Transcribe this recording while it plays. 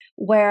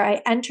where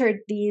I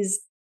entered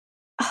these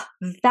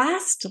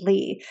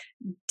vastly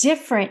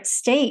different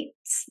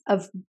states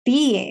of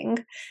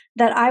being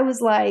that I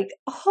was like,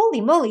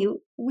 holy moly,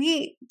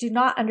 we do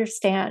not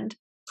understand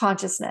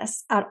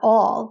consciousness at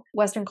all.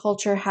 Western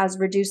culture has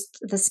reduced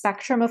the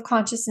spectrum of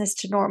consciousness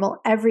to normal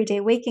everyday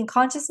waking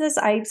consciousness.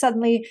 I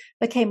suddenly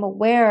became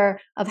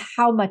aware of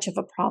how much of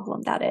a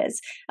problem that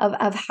is,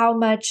 of how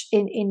much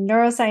in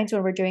neuroscience,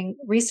 when we're doing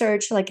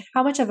research, like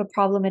how much of a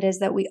problem it is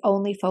that we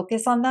only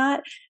focus on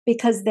that,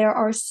 because there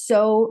are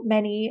so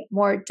many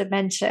more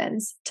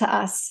dimensions to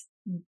us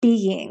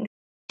being.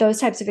 Those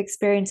types of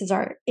experiences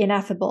are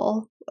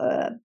ineffable.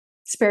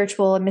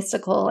 Spiritual and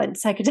mystical and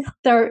psychedelic,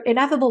 they're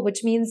ineffable,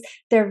 which means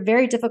they're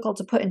very difficult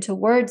to put into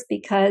words,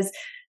 because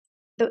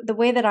the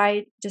way that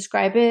I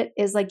describe it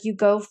is like you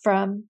go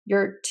from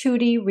your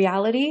 2D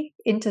reality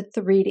into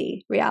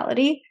 3D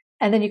reality,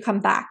 and then you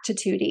come back to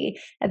 2D,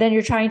 and then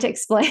you're trying to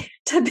explain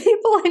to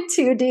people in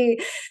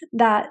 2D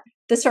that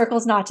the circle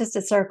is not just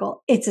a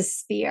circle, it's a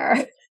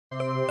sphere.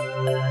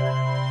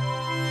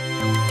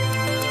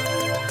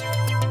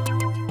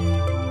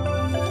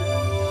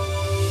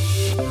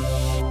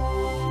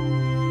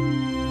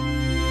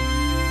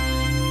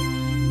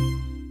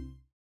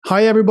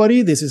 Hi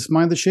everybody, this is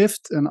Mind the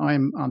Shift and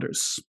I'm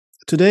Anders.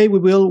 Today we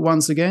will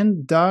once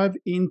again dive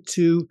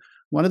into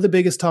one of the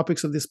biggest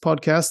topics of this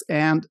podcast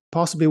and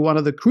possibly one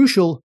of the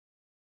crucial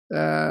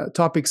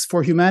topics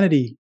for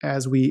humanity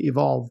as we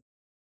evolve,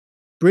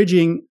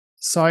 bridging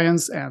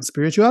science and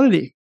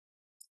spirituality.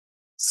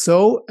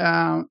 So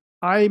I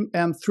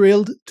am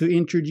thrilled to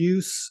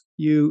introduce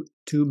you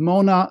to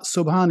Mona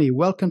Sobhani.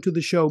 Welcome to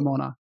the show,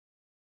 Mona.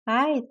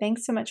 Hi,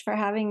 thanks so much for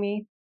having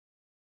me.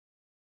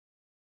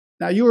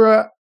 Now you're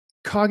a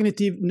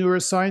cognitive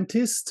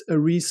neuroscientist, a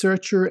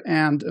researcher,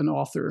 and an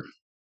author.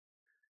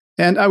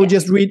 And I would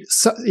just read,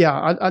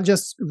 I'll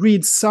just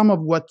read some of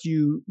what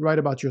you write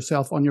about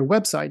yourself on your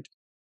website.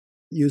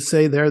 You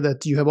say there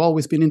that you have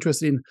always been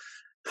interested in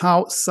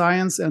how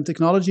science and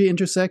technology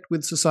intersect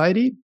with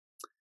society,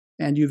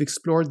 and you've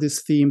explored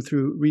this theme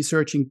through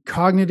researching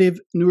cognitive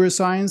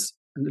neuroscience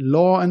and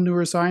law and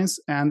neuroscience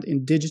and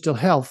in digital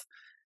health.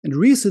 And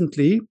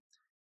recently,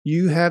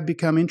 you have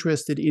become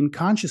interested in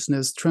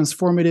consciousness,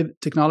 transformative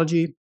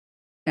technology,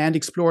 and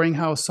exploring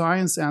how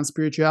science and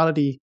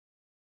spirituality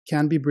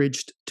can be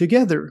bridged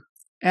together.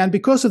 And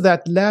because of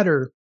that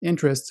latter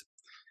interest,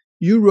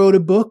 you wrote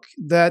a book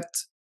that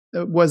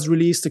was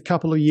released a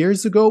couple of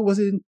years ago. Was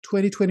it in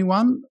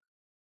 2021?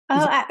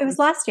 It was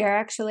last year,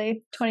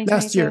 actually, 2022.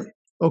 Last year.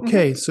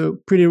 Okay, so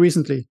pretty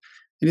recently.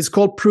 And it's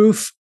called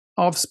Proof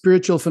of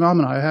Spiritual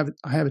Phenomena.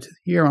 I have it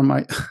here on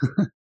my...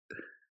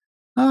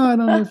 I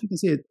don't know if you can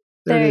see it.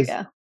 There you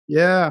go.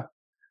 Yeah.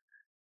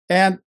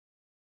 And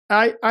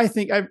I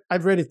think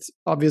I've read it,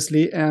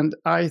 obviously, and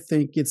I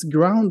think it's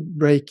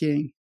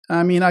groundbreaking.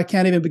 I mean, I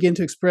can't even begin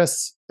to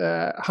express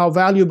how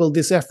valuable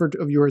this effort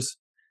of yours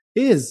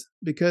is,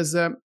 because,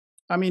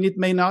 it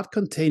may not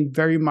contain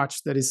very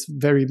much that is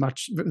very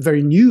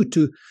new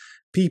to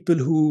people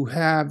who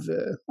have,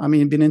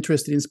 been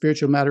interested in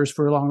spiritual matters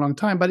for a long, long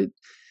time. But it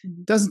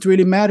doesn't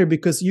really matter,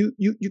 because you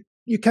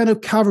kind of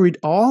cover it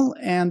all.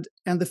 And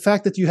the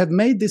fact that you have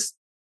made this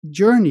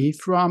journey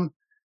from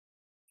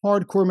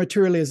hardcore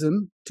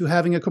materialism to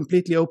having a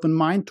completely open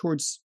mind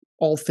towards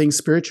all things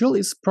spiritual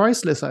is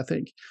priceless, I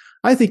think.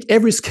 I think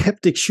every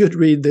skeptic should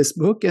read this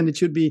book, and it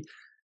should be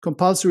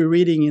compulsory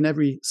reading in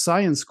every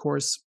science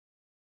course.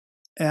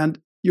 And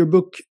your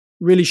book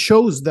really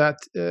shows that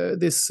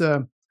this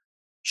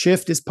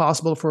shift is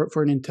possible for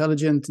an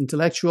intelligent,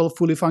 intellectual,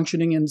 fully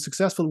functioning and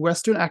successful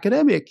Western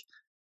academic.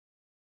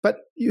 But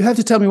you have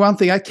to tell me one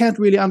thing. I can't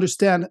really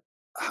understand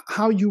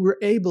how you were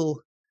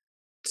able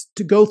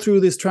to go through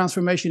this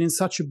transformation in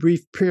such a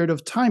brief period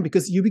of time,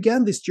 because you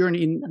began this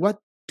journey in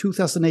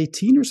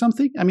 2018 or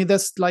something? I mean,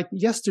 that's like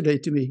yesterday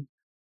to me.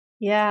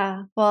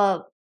 Yeah,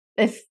 well,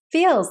 it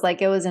feels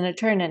like it was an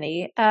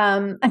eternity.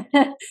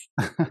 It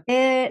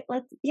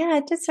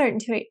did start in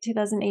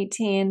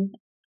 2018.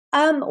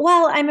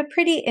 Well, I'm a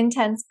pretty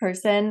intense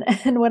person,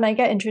 and when I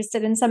get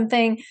interested in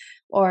something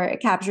or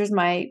it captures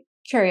my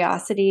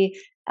curiosity,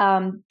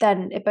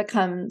 then it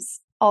becomes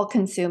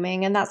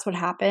all-consuming. And that's what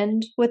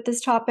happened with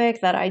this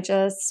topic, that I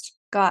just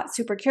got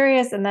super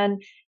curious, and then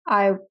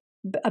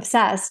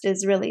obsessed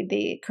is really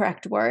the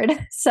correct word.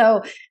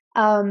 So,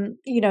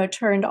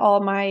 turned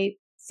all my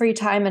free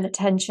time and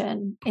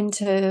attention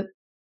into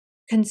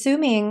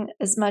consuming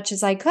as much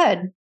as I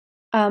could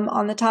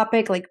on the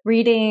topic, like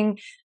reading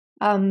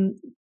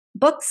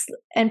books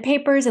and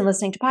papers and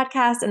listening to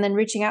podcasts, and then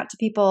reaching out to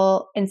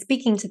people and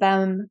speaking to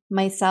them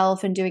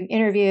myself and doing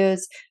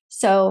interviews.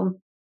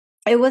 So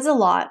it was a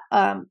lot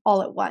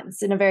all at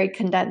once in a very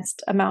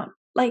condensed amount.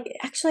 Like,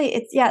 actually,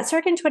 it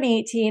started in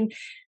 2018,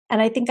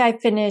 and I think I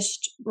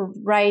finished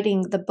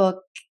writing the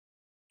book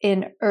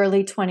in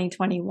early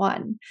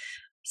 2021.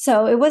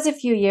 So it was a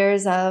few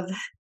years of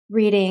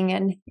reading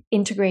and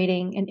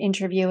integrating and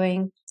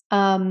interviewing.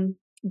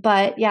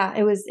 But yeah,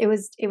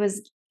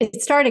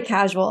 it started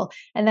casual,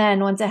 and then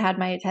once it had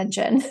my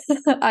attention,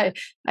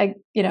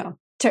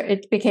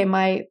 it became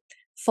my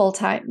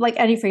full-time, like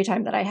any free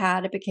time that I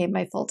had, it became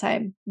my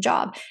full-time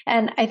job.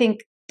 And I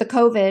think the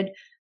COVID,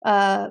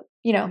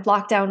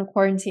 lockdown and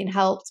quarantine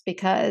helped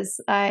because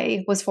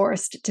I was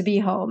forced to be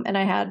home and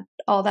I had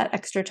all that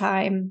extra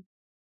time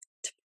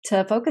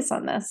to focus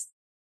on this.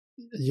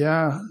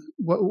 Yeah.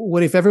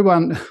 What if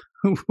everyone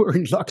who were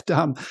in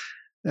lockdown,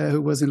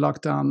 who was in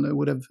lockdown,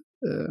 would have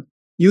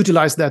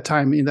utilized that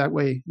time in that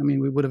way? I mean,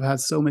 we would have had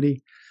so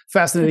many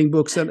fascinating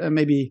books and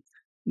maybe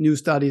new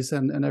studies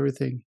and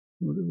everything.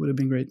 Would have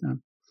been great now.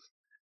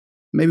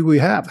 Maybe we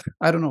have.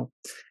 I don't know.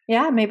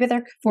 Yeah, maybe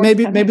they're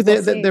Maybe forthcoming.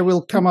 We'll see. there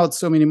will come out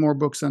so many more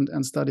books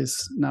and studies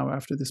now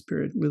after this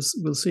period.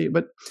 We'll see.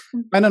 But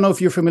Mm. I don't know if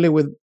you're familiar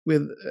with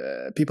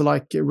people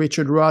like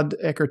Richard Rudd,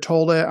 Eckhart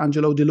Tolle,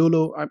 Angelo Di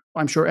Lullo.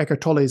 I'm sure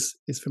Eckhart Tolle is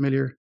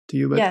familiar to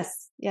you. But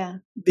Yes, yeah.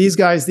 these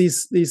guys,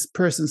 these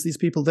persons, these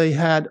people, they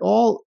had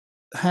all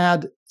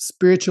had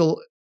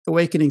spiritual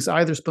awakenings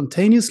either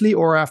spontaneously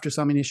or after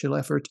some initial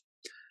effort.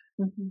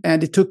 Mm-hmm.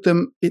 And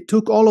it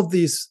took all of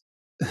these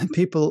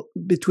people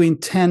between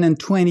 10 and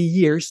 20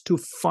 years to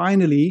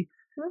finally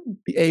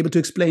be able to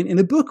explain in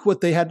a book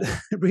what they had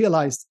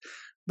realized.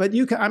 But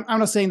I'm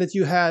not saying that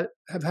you have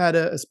had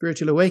a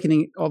spiritual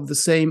awakening of the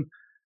same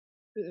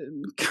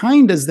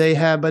kind as they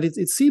have, but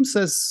it seems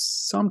as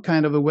some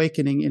kind of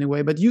awakening in a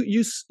way. But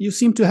you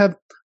seem to have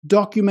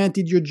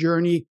documented your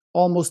journey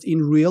almost in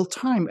real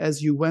time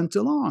as you went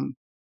along.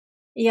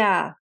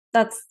 Yeah,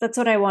 that's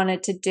what I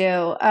wanted to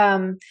do.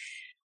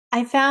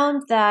 I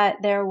found that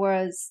there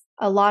was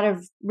a lot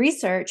of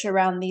research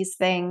around these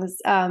things,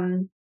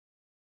 and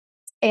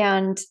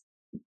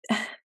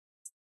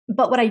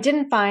but what I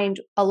didn't find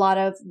a lot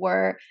of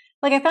were,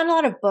 like, I found a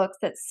lot of books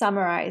that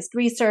summarized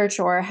research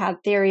or had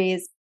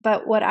theories,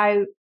 but what I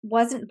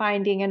wasn't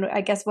finding, and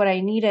I guess what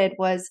I needed,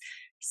 was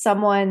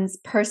someone's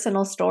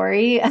personal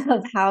story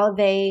of how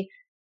they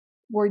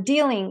were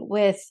dealing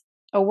with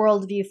a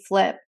worldview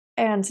flip.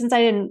 And since I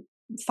didn't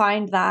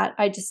find that,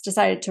 I just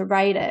decided to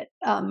write it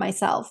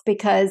myself,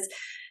 because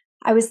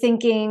I was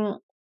thinking,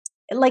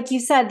 like you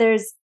said,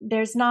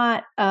 there's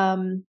not,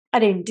 I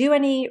didn't do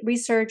any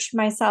research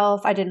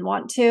myself. I didn't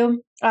want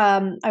to.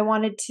 I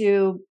wanted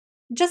to,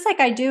 just like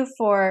I do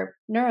for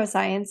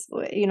neuroscience,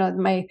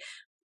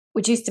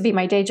 which used to be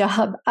my day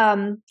job.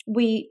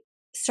 We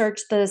search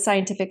the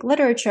scientific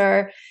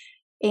literature,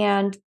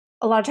 and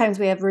a lot of times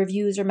we have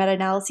reviews or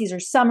meta-analyses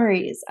or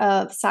summaries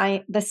of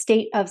the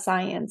state of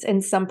science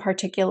in some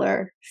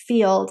particular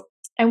field.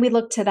 And we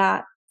look to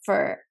that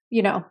for,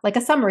 like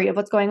a summary of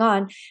what's going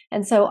on.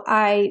 And so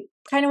I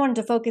kind of wanted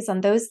to focus on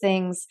those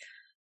things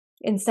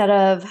instead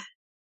of,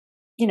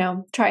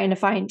 trying to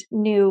find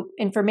new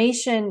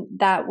information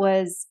that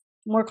was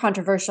more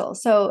controversial.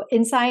 So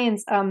in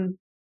science,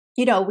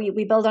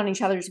 we build on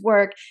each other's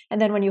work. And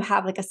then when you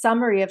have like a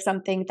summary of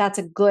something, that's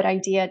a good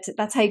idea.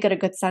 That's how you get a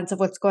good sense of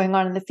what's going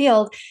on in the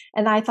field.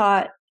 And I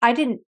thought, I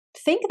didn't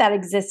think that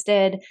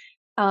existed,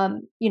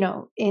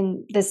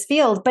 in this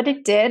field, but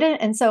it did.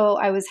 And so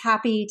I was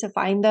happy to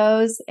find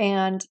those.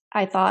 And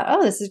I thought,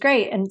 oh, this is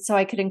great. And so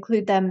I could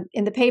include them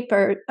in the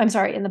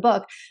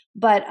book.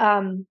 But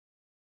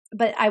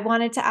I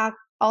wanted to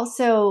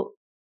also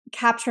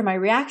capture my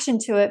reaction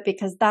to it,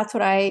 because that's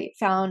what I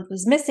found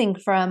was missing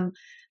from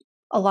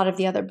a lot of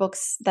the other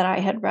books that I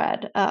had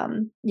read.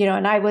 And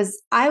I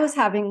was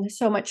having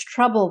so much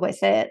trouble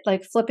with it.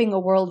 Like, flipping a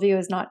worldview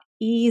is not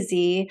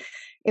easy.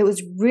 It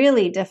was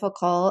really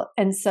difficult.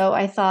 And so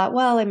I thought,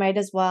 well, I might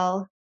as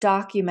well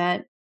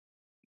document.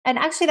 And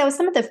actually, that was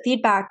some of the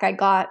feedback I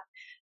got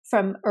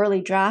from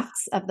early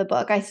drafts of the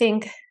book. I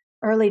think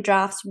early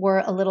drafts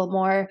were a little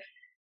more,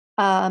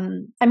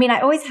 I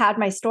always had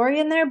my story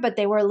in there, but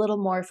they were a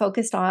little more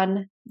focused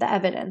on the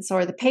evidence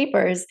or the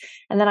papers.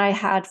 And then I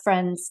had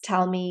friends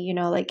tell me,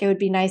 like, it would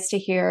be nice to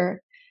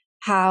hear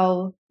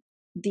how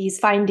these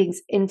findings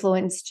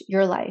influenced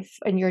your life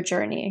and your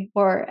journey,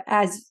 or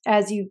as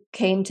you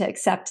came to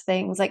accept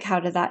things, like, how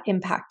did that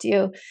impact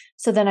you?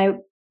 So then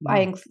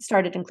I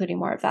started including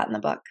more of that in the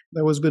book.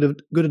 That was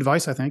good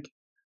advice, I think.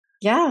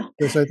 Yeah.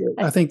 Because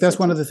I think that's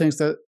one of the things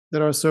that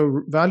are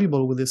so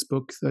valuable with this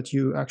book, that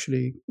you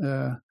actually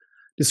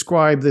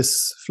describe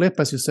this flip,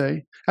 as you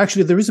say.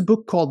 Actually, there is a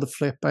book called The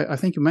Flip. I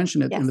think you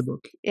mentioned it in the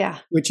book. Yeah.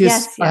 Which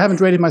is, I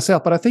haven't read it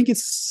myself, but I think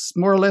it's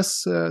more or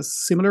less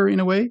similar in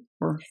a way.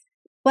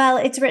 Well,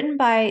 it's written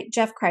by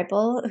Jeff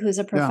Kripal, who's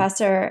a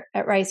professor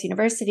at Rice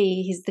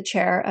University. He's the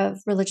chair of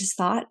religious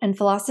thought and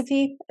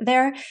philosophy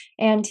there.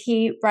 And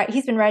he's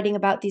been writing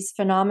about these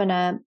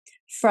phenomena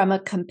from a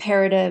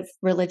comparative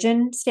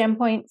religion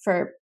standpoint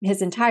for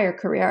his entire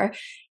career.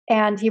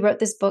 And he wrote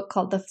this book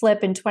called The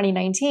Flip in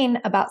 2019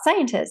 about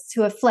scientists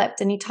who have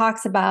flipped. And he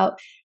talks about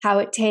how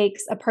it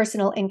takes a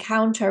personal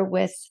encounter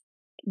with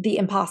the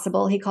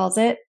impossible, he calls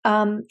it,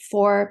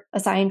 for a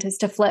scientist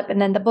to flip. And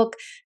then the book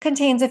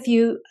contains a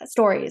few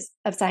stories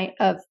of I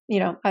don't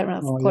know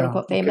if quote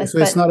unquote famous, so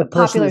but it's not a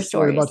popular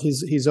story stories about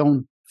his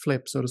own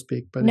flip, so to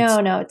speak. But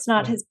no, it's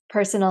not his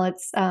personal.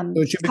 It's so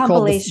it should be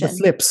compilation. called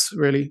the Flips,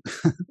 really.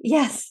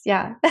 Yes,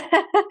 yeah.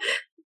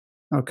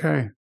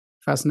 Okay.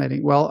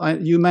 Fascinating. Well,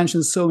 you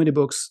mentioned so many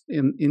books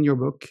in your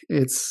book.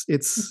 It's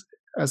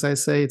as I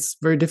say, it's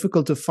very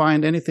difficult to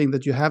find anything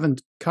that you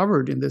haven't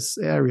covered in this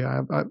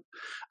area.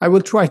 I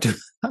will try to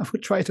I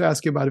will try to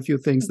ask you about a few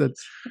things that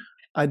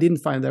I didn't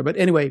find there. But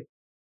anyway,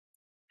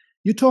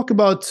 you talk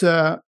about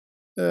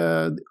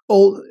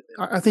old.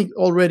 I think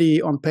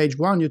already on page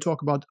 1 you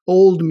talk about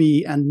old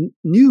me and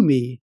new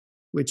me,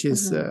 which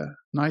is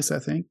nice. I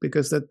think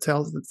because that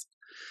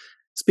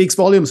speaks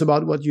volumes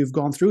about what you've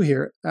gone through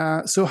here.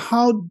 So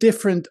how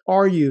different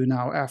are you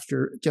now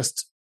after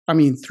just,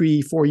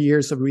 3-4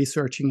 years of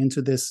researching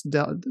into this,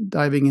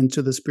 diving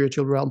into the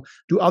spiritual realm?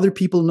 Do other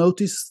people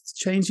notice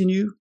change in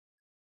you?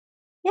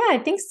 Yeah, I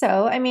think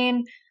so. I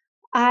mean,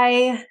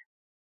 I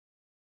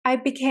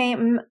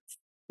became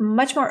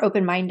much more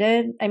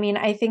open-minded. I mean,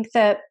 I think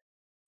that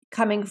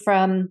coming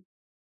from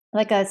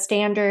like a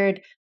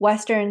standard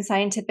Western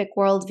scientific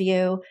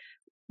worldview,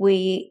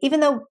 even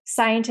though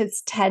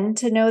scientists tend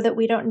to know that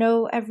we don't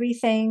know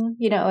everything,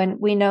 and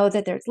we know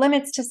that there's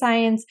limits to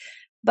science,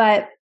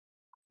 but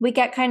we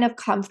get kind of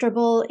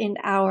comfortable in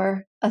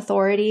our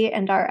authority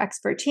and our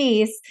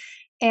expertise,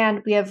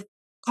 and we have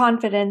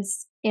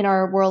confidence in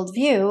our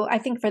worldview. I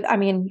think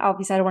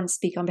obviously I don't want to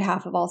speak on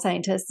behalf of all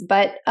scientists,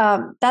 but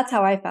that's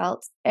how I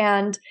felt.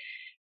 And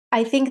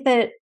I think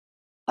that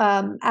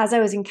as I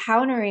was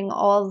encountering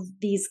all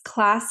these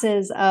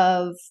classes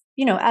of,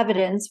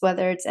 evidence,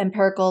 whether it's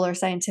empirical or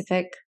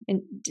scientific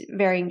in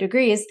varying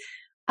degrees,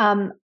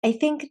 I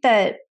think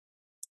that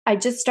I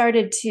just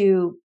started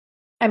to,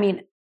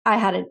 I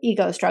had an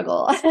ego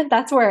struggle.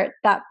 That's where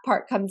that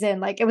part comes in.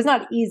 Like, it was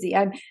not easy.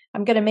 I'm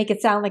going to make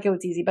it sound like it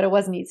was easy, but it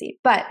wasn't easy.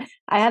 But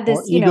I had this,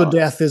 ego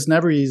death is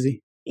never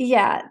easy.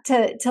 Yeah,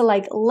 to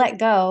like let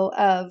go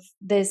of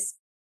this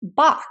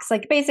box.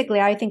 Like,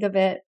 basically I think of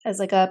it as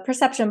like a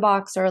perception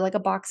box or like a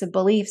box of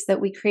beliefs that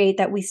we create,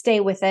 that we stay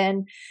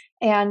within.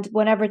 And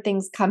whenever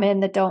things come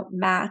in that don't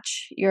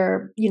match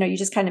you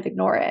just kind of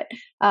ignore it.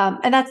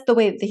 And that's the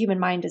way the human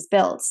mind is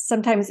built.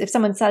 Sometimes if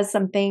someone says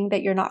something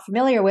that you're not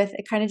familiar with,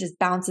 it kind of just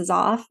bounces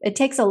off. It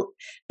takes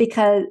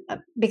because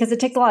it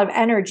takes a lot of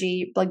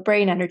energy, like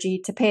brain energy,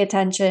 to pay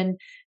attention,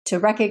 to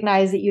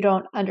recognize that you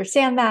don't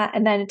understand that.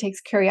 And then it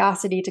takes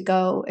curiosity to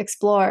go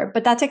explore.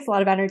 But that takes a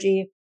lot of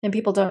energy, and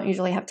people don't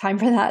usually have time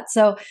for that.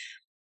 So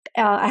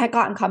I had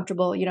gotten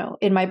comfortable,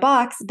 in my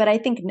box. But I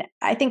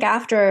think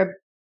after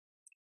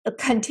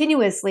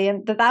continuously,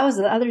 and that was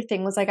the other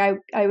thing, was like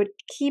I would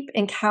keep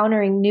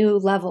encountering new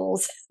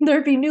levels.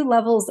 There'd be new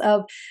levels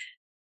of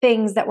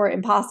things that were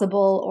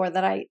impossible or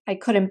that I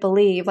couldn't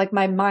believe. Like,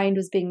 my mind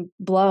was being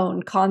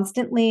blown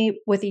constantly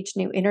with each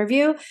new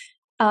interview,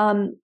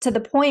 to the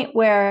point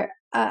where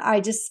I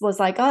just was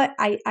like, oh,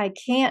 I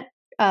can't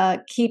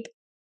keep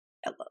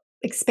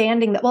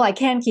expanding that. Well, I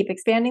can keep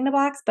expanding the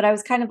box, but I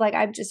was kind of like,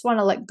 I just want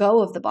to let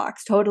go of the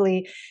box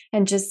totally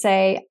and just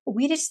say,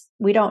 we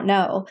don't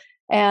know.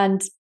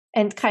 And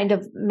kind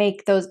of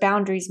make those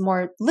boundaries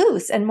more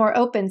loose and more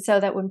open, so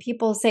that when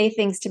people say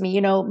things to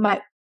me,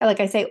 like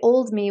I say,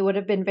 old me would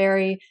have been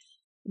very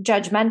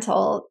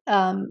judgmental.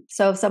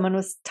 So if someone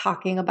was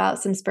talking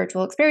about some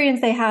spiritual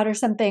experience they had or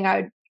something, I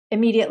would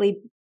immediately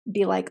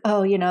be like,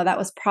 oh, that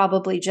was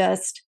probably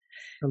just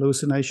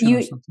hallucination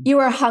or something. You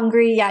were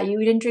hungry. Yeah, you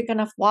didn't drink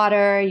enough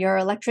water. Your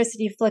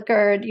electricity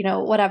flickered,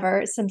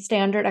 whatever, some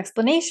standard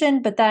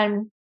explanation. But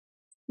then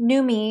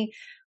new me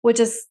would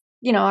just,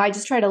 I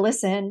just try to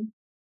listen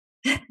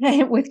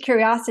with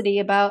curiosity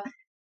about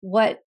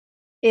what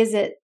is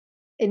it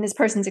in this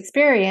person's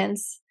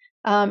experience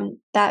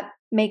that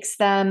makes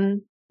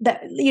them,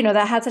 that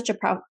had such a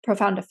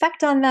profound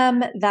effect on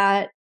them,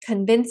 that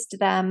convinced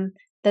them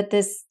that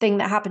this thing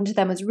that happened to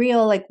them was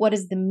real. Like, what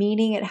is the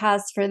meaning it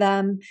has for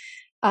them?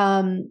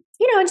 And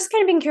just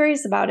kind of being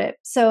curious about it.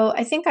 So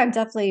I think I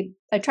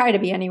try to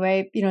be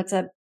anyway. It's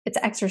an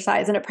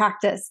exercise and a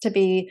practice to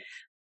be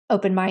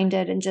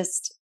open-minded and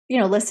just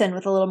listen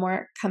with a little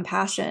more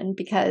compassion,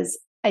 because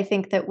I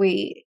think that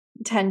we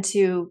tend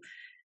to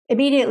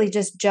immediately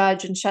just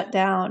judge and shut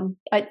down.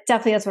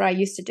 Definitely that's what I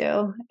used to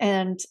do.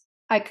 And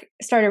I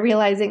started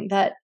realizing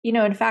that,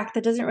 in fact,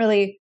 that doesn't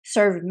really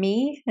serve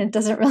me, and it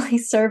doesn't really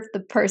serve the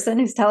person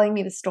who's telling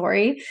me the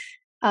story.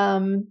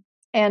 And,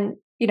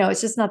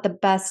 it's just not the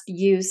best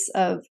use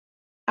of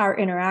our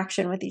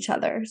interaction with each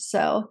other.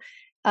 So,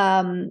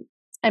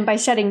 and by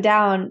shutting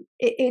down,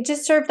 it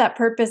just served that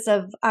purpose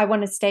of, I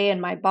want to stay in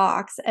my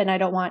box, and I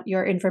don't want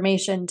your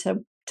information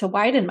to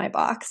widen my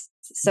box.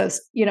 So,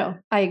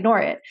 I ignore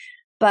it.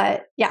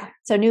 But yeah,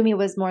 so new me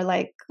was more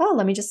like, oh,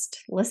 let me just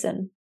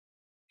listen.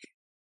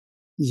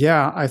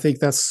 Yeah, I think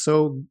that's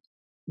so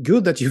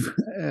good that you've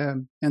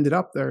ended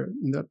up there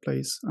in that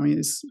place. I mean,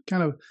 it's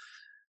kind of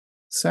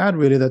sad,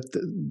 really, that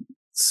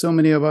so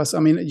many of us. I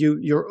mean,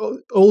 your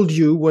old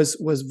you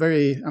was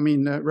very,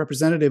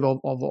 representative of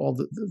all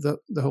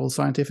the whole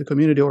scientific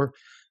community, or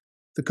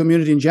the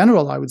community in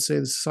general. I would say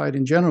the society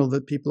in general,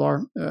 that people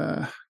are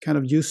kind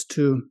of used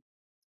to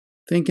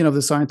thinking of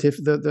the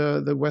scientific,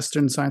 the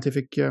Western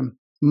scientific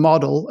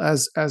model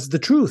as the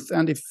truth.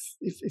 And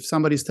if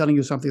somebody's telling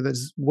you something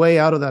that's way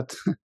out of that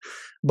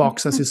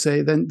box, as you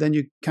say, then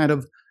you kind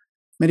of,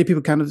 many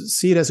people kind of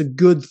see it as a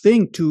good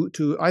thing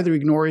to either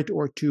ignore it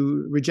or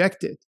to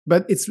reject it.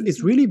 But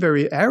it's really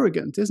very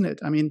arrogant, isn't it?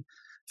 I mean,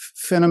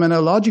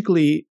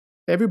 phenomenologically,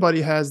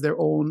 everybody has their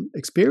own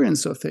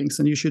experience of things,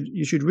 and you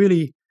should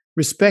really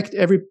respect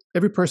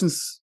every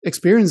person's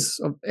experience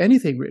of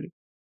anything, really.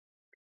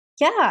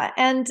 Yeah,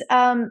 and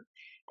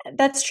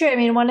that's true. I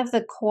mean, one of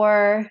the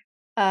core,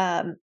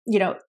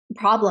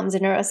 problems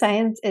in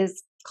neuroscience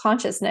is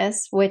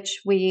consciousness,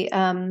 which we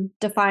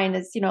define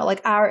as,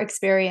 like our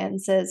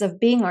experiences of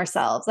being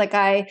ourselves. Like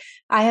I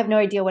have no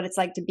idea what it's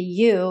like to be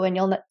you, and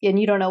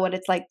you don't know what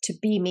it's like to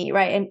be me,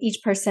 right? And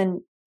each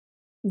person,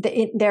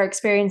 their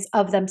experience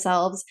of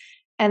themselves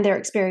and their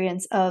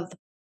experience of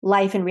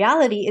life and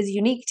reality is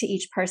unique to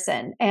each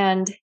person.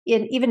 And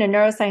even in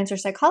neuroscience or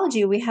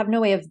psychology, we have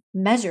no way of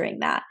measuring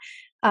that.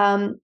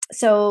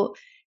 So,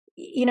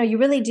 you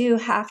really do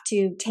have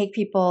to take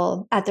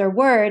people at their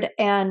word.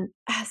 And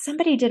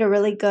somebody did a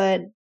really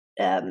good,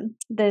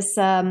 this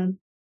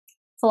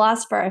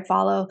philosopher I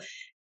follow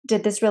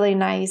did this really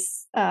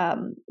nice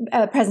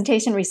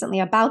presentation recently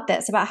about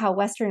this, about how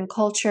Western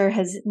culture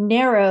has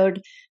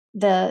narrowed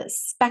the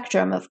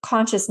spectrum of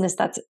consciousness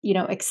that's,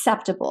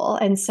 acceptable.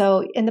 And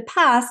so in the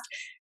past,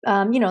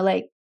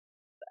 like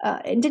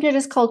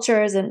indigenous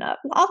cultures and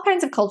all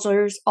kinds of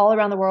cultures all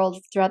around the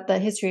world throughout the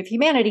history of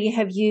humanity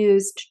have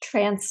used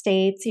trance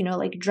states,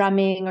 like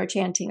drumming or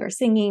chanting or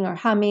singing or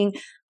humming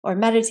or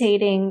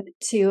meditating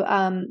to,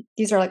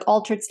 these are like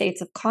altered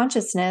states of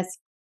consciousness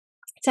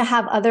to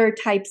have other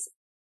types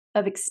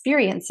of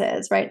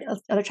experiences, right?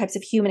 Other types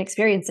of human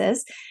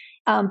experiences.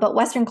 But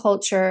Western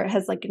culture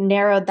has like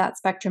narrowed that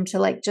spectrum to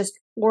like just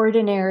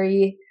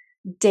ordinary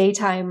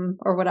daytime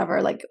or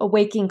whatever, like a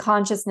waking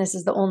consciousness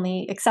is the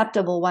only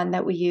acceptable one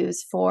that we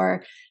use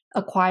for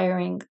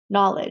acquiring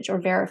knowledge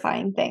or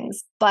verifying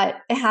things. But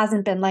it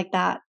hasn't been like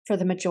that for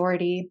the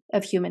majority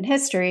of human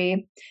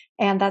history.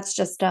 And that's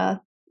just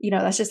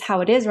that's just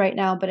how it is right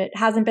now, but it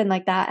hasn't been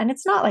like that. And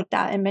it's not like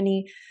that in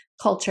many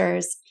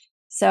cultures.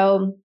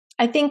 So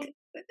I think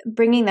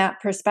bringing that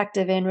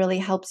perspective in really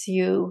helps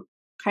you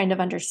kind of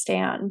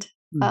understand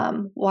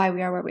why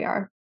we are where we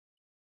are.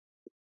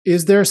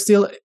 Is there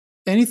still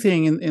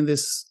anything in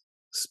this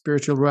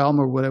spiritual realm,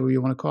 or whatever you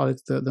want to call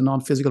it, the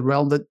non-physical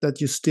realm, that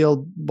you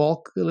still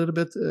balk a little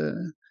bit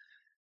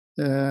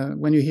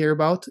when you hear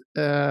about,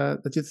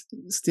 that you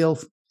still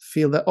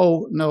feel that,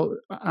 oh no,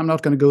 I'm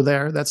not going to go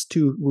there, that's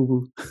too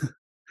woo-woo?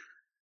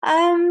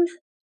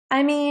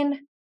 I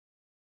mean,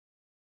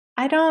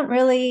 I don't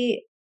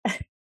really.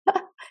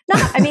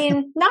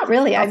 Not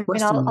really. I Tough mean,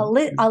 question.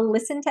 I'll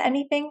listen to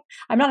anything.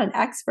 I'm not an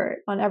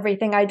expert on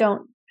everything. I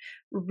don't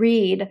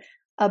read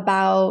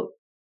about,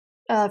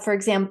 for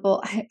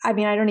example, I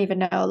mean, I don't even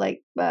know,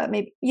 like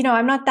maybe,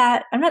 I'm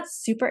not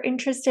super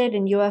interested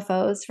in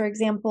UFOs, for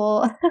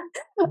example,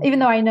 even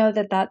though I know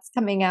that that's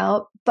coming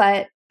out,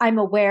 but I'm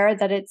aware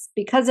that it's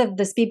because of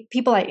the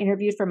people I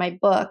interviewed for my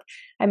book.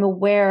 I'm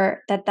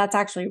aware that that's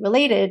actually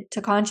related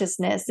to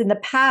consciousness. In the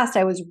past,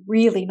 I was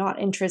really not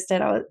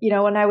interested. I was,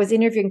 when I was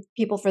interviewing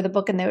people for the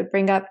book and they would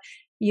bring up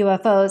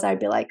UFOs, I'd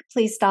be like,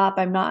 please stop.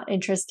 I'm not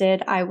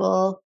interested. I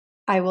will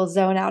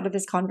zone out of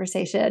this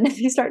conversation if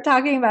you start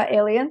talking about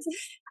aliens.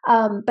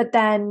 But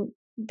then,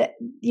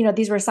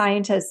 these were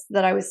scientists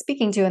that I was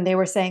speaking to, and they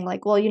were saying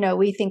like, well,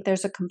 we think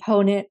there's a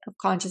component of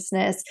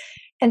consciousness.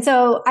 And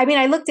so, I mean,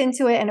 I looked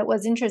into it and it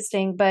was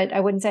interesting, but I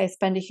wouldn't say I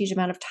spend a huge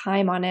amount of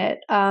time on it.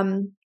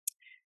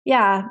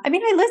 Yeah, I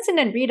mean, I listen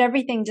and read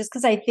everything just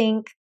because I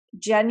think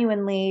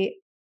genuinely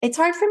it's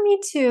hard for me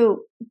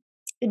to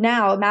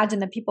now imagine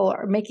that people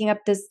are making up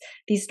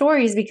these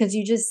stories, because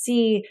you just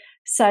see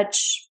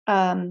such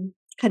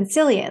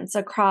consilience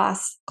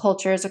across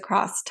cultures,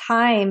 across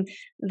time,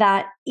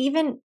 that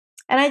even,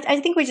 and I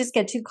think we just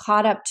get too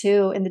caught up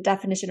too in the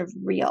definition of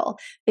real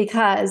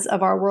because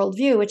of our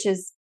worldview, which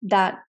is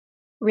that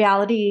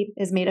reality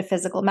is made of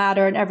physical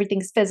matter and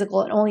everything's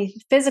physical and only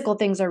physical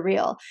things are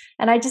real.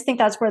 And I just think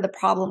that's where the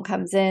problem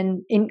comes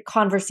in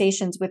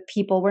conversations with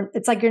people, where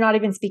it's like you're not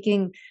even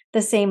speaking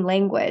the same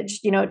language.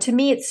 To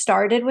me, it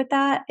started with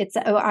that.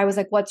 I was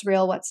like, what's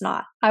real, what's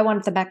not? I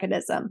want the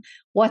mechanism.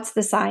 What's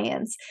the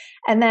science?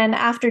 And then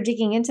after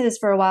digging into this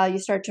for a while, you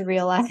start to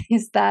realize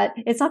that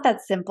it's not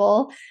that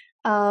simple.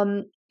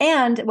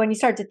 And when you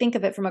start to think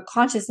of it from a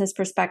consciousness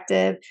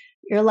perspective,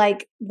 you're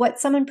like, what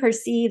someone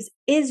perceives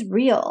is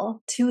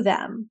real to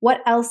them. What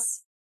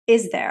else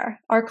is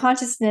there? Our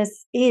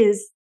consciousness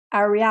is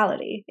our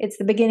reality. It's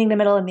the beginning, the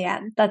middle, and the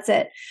end. That's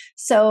it.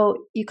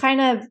 So you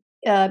kind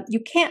of, you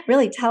can't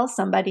really tell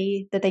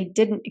somebody that they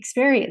didn't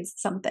experience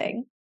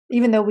something,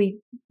 even though we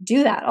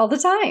do that all the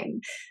time.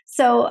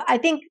 So I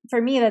think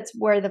for me, that's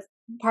where the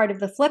part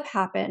of the flip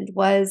happened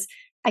was,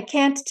 I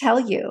can't tell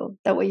you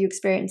that what you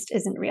experienced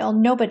isn't real.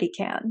 Nobody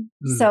can.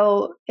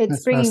 So it's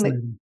That's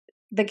bringing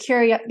the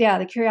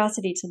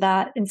curiosity to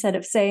that, instead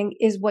of saying,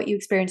 is what you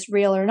experienced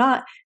real or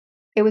not?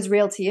 It was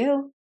real to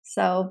you.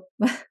 So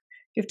you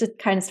have to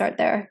kind of start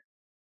there.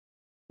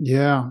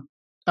 Yeah.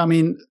 I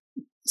mean,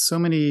 so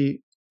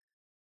many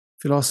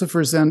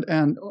philosophers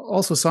and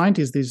also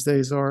scientists these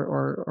days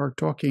are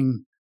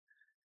talking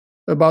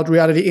about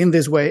reality in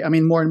this way. I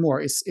mean, more and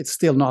more. It's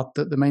still not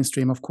the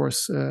mainstream, of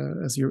course,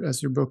 as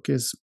your book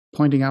is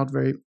pointing out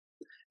very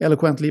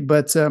eloquently.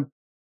 But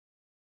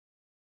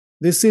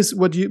this is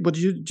what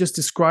you just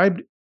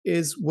described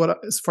is what,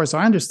 as far as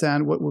I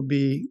understand, what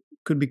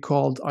could be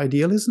called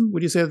idealism.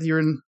 Would you say that you're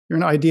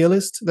an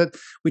idealist? That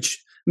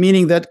which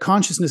meaning that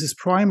consciousness is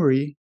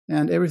primary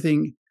and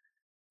everything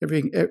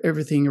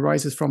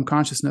arises from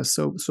consciousness.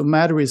 So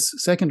matter is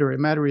secondary.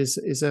 Matter is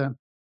an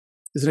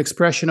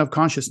expression of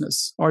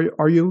consciousness.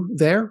 Are you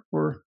there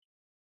or?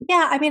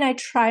 Yeah, I mean, I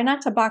try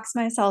not to box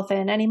myself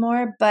in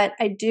anymore, but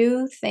I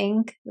do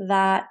think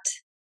that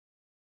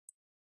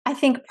I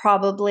think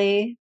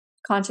probably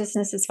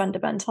consciousness is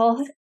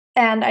fundamental.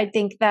 And I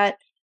think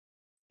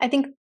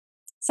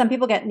some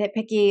people get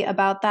nitpicky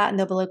about that and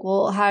they'll be like,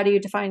 well, how do you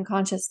define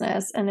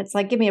consciousness? And it's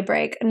like, give me a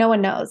break. No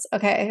one knows.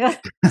 Okay.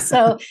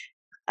 So,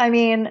 I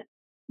mean,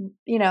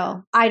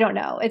 I don't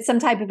know. It's some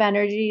type of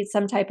energy,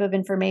 some type of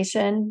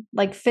information.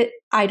 Like fit,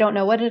 I don't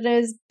know what it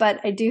is, but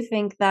I do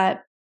think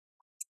that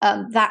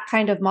that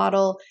kind of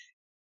model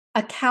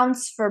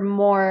accounts for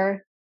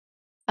more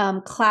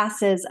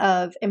classes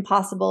of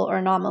impossible or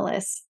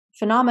anomalous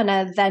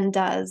phenomena than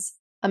does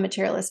a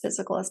materialist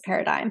physicalist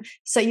paradigm.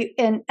 So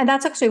and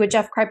that's actually what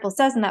Jeff Kripal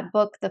says in that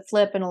book, The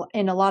Flip, and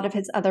in a lot of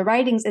his other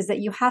writings, is that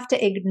you have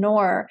to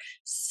ignore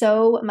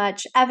so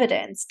much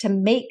evidence to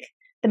make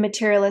the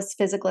materialist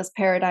physicalist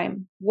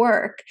paradigm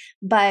work.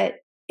 But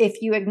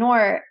if you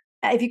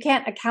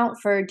can't account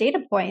for data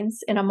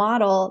points in a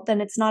model,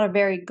 then it's not a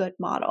very good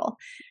model.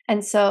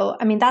 And so,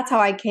 I mean, that's how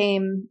I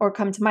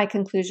come to my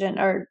conclusion,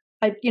 or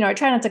I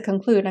try not to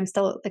conclude. I'm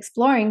still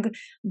exploring,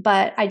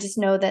 but I just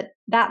know that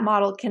that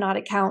model cannot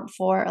account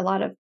for a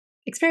lot of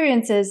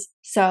experiences.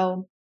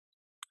 So,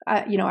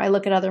 I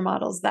look at other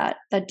models that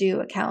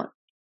do account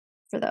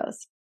for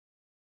those.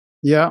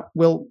 Yeah,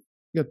 we'll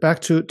get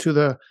back to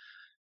the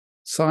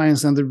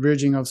science and the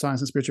bridging of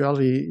science and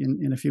spirituality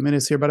in a few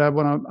minutes here. But I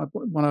want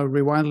to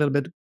rewind a little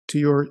bit to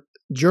your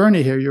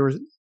journey here, your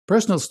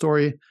personal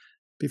story,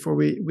 before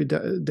we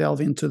delve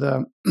into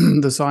the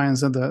the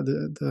science and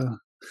the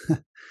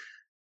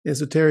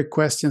esoteric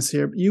questions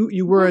here.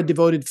 You were a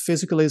devoted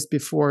physicalist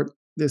before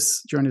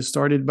this journey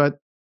started, but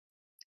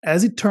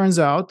as it turns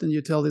out, and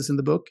you tell this in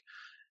the book,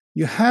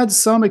 you had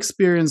some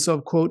experience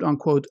of quote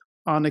unquote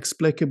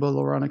unexplicable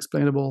or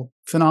unexplainable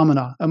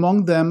phenomena,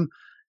 among them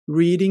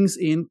readings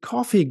in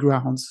coffee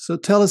grounds. So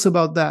tell us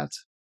about that.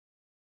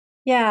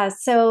 Yeah,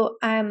 so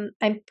I'm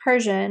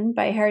Persian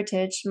by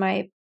heritage.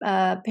 My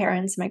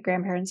my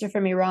grandparents are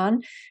from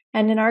Iran,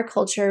 and in our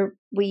culture,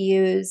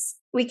 we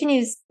can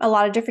use a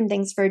lot of different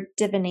things for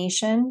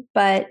divination.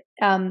 But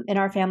in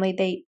our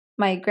family,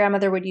 my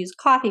grandmother would use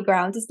coffee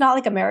grounds. It's not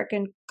like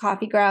American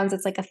coffee grounds.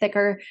 It's like a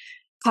thicker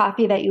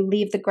coffee that you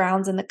leave the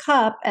grounds in the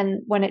cup,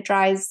 and when it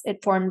dries, it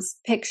forms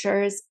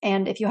pictures.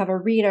 And if you have a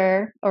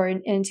reader or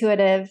an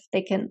intuitive,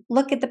 they can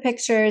look at the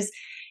pictures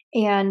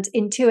and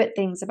intuit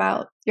things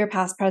about your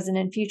past, present,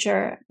 and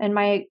future. And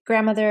my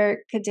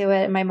grandmother could do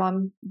it, and my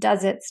mom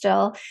does it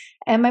still.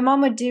 And my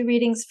mom would do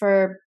readings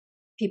for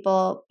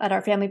people at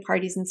our family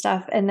parties and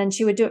stuff. And then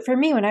she would do it for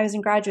me when I was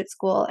in graduate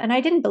school. And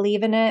I didn't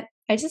believe in it.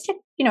 I just,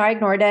 I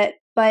ignored it.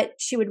 But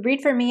she would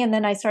read for me, and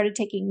then I started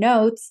taking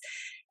notes.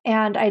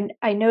 And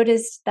I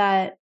noticed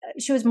that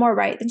she was more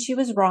right than she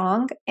was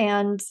wrong.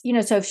 And,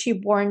 so if she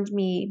warned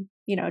me,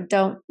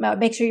 don't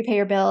make sure you pay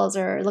your bills,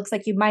 or it looks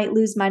like you might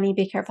lose money,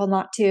 be careful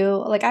not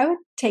to, like, I would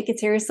take it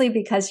seriously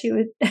because she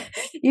would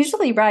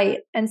usually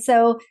right. And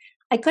so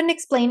I couldn't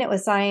explain it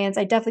with science.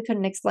 I definitely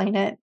couldn't explain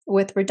it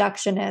with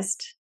reductionist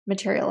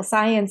material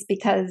science,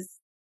 because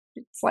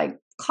it's like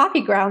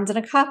coffee grounds in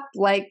a cup.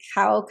 Like,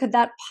 how could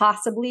that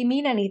possibly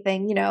mean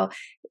anything?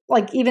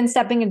 Like even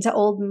stepping into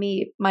old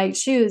my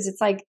shoes, it's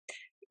like,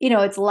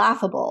 it's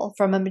laughable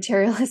from a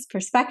materialist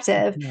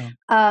perspective.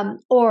 Yeah.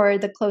 Or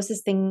the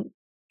closest thing,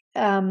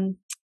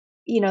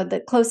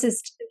 the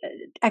closest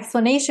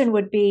explanation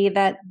would be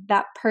that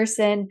that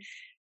person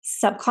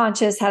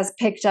subconscious has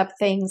picked up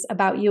things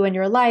about you and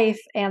your life,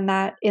 and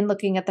that in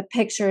looking at the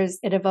pictures,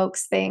 it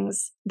evokes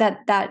things that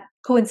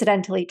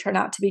coincidentally turn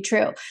out to be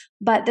true.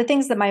 But the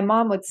things that my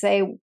mom would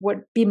say would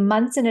be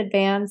months in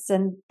advance,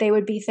 and they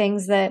would be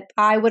things that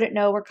I wouldn't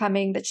know were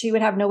coming, that she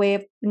would have no way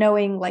of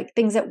knowing, like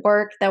things at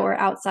work that were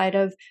outside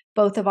of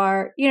both of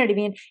our, you know what I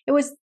mean? It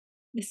was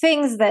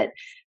things that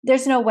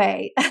there's no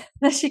way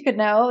that she could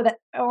know, that,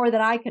 or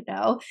that I could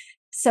know.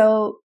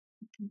 So,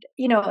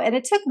 and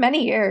it took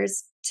many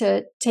years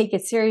to take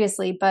it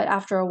seriously. But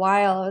after a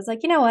while, I was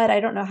like, you know what? I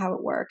don't know how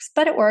it works,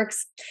 but it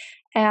works.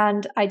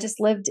 And I just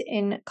lived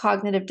in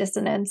cognitive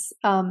dissonance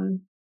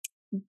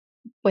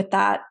with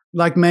that.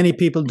 Like many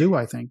people do,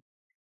 I think.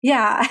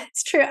 Yeah,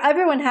 it's true.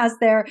 Everyone has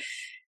their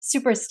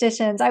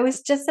superstitions. I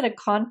was just at a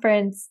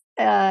conference,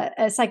 a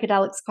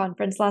psychedelics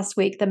conference last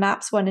week, the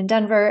MAPS one in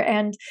Denver.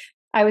 And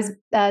I was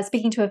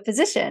speaking to a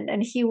physician,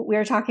 and we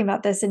were talking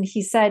about this, and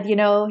he said,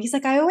 he's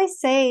like, I always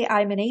say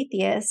I'm an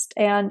atheist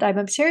and I'm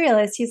a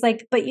materialist. He's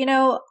like, but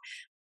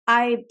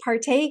I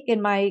partake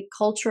in my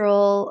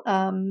cultural,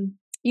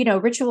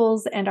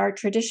 rituals and our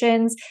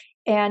traditions.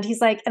 And he's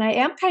like, and I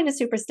am kind of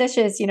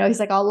superstitious, he's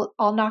like, I'll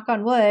knock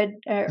on wood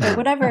or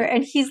whatever.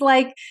 And he's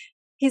like,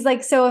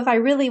 so if I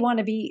really want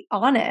to be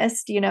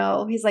honest,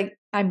 he's like,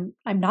 I'm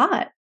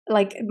not.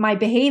 Like, my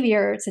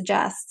behavior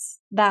suggests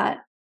that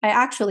I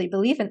actually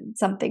believe in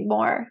something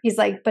more. He's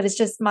like, but it's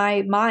just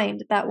my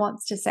mind that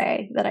wants to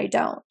say that I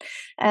don't.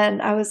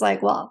 And I was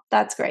like, well,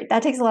 that's great.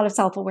 That takes a lot of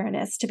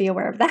self-awareness to be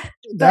aware of that.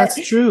 But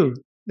That's true.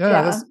 Yeah,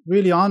 yeah, that's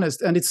really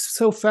honest, and it's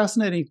so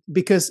fascinating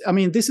because I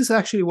mean, this is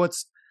actually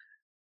what's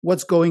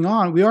going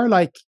on. We are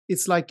like,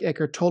 it's like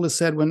Eckhart Tolle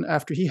said when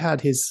after he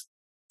had his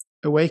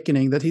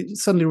awakening, that he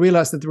suddenly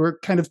realized that there were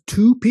kind of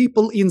two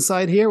people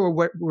inside here, or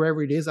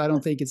wherever it is. I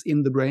don't think it's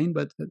in the brain,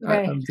 but I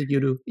right. don't think you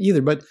do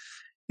either. But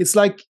it's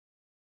like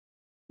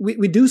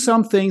we do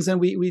some things and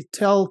we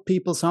tell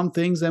people some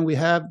things, and we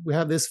have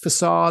this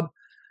facade,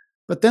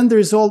 but then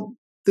there's all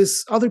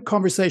this other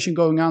conversation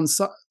going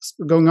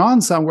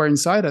on somewhere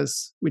inside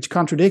us, which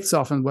contradicts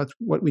often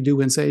what we do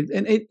and say.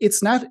 And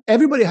it's not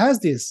everybody has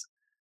this,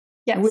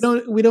 and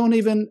Yes. we don't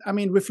even, I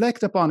mean,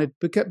 reflect upon it,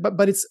 because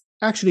but it's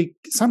actually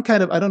some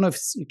kind of, I don't know if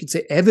you could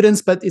say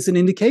evidence, but it's an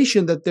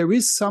indication that there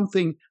is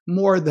something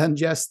more than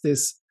just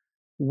this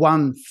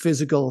one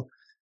physical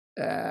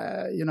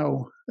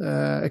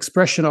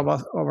expression of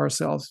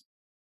ourselves.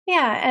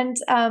 Yeah, and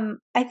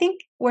I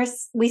think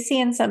we see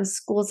in some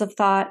schools of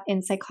thought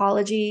in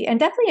psychology and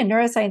definitely in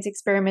neuroscience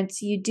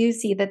experiments, you do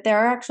see that there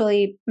are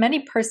actually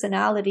many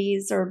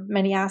personalities or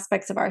many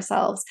aspects of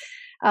ourselves.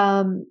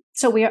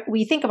 So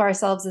we think of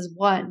ourselves as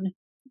one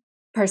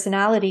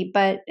personality,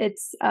 but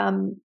it's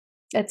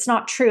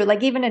not true.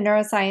 Like, even in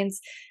neuroscience,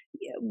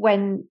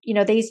 when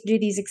they used to do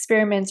these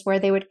experiments where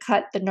they would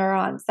cut the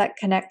neurons that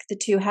connect the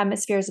two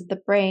hemispheres of the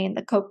brain,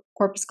 the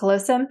corpus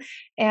callosum,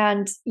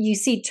 and you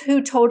see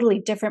two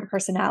totally different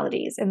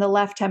personalities in the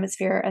left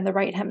hemisphere and the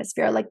right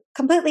hemisphere, like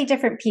completely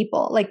different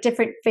people, like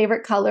different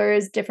favorite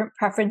colors, different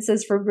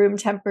preferences for room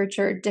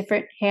temperature,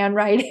 different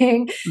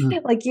handwriting.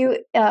 Mm. Like,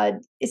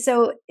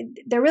 so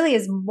there really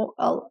is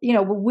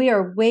we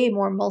are way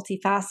more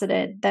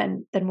multifaceted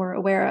than we're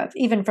aware of,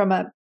 even from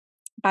a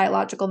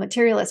biological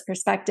materialist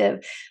perspective.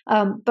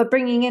 But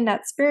bringing in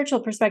that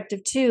spiritual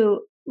perspective too,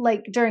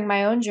 like during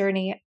my own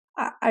journey,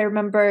 I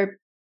remember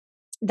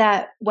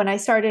that when I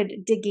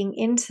started digging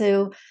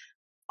into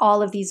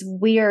all of these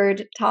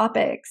weird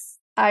topics,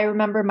 I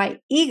remember my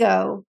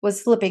ego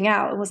was flipping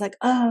out and was like,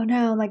 oh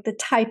no, like the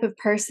type of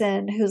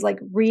person who's like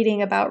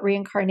reading about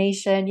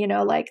reincarnation,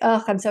 like,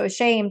 oh, I'm so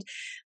ashamed.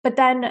 But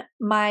then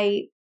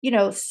my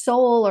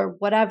soul or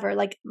whatever,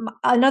 like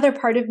another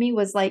part of me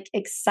was like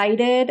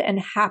excited and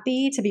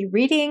happy to be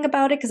reading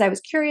about it because I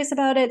was curious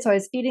about it. So I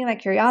was feeding that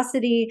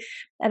curiosity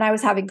and I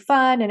was having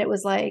fun. And it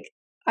was like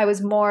I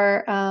was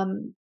more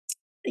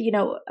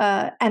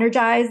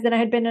energized than I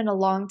had been in a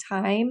long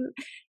time.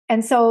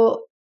 And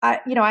so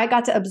I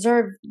got to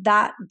observe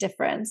that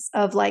difference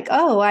of like,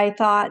 oh, I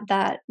thought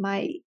that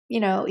my,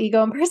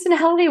 ego and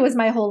personality was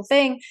my whole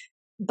thing,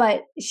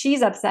 but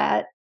she's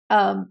upset.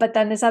 But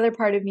then this other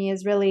part of me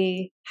is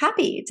really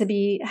happy to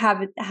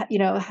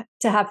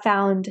to have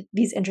found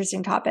these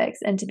interesting topics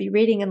and to be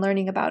reading and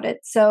learning about it.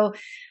 So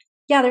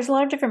yeah, there's a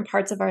lot of different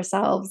parts of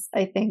ourselves,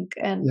 I think.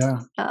 And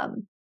Yeah.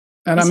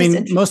 And I it's just mean,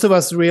 interesting. most of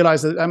us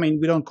realize that, I mean,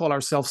 we don't call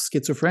ourselves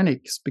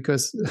schizophrenics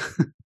because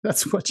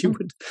that's what you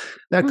would,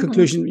 that Mm-hmm.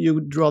 conclusion, you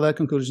would draw that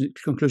conclusion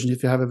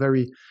if you have a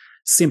very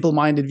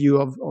simple-minded view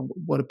of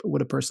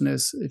what a person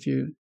is, if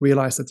you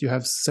realize that you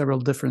have several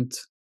different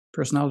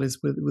personalities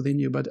within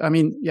you. But I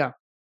mean, yeah,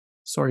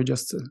 sorry,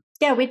 just to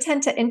Yeah, we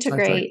tend to sidetrack.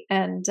 integrate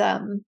and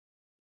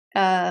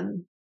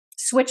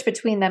switch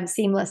between them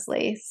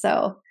seamlessly.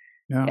 So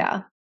Yeah.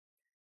 yeah.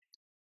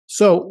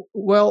 So,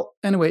 well,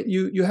 anyway,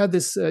 you had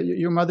this,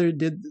 your mother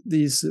did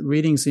these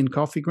readings in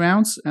coffee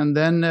grounds, and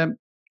then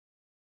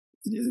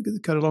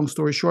cut a long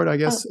story short, I Oh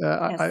guess,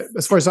 yes.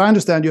 as far as I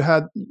understand,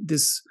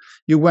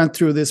 you went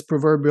through this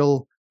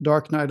proverbial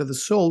dark night of the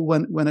soul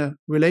when a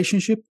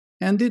relationship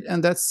ended,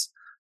 and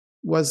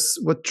was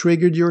what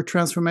triggered your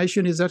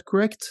transformation. Is that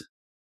correct?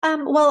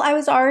 Well, I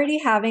was already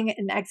having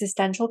an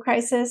existential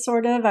crisis,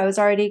 sort of. I was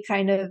already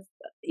kind of,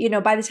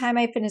 by the time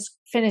I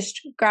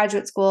finished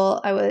graduate school,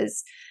 I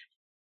was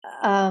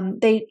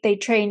they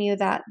train you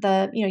that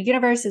the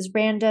universe is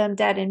random,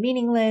 dead, and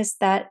meaningless,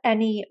 that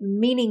any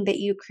meaning that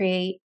you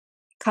create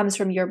comes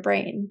from your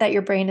brain, that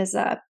your brain is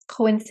a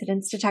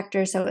coincidence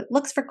detector, so it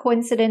looks for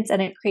coincidence and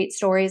it creates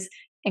stories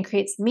and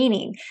creates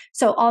meaning.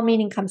 So all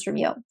meaning comes from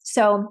you.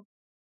 So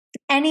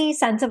any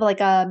sense of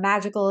like a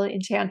magical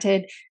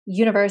enchanted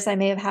universe I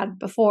may have had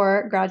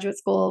before graduate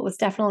school was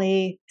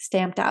definitely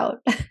stamped out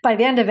by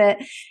the end of it.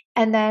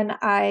 And then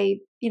I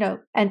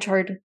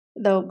entered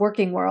the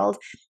working world,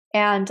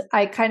 and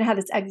I kind of had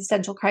this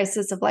existential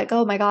crisis of like,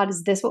 oh my God,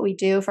 is this what we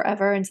do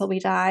forever until we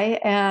die?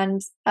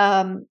 And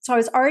so I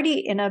was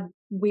already in a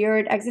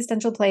weird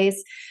existential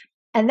place.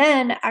 And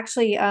then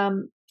actually,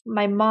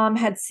 my mom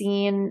had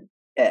seen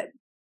uh,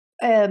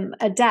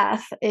 a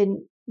death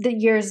in the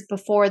years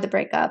before the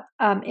breakup,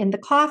 in the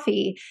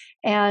coffee.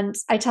 And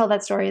I tell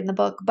that story in the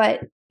book,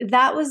 but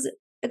that was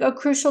a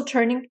crucial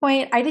turning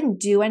point. I didn't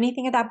do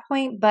anything at that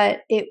point,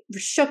 but it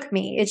shook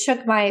me. It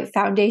shook my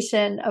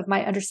foundation of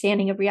my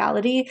understanding of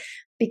reality,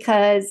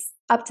 because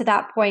up to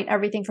that point,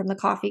 everything from the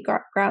coffee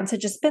grounds had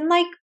just been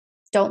like,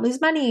 don't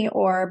lose money,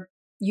 or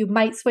you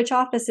might switch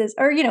offices,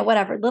 or,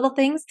 whatever little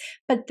things.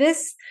 But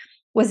this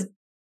was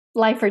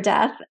life or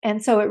death.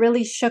 And so it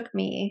really shook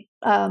me,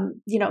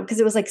 because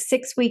it was like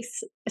 6 weeks,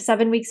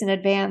 7 weeks in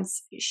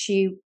advance.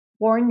 She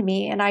warned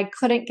me, and I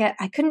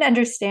couldn't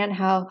understand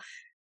how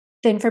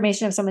the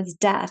information of someone's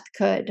death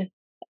could,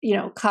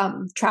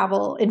 come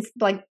travel in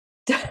like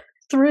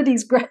through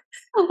these,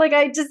 like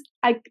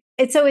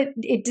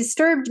it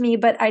disturbed me,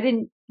 but I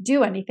didn't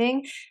do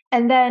anything.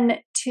 And then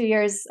 2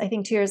 years, I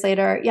think 2 years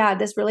later, yeah,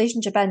 this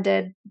relationship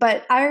ended,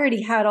 but I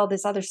already had all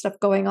this other stuff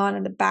going on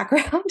in the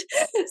background.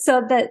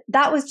 So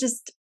that was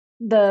just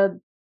the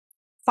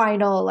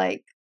final,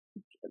 like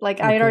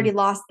I had already Okay.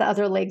 lost the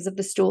other legs of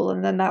the stool,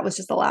 and then that was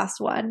just the last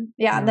one.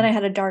 Yeah, and then Yeah. I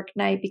had a dark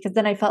night, because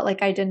then I felt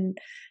like I didn't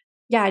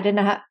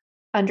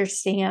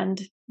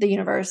understand the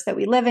universe that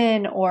we live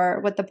in, or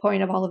what the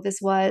point of all of this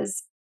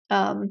was.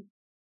 Um,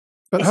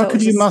 But how so it could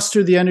was you just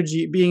muster the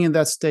energy being in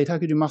that state? How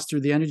could you muster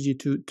the energy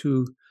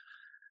to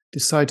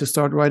decide to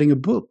start writing a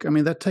book? I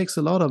mean, that takes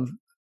a lot of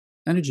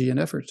energy and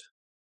effort.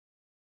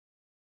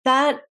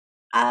 that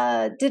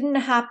didn't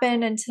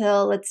happen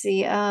until, let's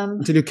see,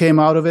 Until you came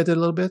out of it a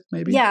little bit,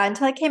 maybe? yeah,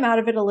 until I came out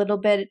of it a little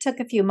bit. It took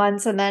a few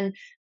months, and then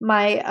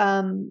my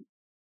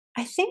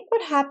I think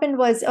what happened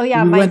was, oh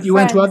yeah, my You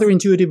went to friends, other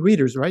intuitive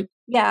readers, right?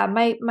 yeah,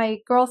 my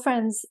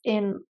girlfriends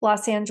in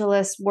Los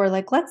Angeles were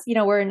like, let's,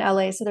 we're in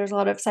LA, so there's a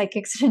lot of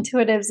psychics and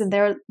intuitives, and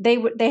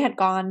they had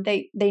gone,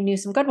 they knew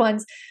some good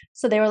ones,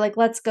 so they were like,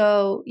 let's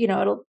go.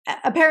 It'll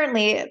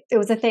apparently it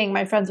was a thing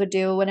my friends would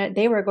do when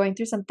they were going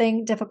through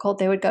something difficult.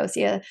 They would go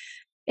see a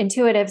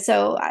intuitive.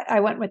 So I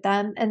went with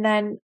them, and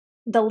then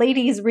the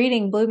lady's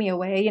reading blew me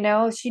away.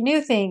 She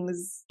knew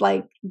things,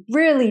 like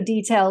really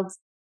detailed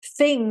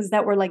things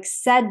that were like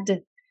said,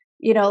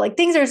 like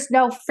things there's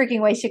no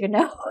freaking way she could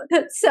know.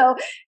 So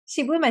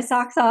she blew my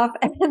socks off,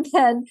 and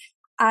then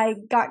I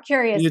got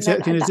curious, and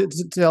then Can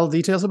you tell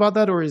details about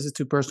that, or is it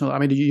too personal? I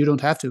mean, you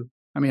don't have to.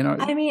 I mean,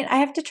 I mean, I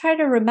have to try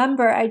to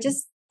remember. I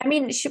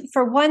mean,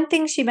 for one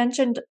thing, she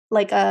mentioned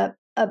like a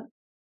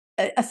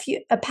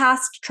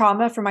past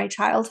trauma from my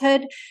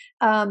childhood,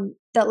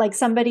 that like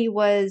somebody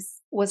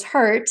was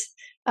hurt,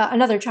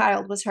 another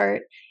child was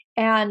hurt,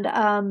 and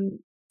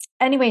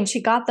anyway, and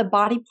she got the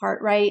body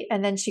part right,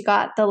 and then she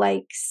got the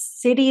like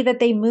city that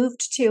they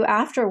moved to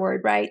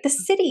afterward, right? The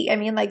city, I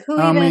mean, like, who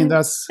I mean, even,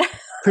 that's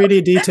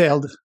pretty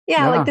detailed.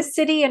 yeah, like Yeah. the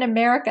city in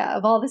America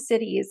of all the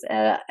cities,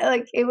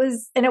 like it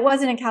was, and it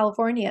wasn't in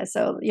California,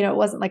 so it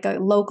wasn't like a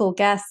local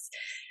guess.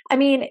 I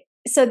mean,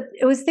 so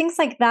it was things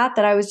like that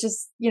I was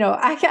just,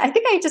 I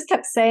think I just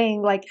kept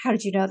saying like, "How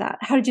did you know that?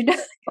 How did you know?"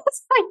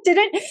 Because I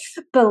didn't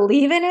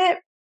believe in it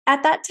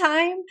at that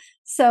time,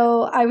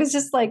 so I was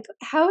just like,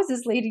 "How is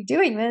this lady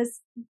doing this?"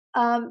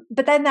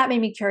 But then that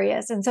made me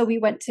curious, and so we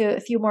went to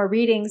a few more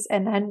readings,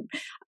 and then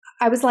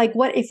I was like,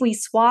 what if we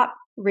swap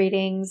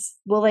readings?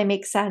 Will they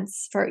make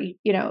sense for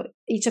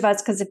each of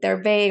us? Because if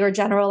they're vague or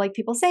general, like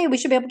people say, we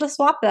should be able to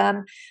swap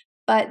them.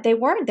 But they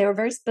weren't. They were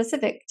very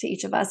specific to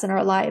each of us in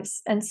our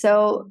lives. And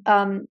so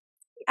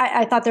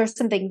I thought there was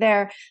something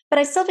there, but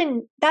I still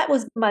didn't. That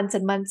was months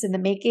and months in the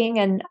making,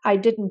 and I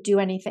didn't do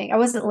anything. I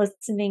wasn't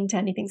listening to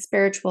anything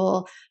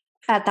spiritual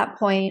at that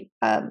point.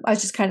 I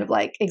was just kind of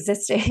like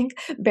existing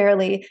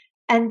barely.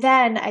 And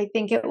then I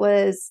think it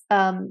was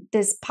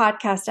this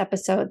podcast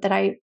episode that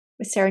I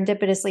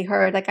serendipitously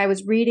heard. Like I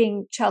was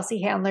reading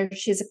Chelsea Handler,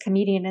 she's a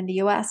comedian in the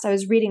US. I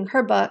was reading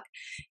her book,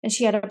 and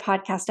she had a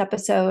podcast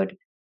episode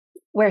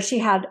where she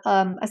had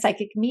a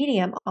psychic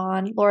medium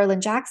on, Laura Lynn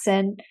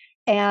Jackson,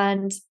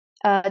 and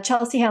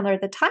Chelsea Handler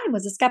at the time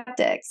was a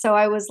skeptic. So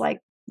I was like,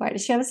 why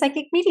does she have a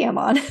psychic medium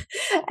on?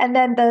 And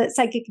then the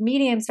psychic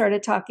medium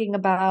started talking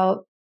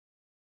about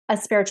a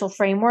spiritual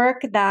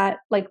framework, that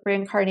like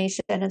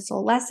reincarnation and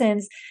soul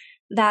lessons,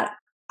 that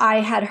I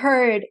had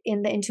heard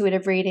in the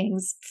intuitive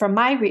readings from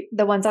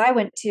the ones I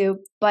went to,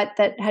 but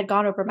that had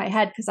gone over my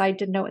head because I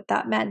didn't know what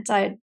that meant. I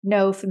had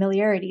no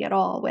familiarity at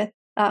all with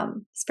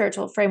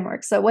spiritual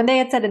framework. So when they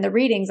had said in the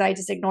readings, I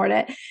just ignored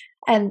it.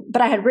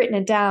 But I had written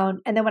it down.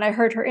 And then when I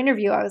heard her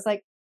interview, I was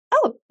like,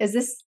 oh, is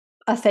this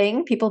a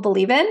thing people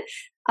believe in?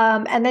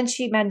 And then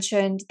she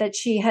mentioned that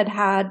she had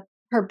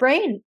her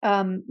brain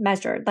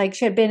measured. Like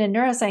she had been in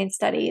neuroscience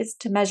studies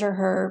to measure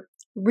her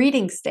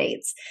reading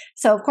states.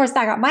 So of course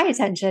that got my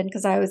attention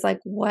because I was like,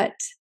 what?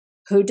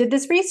 Who did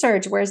this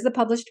research? Where's the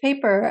published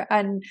paper?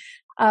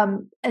 So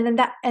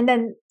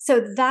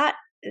that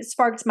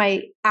sparked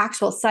my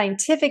actual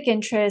scientific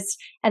interest.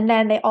 And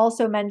then they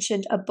also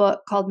mentioned a book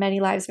called Many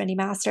Lives, Many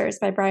Masters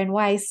by Brian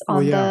Weiss Oh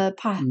on yeah. the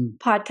Mm.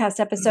 podcast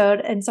episode.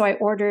 And so I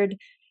ordered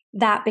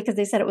that because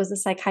they said it was a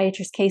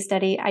psychiatrist case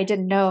study. I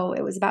didn't know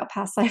it was about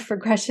past life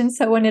regression.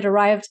 So when it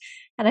arrived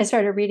and I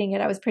started reading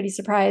it, I was pretty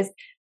surprised.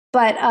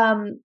 But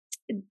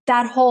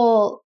that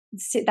whole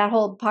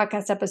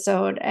podcast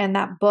episode and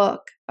that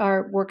book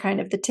were kind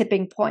of the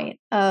tipping point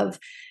of,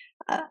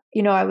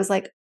 I was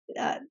like,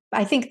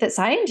 I think that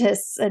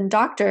scientists and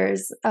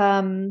doctors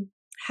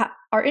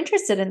are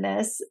interested in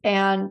this.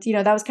 And,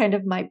 that was kind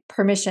of my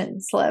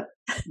permission slip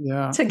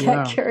to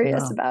get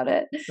curious about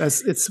it.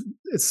 It's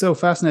so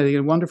fascinating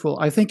and wonderful.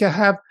 I think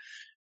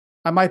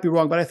I might be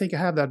wrong, but I think I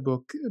have that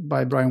book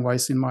by Brian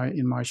Weiss in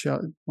my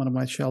shelf, one of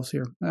my shelves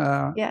here.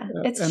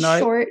 It's a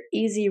short,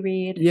 easy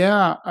read.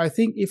 Yeah, I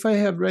think if I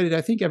have read it,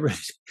 I think I've read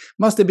it.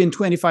 Must have been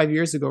 25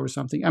 years ago or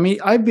something. I mean,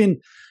 I've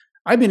been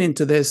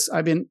into this.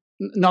 I've been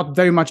not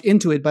very much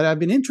into it, but I've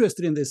been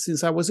interested in this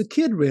since I was a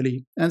kid,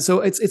 really. And so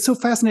it's so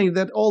fascinating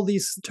that all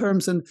these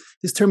terms and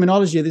this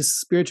terminology, this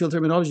spiritual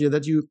terminology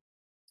that you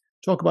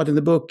talk about in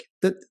the book,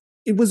 that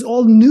it was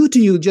all new to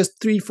you just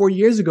 3-4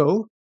 years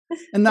ago.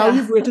 And now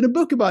you've written a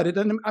book about it.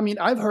 And I mean,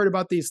 I've heard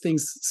about these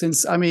things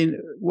since,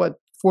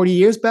 40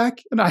 years back?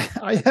 And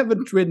I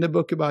haven't written a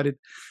book about it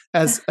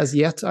as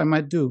yet. I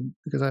might do,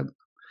 because I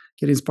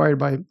get inspired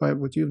by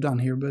what you've done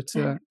here. But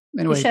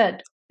anyway. You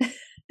should.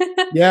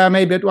 Yeah,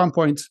 maybe at one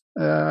point.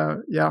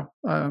 I'll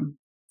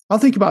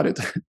think about it.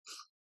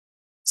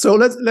 So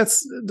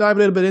let's dive a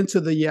little bit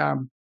into the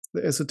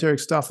esoteric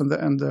stuff and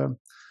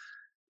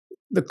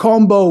the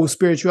combo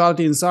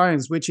spirituality and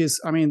science, which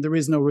is, there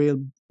is no real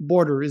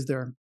border, is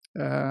there?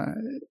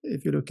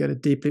 If you look at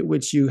it deeply,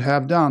 which you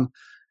have done.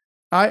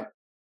 I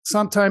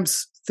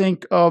sometimes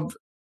think of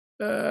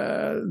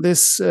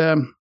these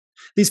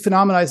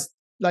phenomena,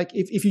 like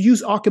if you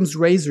use Occam's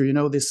razor,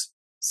 this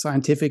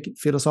scientific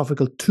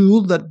philosophical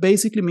tool that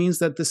basically means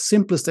that the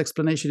simplest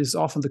explanation is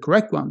often the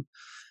correct one.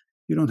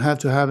 You don't have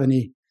to have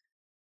any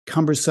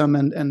cumbersome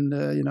and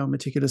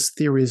meticulous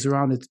theories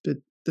around it, but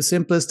the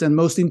simplest and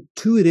most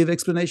intuitive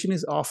explanation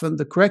is often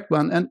the correct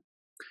one. And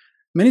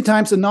many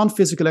times a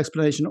non-physical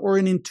explanation or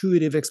an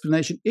intuitive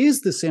explanation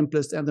is the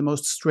simplest and the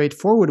most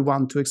straightforward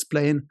one to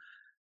explain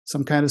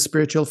some kind of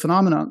spiritual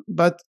phenomenon.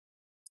 But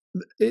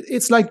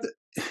it's like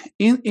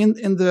in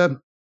the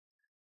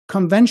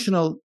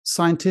conventional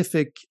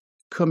scientific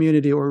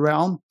community or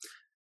realm,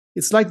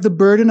 it's like the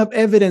burden of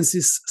evidence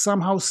is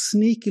somehow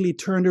sneakily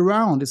turned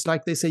around. It's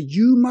like they say,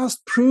 you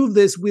must prove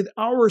this with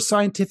our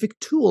scientific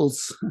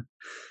tools.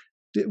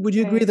 Would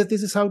you agree that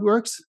this is how it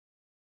works?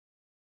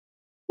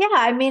 Yeah,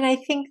 I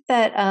think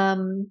that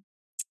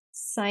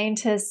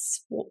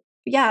scientists,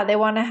 they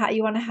want to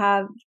you want to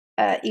have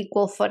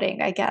equal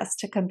footing, I guess,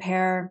 to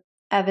compare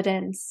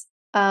evidence.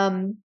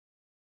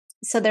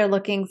 So they're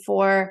looking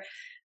for,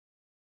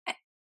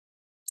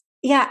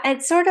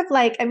 it's sort of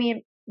like,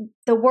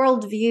 the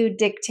worldview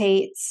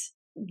dictates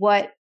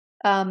what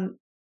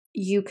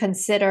you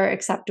consider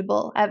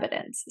acceptable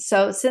evidence.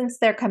 So since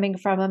they're coming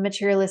from a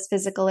materialist,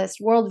 physicalist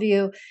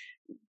worldview,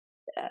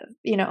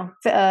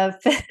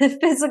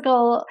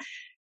 physical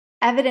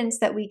evidence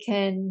that we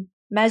can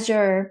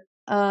measure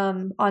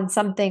on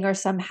something or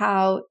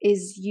somehow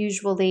is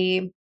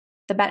usually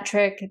the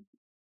metric,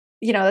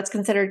 that's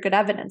considered good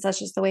evidence. That's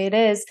just the way it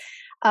is.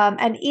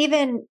 And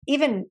even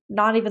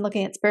not even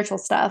looking at spiritual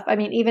stuff,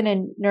 even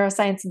in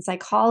neuroscience and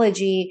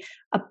psychology,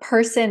 a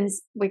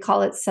person's, we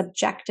call it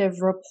subjective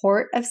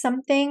report of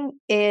something,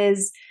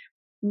 is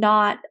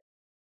not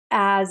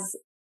as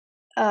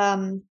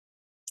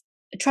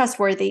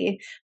trustworthy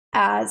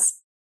as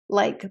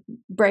like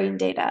brain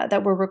data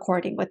that we're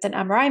recording with an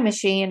MRI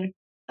machine.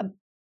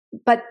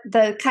 But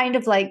the kind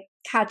of like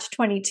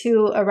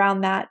catch-22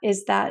 around that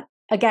is that,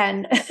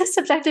 again,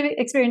 subjective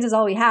experience is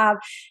all we have.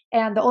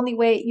 And the only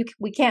way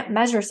we can't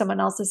measure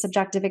someone else's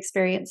subjective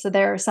experience. So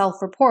their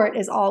self-report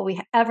is all we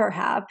ever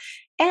have.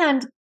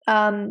 And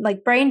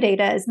like brain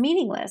data is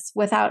meaningless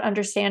without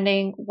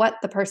understanding what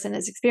the person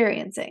is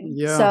experiencing.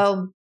 Yeah.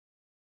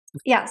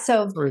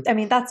 So Sorry.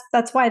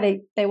 That's why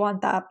they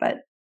want that. But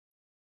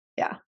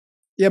yeah.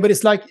 Yeah, but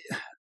it's like,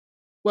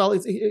 well,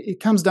 it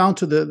comes down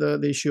to the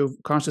issue of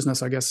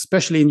consciousness, I guess,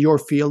 especially in your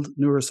field,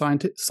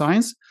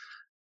 neuroscience,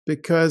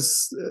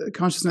 because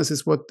consciousness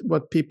is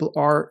what people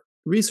are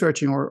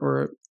researching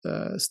or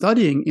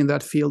studying in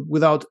that field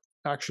without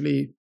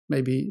actually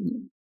maybe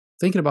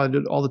thinking about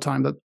it all the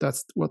time.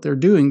 That's what they're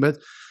doing. But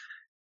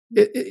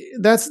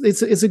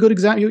it's a good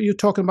example. You're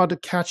talking about the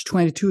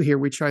catch-22 here,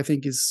 which I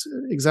think is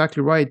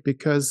exactly right,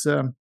 because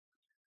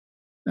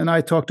and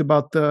I talked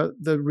about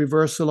the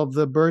reversal of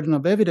the burden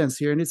of evidence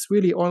here, and it's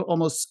really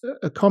almost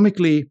a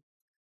comically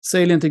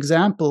salient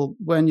example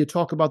when you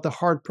talk about the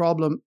hard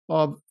problem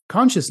of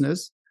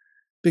consciousness,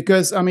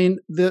 because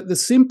the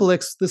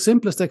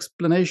simplest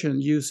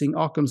explanation using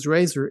Occam's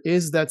razor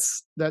is that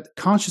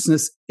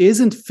consciousness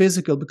isn't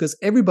physical, because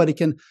everybody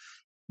can.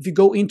 If you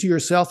go into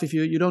yourself, if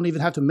you don't even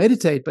have to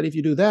meditate, but if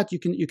you do that, you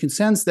can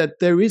sense that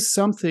there is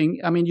something.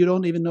 You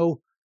don't even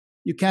know,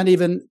 you can't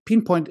even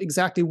pinpoint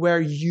exactly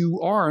where you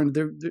are, and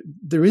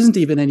there isn't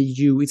even any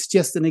you. It's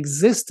just an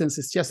existence.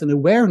 It's just an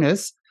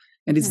awareness,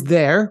 and it's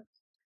there.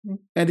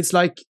 And it's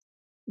like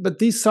but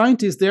these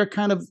scientists, they're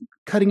kind of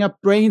cutting up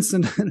brains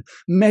and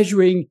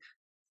measuring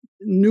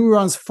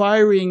neurons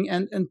firing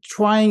and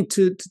trying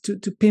to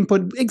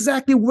pinpoint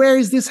exactly where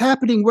is this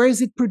happening, where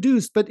is it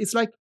produced. But it's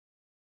like,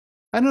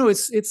 I don't know,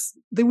 it's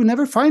they will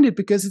never find it,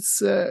 because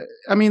it's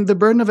I mean, the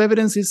burden of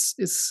evidence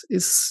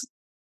is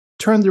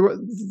turned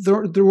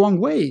the wrong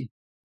way.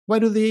 Why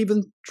do they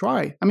even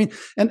try? I mean,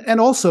 and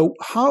also,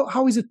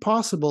 how is it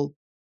possible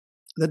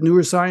that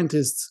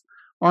neuroscientists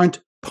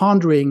aren't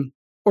pondering,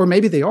 or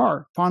maybe they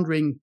are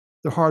pondering,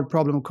 the hard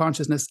problem of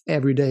consciousness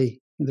every day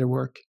in their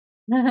work?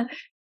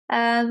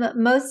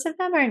 Most of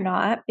them are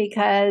not,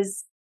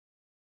 because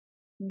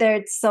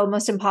it's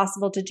almost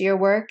impossible to do your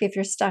work if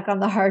you're stuck on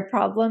the hard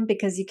problem,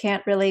 because you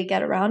can't really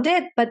get around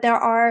it. But there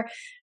are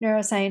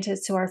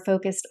neuroscientists who are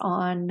focused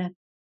on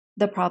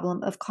the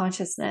problem of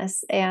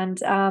consciousness. And,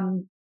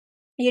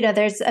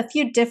 there's a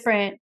few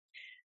different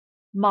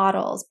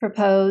models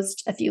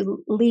proposed, a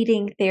few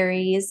leading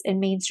theories in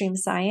mainstream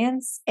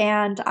science.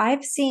 And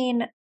I've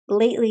seen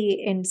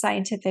lately in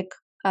scientific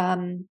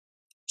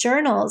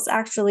journals,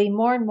 actually,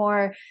 more and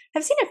more,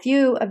 I've seen a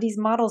few of these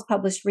models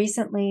published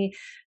recently,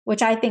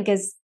 which I think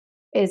is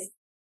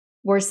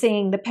we're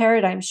seeing the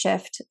paradigm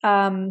shift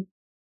a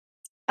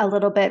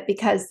little bit,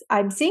 because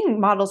I'm seeing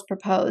models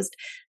proposed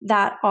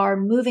that are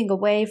moving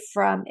away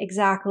from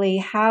exactly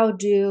how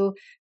do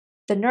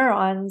the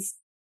neurons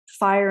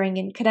firing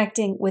and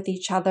connecting with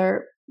each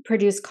other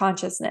produce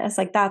consciousness.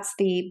 Like, that's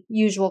the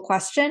usual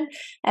question.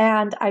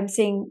 And I'm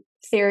seeing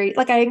theory,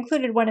 like I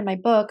included one in my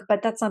book,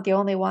 but that's not the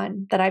only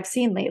one that I've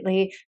seen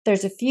lately.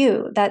 There's a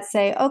few that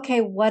say, okay,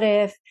 what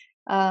if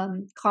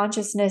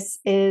consciousness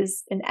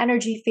is an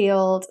energy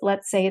field?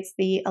 Let's say it's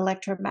the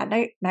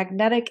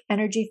electromagnetic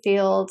energy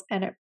field,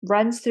 and it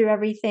runs through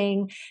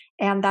everything,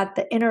 and that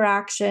the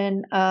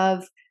interaction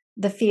of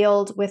the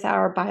field with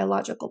our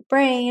biological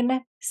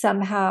brain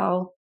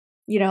somehow,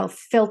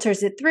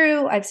 filters it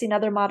through. I've seen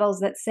other models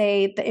that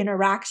say the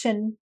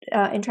interaction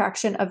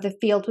of the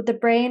field with the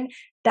brain,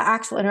 the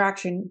actual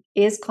interaction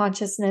is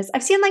consciousness.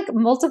 I've seen like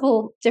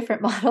multiple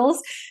different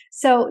models.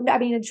 So, I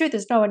mean, the truth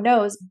is no one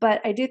knows,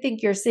 but I do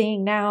think you're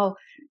seeing now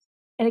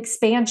an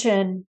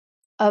expansion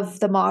of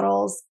the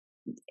models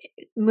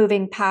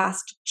moving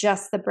past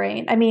just the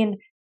brain. I mean,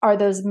 are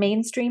those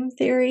mainstream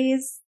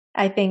theories?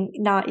 I think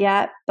not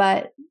yet,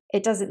 but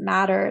it doesn't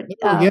matter.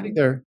 We're getting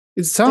there.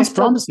 It sounds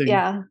promising.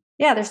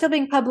 Yeah, they're still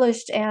being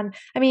published. And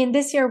I mean,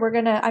 this year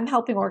I'm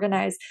helping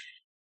organize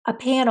a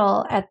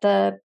panel at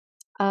the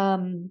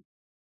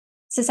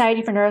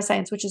Society for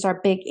Neuroscience, which is our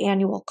big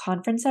annual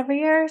conference every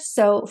year.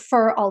 So,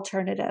 for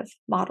alternative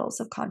models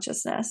of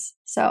consciousness.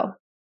 So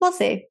we'll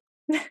see.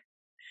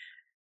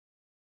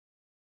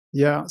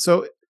 Yeah.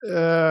 So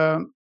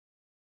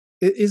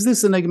is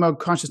this enigma of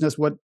consciousness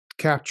what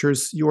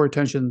captures your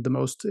attention the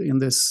most in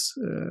this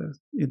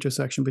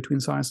intersection between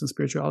science and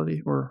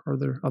spirituality, or are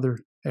there other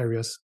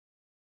areas?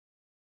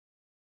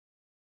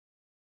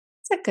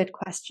 It's a good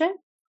question.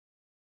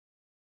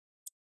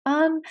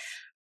 I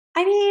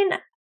mean,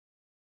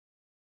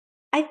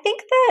 I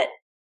think that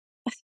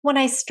when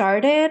I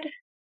started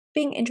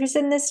being interested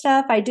in this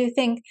stuff, I do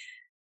think,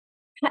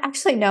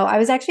 actually, no, I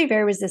was actually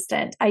very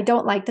resistant. I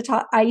don't like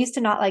I used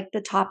to not like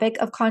the topic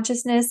of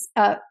consciousness.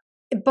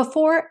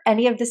 Before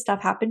any of this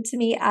stuff happened to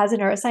me as a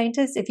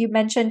neuroscientist, if you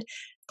mentioned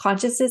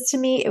consciousness to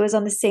me, it was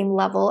on the same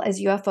level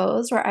as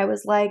UFOs, where I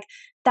was like,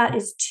 that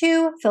is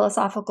too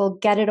philosophical.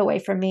 Get it away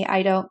from me.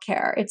 I don't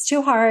care. It's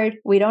too hard.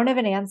 We don't have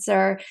an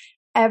answer.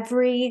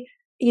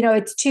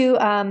 It's too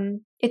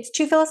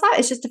philosophical.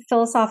 It's just a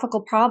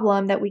philosophical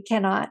problem that we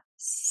cannot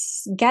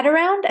get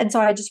around. And so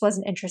I just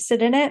wasn't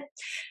interested in it.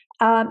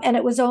 And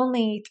it was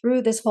only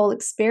through this whole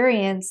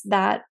experience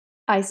that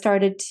I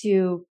started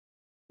to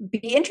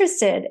be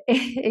interested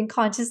in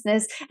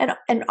consciousness, and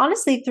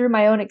honestly, through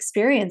my own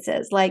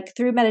experiences, like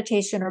through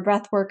meditation or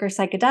breath work or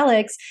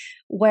psychedelics,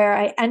 where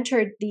I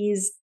entered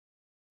these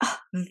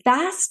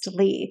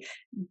vastly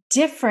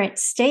different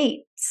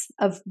states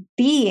of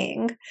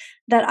being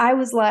that I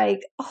was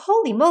like,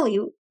 holy moly,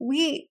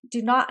 we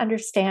do not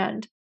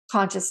understand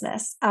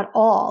consciousness at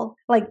all.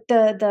 Like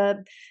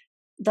the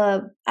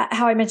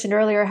how I mentioned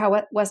earlier, how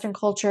Western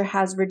culture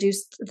has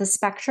reduced the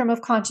spectrum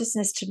of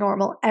consciousness to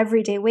normal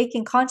everyday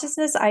waking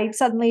consciousness. I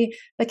suddenly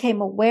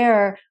became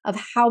aware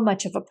of how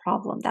much of a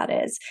problem that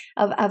is,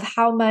 of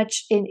how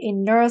much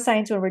in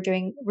neuroscience, when we're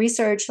doing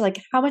research,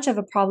 like how much of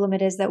a problem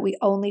it is that we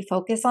only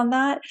focus on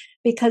that,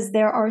 because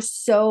there are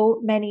so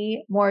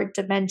many more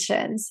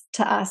dimensions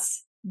to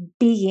us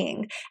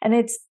being. And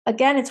it's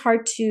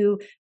hard to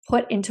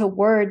put into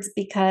words,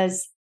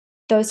 because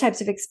those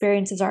types of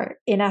experiences are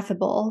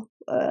ineffable,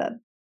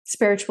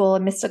 spiritual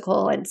and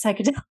mystical and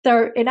psychedelic.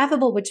 They're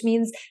ineffable, which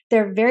means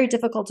they're very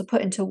difficult to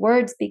put into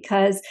words,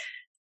 because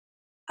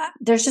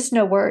there's just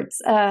no words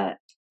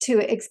to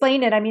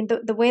explain it. I mean,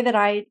 the way that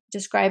I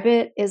describe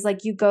it is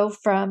like you go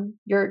from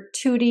your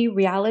 2D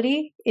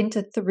reality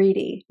into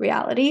 3D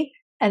reality,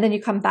 and then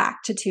you come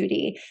back to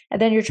 2D. And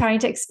then you're trying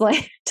to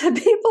explain to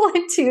people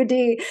in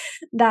 2D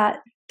that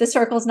the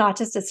circle is not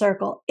just a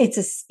circle, it's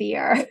a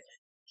sphere.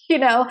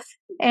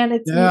 and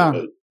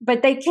Yeah.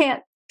 but they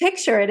can't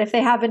picture it if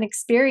they haven't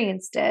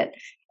experienced it.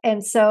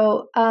 And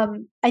so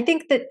I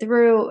think that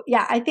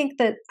I think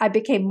that I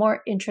became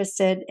more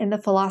interested in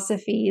the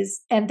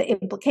philosophies and the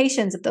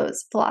implications of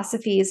those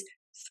philosophies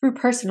through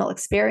personal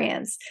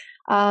experience.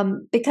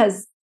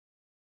 Because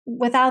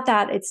without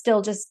that, it's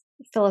still just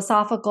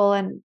philosophical.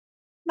 And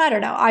I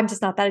don't know, I'm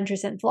just not that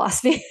interested in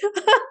philosophy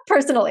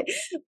personally.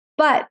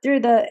 But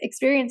through the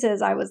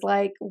experiences, I was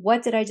like,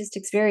 what did I just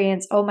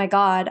experience? Oh my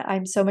God,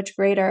 I'm so much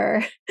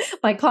greater.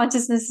 My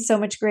consciousness is so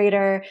much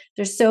greater.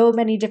 There's so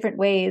many different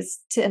ways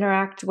to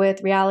interact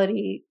with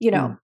reality,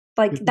 Mm.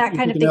 like that You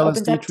kind took of an thing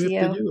opens LSD up to trip,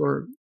 did you. you,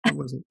 or what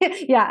was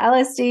it? Yeah,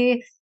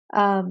 LSD.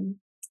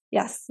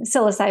 Yes,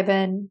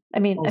 psilocybin. I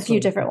mean, a few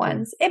Also, different okay.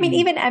 ones. I mean,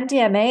 even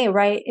MDMA,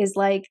 right, is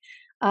like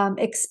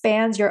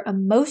expands your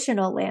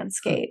emotional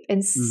landscape in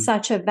Mm.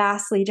 such a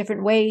vastly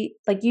different way.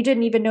 Like you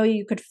didn't even know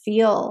you could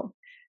feel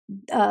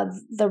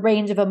the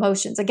range of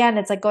emotions. Again,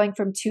 it's like going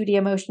from 2D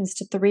emotions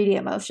to 3D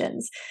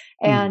emotions.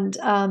 Mm.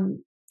 And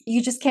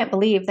you just can't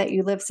believe that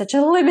you live such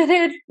a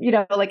limited,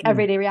 like Mm.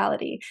 everyday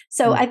reality.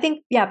 So Mm. I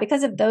think, yeah,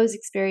 because of those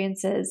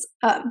experiences,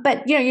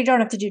 but you don't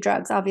have to do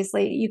drugs,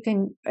 obviously. You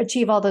can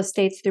achieve all those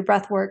states through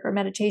breath work or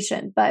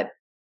meditation. But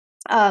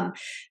um,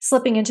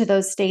 slipping into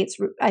those states,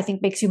 I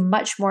think, makes you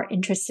much more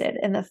interested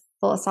in the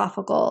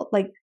philosophical,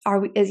 like,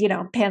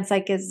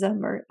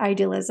 panpsychism or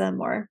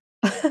idealism or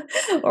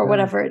or Yeah.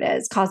 whatever it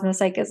is,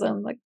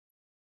 cosmopsychism. Like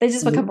they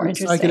just And become more the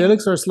interesting.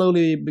 psychedelics are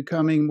slowly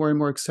becoming more and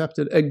more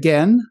accepted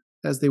again,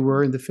 as they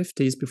were in the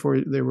 50s before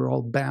they were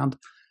all banned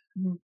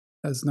Mhm.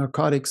 as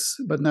narcotics.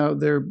 But now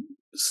they're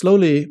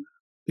slowly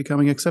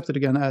becoming accepted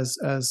again as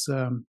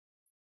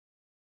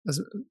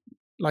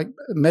like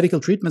medical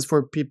treatments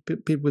for people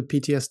with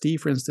PTSD,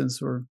 for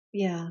instance, or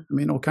Yeah. I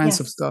mean all kinds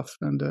of Yes. stuff.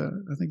 And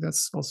I think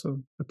that's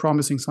also a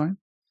promising sign,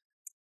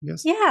 I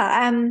guess.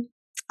 Yeah.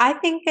 I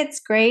think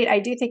it's great. I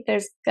do think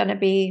there's going to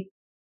be,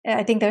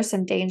 I think there's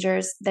some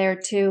dangers there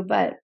too,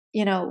 but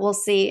we'll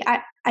see.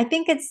 I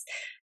think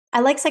I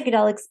like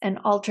psychedelics and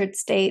altered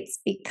states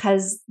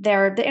because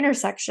they're the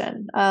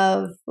intersection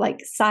of like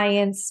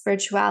science,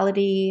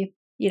 spirituality,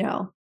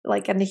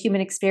 like and the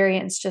human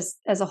experience just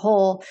as a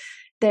whole.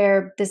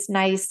 They're this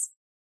nice,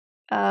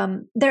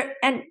 they're,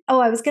 and oh,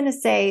 I was going to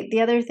say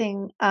the other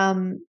thing,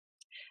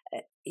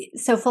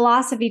 so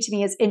philosophy to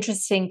me is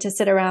interesting to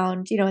sit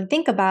around, and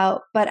think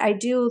about, but I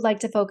do like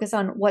to focus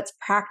on what's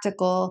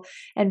practical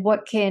and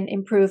what can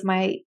improve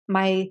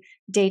my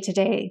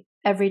day-to-day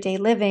everyday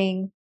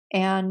living.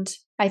 And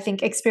I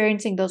think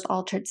experiencing those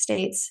altered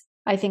states,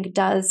 I think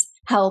does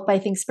help. I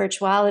think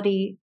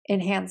spirituality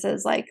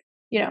enhances like,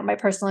 my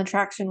personal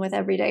interaction with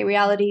everyday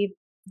reality,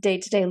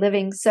 day-to-day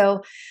living.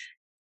 So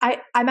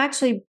I'm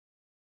actually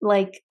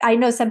like, I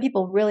know some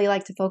people really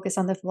like to focus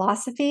on the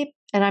philosophy,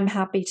 and I'm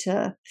happy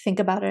to think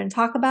about it and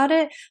talk about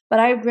it. But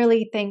I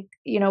really think,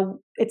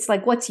 it's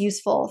like what's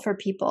useful for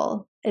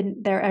people in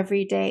their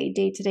everyday,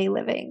 day to day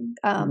living.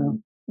 Yeah.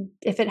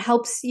 If it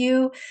helps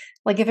you,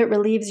 like if it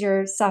relieves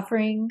your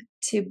suffering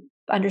to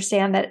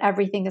understand that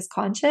everything is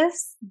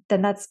conscious,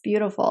 then that's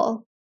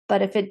beautiful.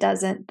 But if it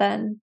doesn't,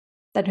 then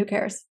who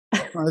cares?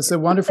 Well, it's a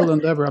wonderful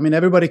endeavor. I mean,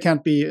 everybody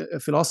can't be a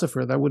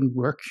philosopher. That wouldn't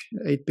work.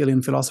 8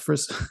 billion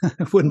philosophers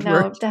wouldn't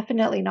work. No,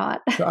 definitely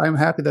not. So I'm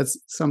happy that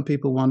some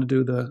people want to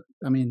do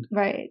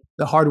Right.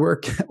 the hard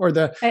work or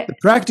the Yeah.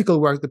 practical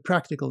work, the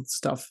practical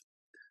stuff.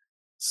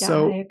 Yeah, I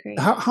So agree.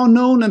 how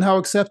known and how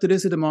accepted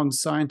is it among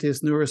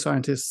scientists,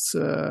 neuroscientists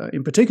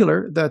in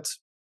particular, that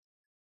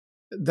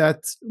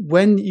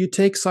when you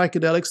take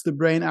psychedelics, the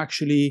brain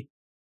actually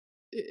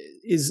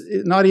is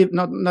not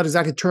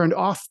exactly turned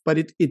off, but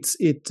its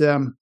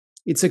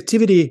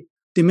activity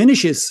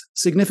diminishes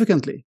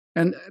significantly.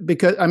 And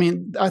because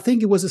I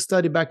think it was a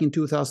study back in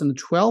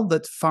 2012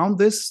 that found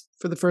this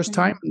for the first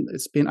time.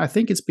 Mhm. I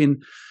think it's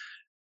been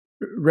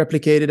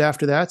replicated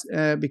after that,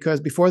 because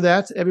before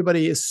that,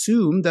 everybody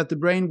assumed that the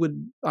brain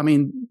would,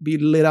 be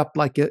lit up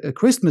like a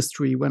Christmas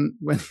tree when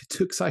you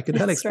took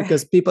psychedelics, That's right.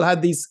 because people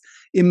had these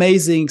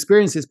amazing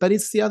experiences. But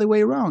it's the other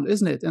way around,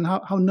 isn't it? And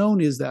how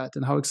known is that,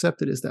 and how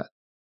accepted is that?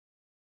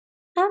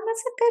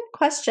 That's a good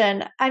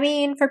question. I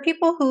mean, for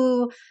people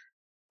who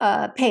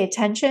pay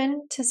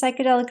attention to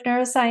psychedelic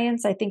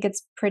neuroscience, I think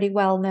it's pretty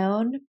well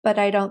known, but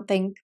I don't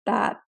think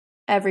that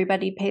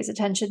everybody pays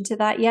attention to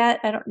that yet.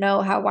 I don't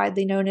know how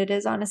widely known it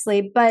is,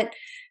 honestly. But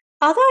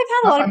although I've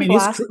had a lot of people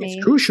ask It's me,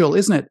 crucial,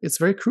 isn't it? It's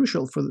very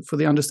crucial for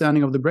the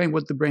understanding of the brain,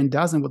 what the brain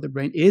does and what the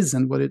brain is,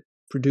 and what it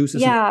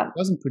produces and yeah,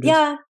 doesn't produce.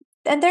 yeah,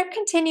 and they're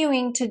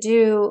continuing to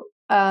do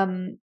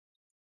neuroimaging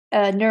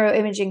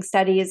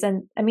studies.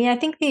 And I mean, I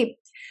think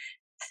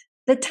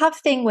the tough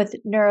thing with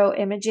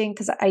neuroimaging,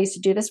 because I used to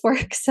do this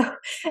work, so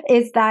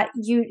is that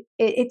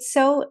it's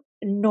so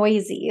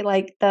noisy.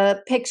 Like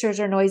the pictures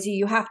are noisy.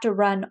 You have to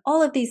run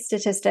all of these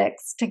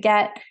statistics to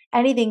get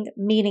anything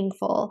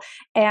meaningful,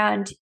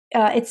 and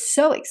it's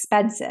so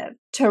expensive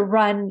to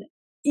run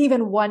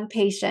even one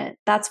patient.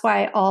 That's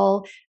why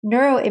all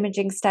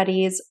neuroimaging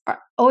studies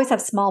always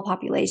have small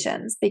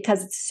populations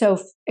because it's so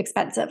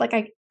expensive. Like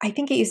I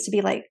think it used to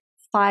be like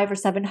 $500 or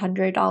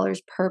 $700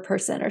 per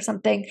person or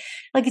something.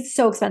 Like it's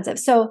so expensive.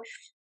 So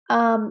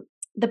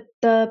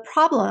the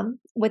problem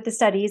with the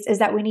studies is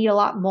that we need a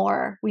lot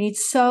more. We need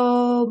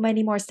so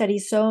many more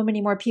studies, so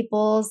many more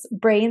people's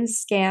brains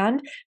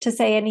scanned to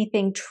say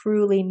anything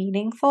truly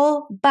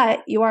meaningful.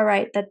 But you are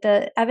right that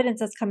the evidence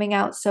that's coming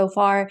out so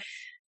far,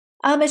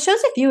 it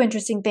shows a few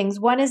interesting things.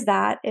 One is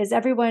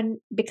everyone,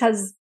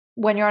 because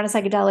when you're on a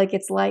psychedelic,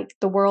 it's like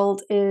the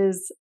world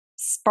is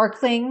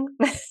sparkling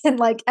and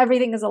like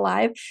everything is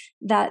alive,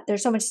 that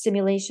there's so much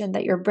stimulation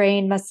that your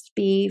brain must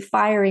be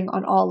firing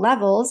on all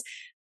levels.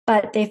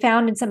 But they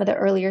found in some of the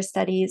earlier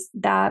studies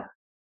that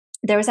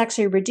there was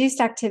actually reduced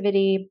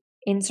activity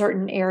in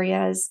certain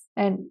areas.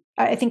 And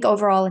I think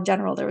overall in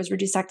general, there was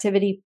reduced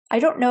activity. I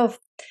don't know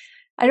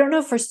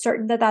for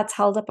certain that that's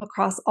held up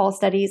across all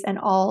studies and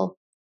all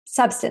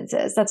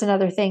substances. That's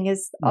another thing,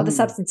 is all the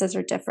substances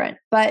are different.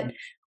 But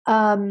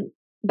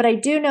I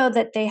do know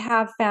that they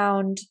have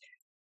found,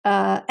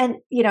 and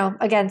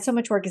again, so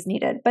much work is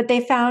needed, but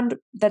they found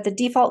that the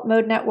default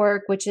mode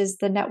network, which is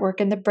the network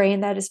in the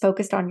brain that is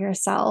focused on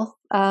yourself,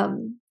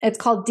 it's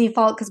called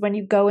default because when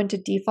you go into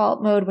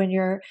default mode, when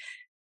you're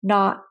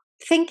not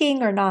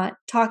thinking or not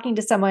talking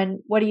to someone,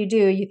 what do?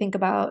 You think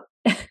about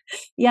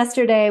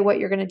yesterday, what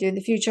you're going to do in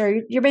the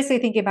future. You're basically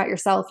thinking about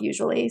yourself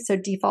usually. So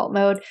default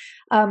mode.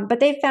 But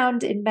they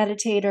found in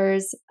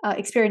experienced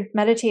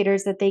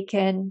meditators, that they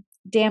can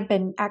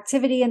dampen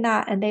activity in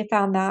that. And they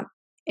found that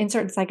in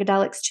certain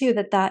psychedelics too,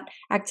 that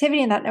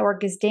activity in that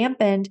network is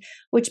dampened,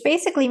 which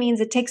basically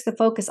means it takes the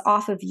focus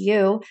off of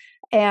you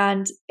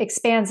and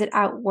expands it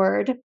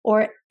outward,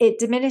 or it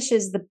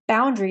diminishes the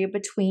boundary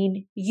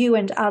between you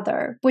and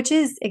other, which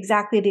is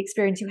exactly the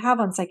experience you have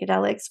on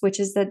psychedelics, which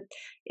is that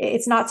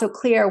it's not so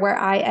clear where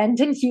I end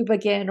and you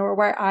begin, or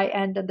where I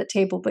end and the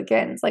table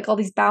begins. Like all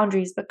these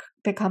boundaries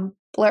become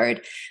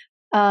blurred.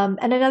 And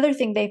another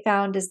thing they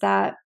found is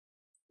that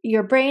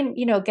your brain,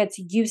 gets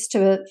used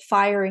to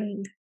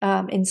firing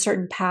in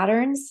certain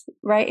patterns,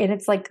 right? And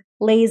it's like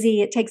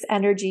lazy. It takes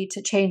energy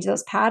to change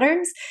those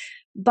patterns.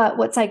 But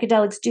what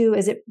psychedelics do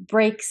is it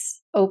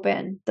breaks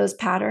open those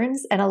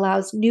patterns and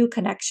allows new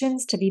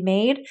connections to be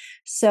made.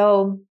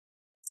 So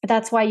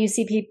that's why you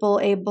see people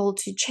able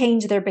to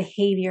change their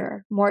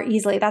behavior more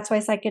easily. That's why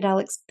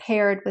psychedelics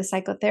paired with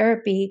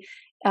psychotherapy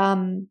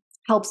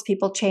helps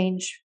people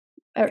change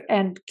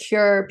and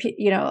cure,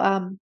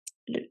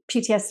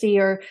 PTSD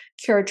or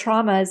cure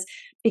traumas,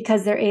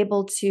 because they're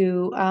able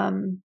to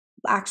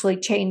actually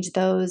change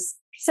those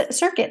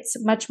circuits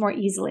much more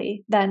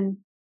easily than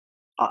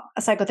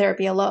a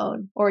psychotherapy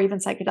alone, or even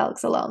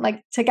psychedelics alone.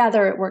 Like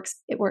together, it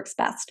works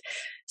best.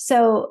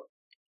 So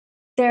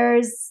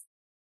those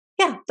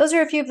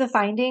are a few of the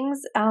findings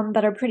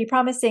that are pretty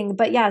promising.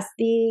 But yes,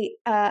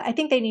 I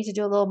think they need to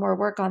do a little more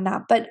work on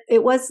that. But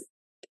it was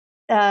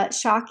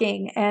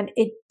shocking, and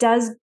it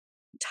does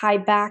tie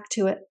back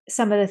to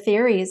some of the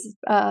theories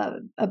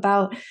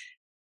about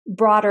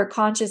broader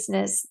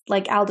consciousness.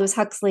 Like Aldous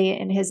Huxley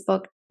in his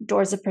book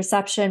Doors of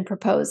Perception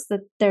proposed that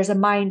there's a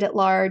mind at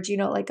large,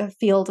 like a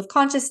field of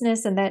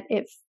consciousness, and that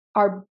if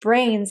our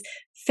brains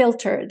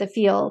filter the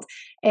field,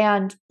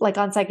 and like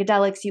on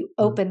psychedelics, you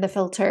open the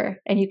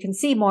filter and you can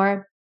see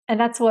more. And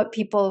that's what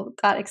people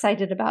got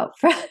excited about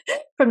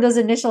from those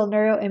initial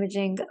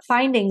neuroimaging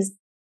findings.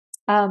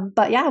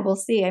 But yeah, we'll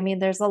see. I mean,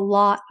 there's a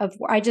lot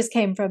I just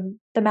came from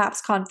the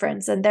MAPS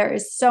conference, and there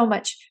is so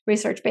much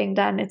research being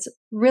done. It's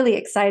really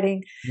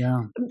exciting. Yeah.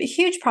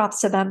 Huge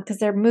props to them, because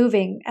they're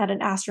moving at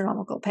an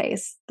astronomical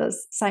pace.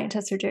 Those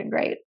scientists are doing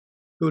great.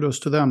 Kudos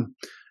to them.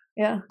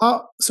 Yeah.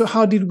 So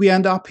how did we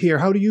end up here?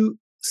 How do you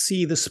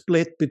see the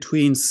split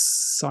between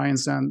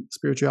science and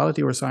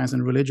spirituality, or science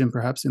and religion,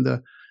 perhaps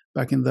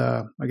back in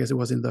the, I guess it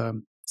was in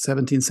the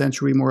 17th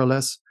century, more or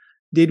less?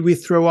 Did we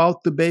throw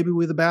out the baby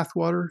with the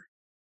bathwater?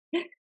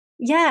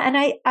 Yeah, and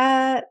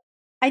I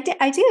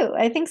do.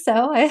 I think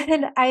so.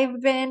 And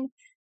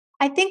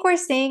I think we're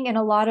seeing in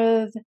a lot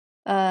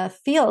of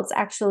fields,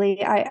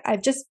 actually.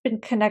 I've just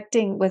been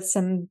connecting with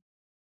some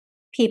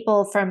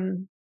people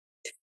from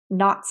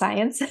not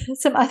science,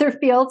 some other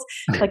fields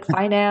like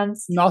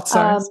finance. Not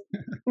science.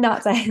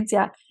 Not science,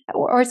 yeah.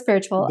 Or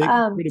spiritual.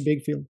 Pretty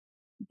big field.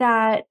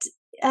 That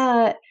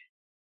yeah,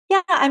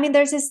 I mean,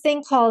 there's this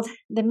thing called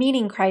the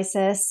meaning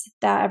crisis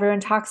that everyone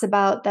talks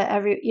about,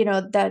 that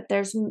that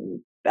there's,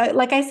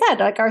 like I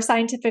said, like our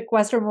scientific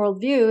Western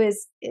worldview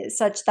is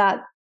such that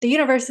the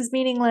universe is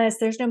meaningless.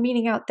 There's no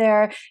meaning out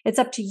there. It's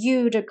up to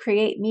you to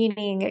create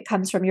meaning. It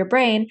comes from your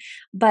brain.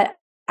 But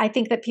I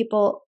think that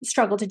people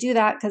struggle to do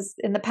that, because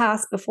in the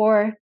past,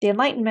 before the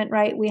Enlightenment,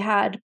 right, we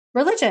had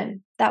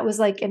religion that was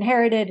like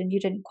inherited, and you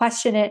didn't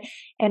question it,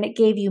 and it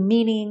gave you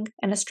meaning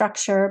and a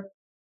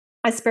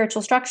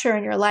spiritual structure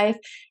in your life.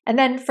 And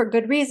then for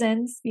good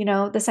reasons,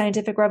 the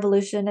scientific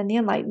revolution and the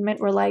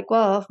Enlightenment were like,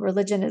 well,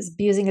 religion is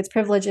abusing its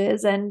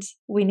privileges, and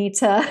we need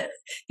to,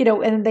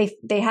 and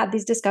they had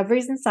these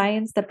discoveries in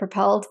science that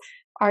propelled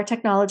our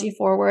technology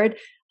forward.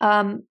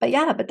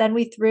 But then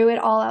we threw it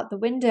all out the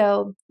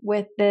window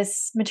with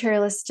this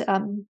materialist,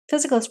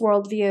 physicalist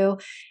worldview.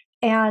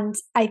 And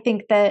I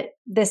think that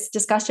this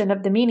discussion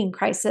of the meaning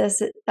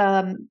crisis,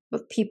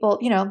 with people,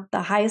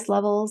 the highest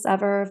levels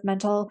ever of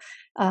mental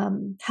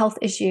health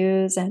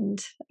issues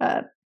and,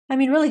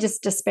 really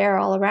just despair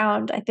all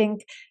around, I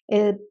think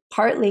it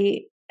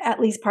partly, at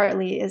least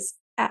partly, is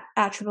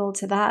attributable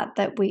to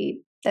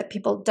that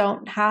people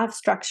don't have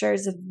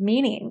structures of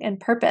meaning and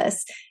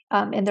purpose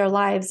in their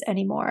lives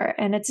anymore.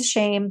 And it's a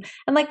shame.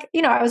 And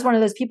I was one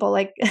of those people,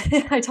 like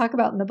I talk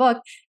about in the book.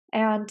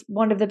 And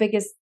one of the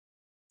biggest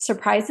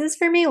surprises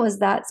for me was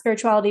that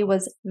spirituality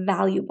was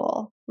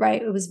valuable,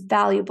 right? It was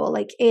valuable.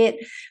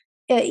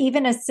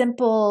 Even a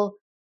simple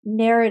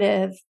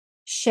narrative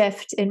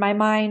shift in my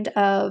mind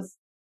of,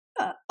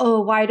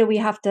 why do we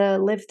have to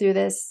live through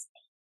this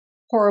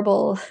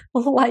horrible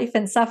life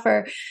and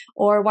suffer?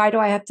 Or why do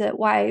I have to,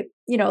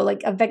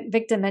 like a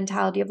victim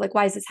mentality of like,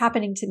 why is this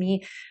happening to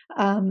me?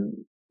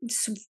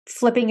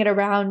 Flipping it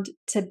around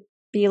to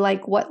be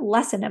like, what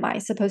lesson am I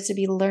supposed to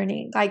be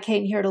learning? I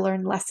came here to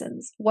learn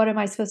lessons. What am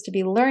I supposed to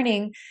be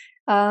learning?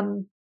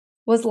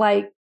 Was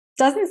like,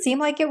 doesn't seem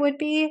like it would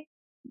be,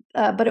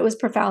 but it was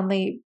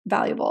profoundly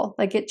valuable.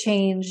 Like it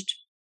changed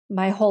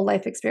my whole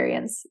life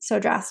experience so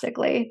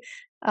drastically.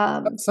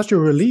 That's such a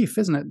relief,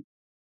 isn't it?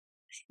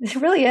 It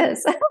really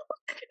is.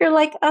 You're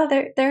like, oh,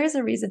 there is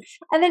a reason.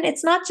 And then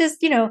it's not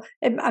just,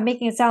 I'm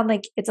making it sound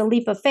like it's a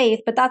leap of faith,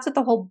 but that's what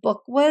the whole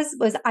book was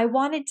I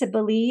wanted to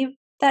believe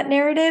that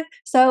narrative.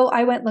 So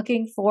I went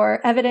looking for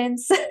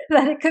evidence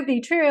that it could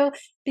be true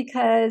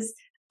because,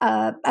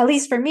 at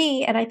least for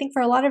me, and I think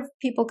for a lot of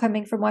people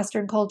coming from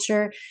Western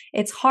culture,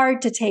 it's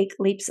hard to take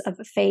leaps of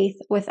faith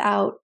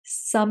without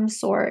some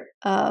sort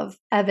of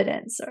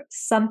evidence or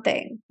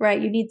something,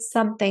 right? You need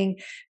something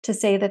to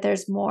say that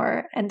there's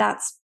more. And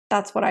that's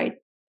what I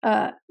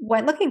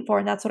went looking for.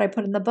 And that's what I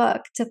put in the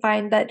book, to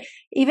find that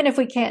even if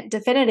we can't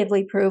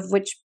definitively prove,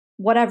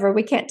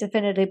 we can't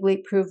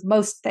definitively prove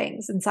most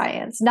things in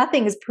science.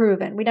 Nothing is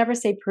proven. We never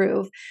say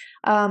prove.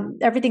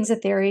 Everything's a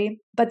theory,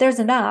 but there's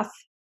enough.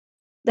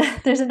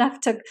 There's enough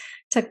to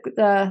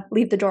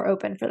leave the door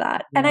open for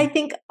that. Yeah. And I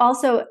think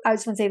also, I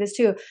just want to say this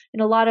too, in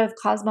a lot of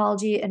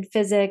cosmology and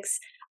physics,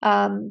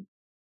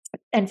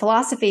 and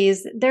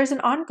philosophies, there's an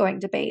ongoing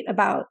debate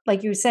about,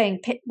 like you were saying,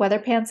 whether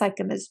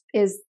panpsychism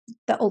is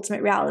the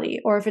ultimate reality,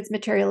 or if it's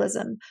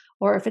materialism,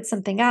 or if it's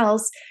something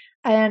else.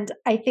 And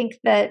I think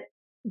that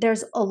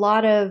there's a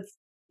lot of,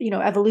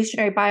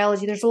 evolutionary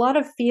biology, there's a lot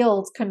of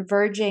fields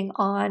converging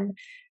on,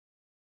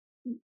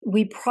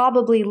 we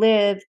probably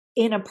live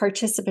in a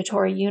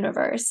participatory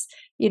universe,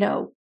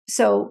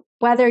 so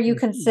whether you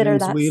consider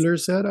that Wheeler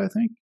said, I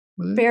think,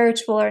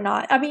 spiritual or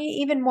not. I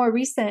mean, even more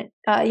recent,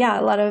 a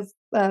lot of,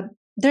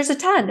 there's a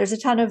ton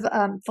of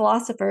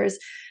philosophers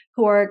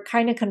who are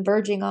kind of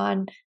converging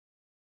on,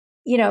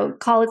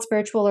 call it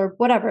spiritual or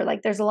whatever.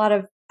 Like there's a lot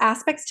of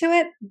aspects to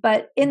it,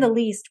 but in the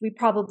least, we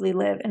probably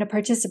live in a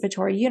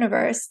participatory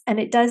universe. And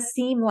it does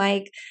seem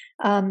like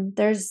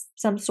there's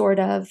some sort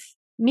of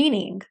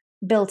meaning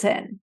built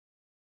in,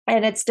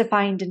 and it's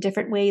defined in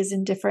different ways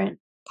in different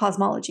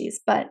cosmologies.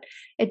 But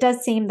it does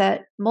seem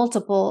that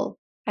multiple,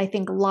 I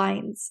think,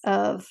 lines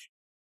of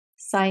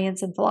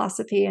science and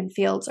philosophy and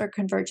fields are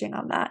converging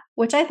on that,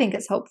 which I think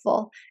is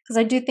hopeful, because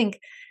I do think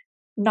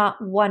not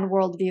one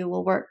worldview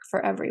will work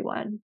for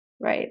everyone,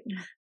 right?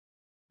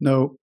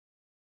 No,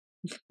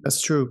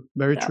 that's true.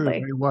 Very true.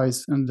 Very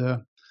wise. And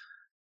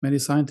many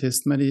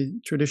scientists, many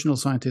traditional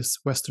scientists,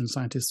 Western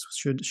scientists,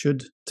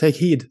 should take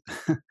heed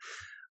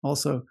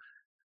also.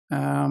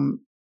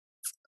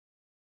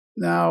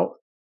 Now,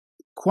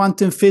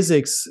 quantum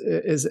physics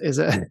is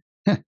a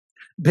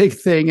big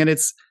thing, and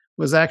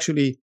was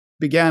actually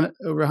began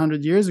over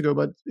 100 years ago,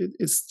 but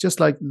it's just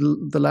like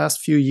the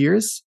last few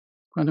years.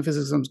 Quantum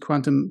physics and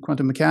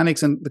quantum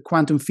mechanics and the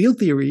quantum field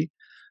theory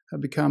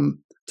have become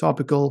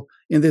topical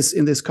in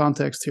this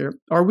context here.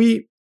 Are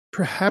we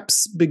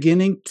perhaps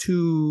beginning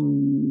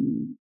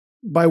to,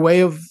 by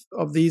way of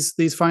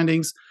these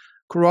findings,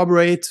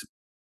 corroborate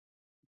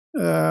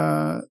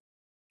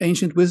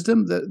ancient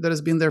wisdom that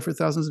has been there for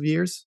thousands of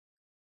years?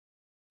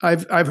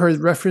 I've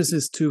heard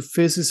references to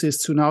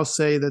physicists who now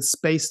say that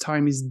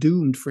space-time is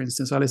doomed, for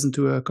instance. I listened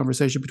to a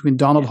conversation between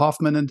Donald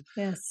Hoffman and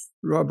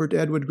Robert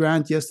Edward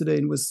Grant yesterday,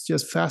 and it was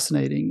just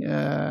fascinating.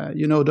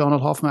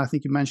 Donald Hoffman, I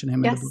think you mentioned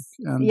him in the book.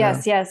 And,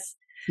 yes.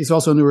 He's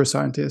also a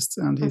neuroscientist,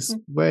 and he's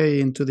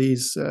way into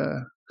these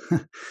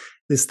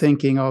this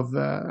thinking of,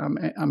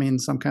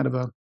 some kind of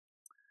a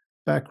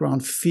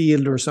background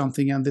field or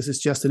something, and this is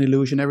just an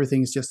illusion.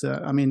 Everything is just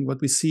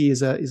what we see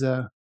is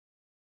a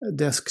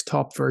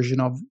desktop version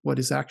of what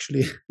is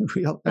actually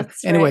real.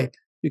 Anyway, right.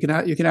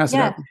 you can answer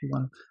that if you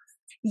want.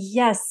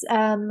 Yes,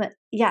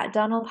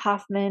 Donald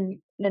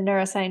Hoffman, the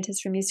neuroscientist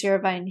from UC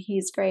Irvine,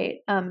 he's great.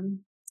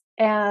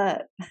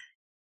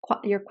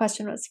 Your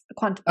question was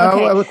quantum.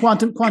 Okay.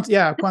 Quantum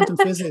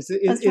physics.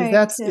 Is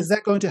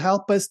that going to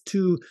help us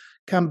to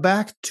come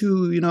back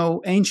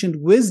to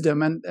ancient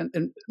wisdom and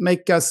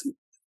make us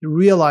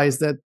realize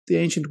that the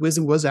ancient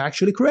wisdom was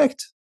actually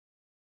correct?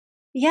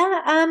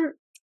 Yeah.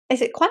 I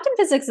said quantum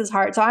physics is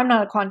hard, so I'm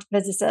not a quantum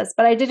physicist,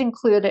 but I did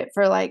include it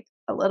for like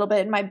a little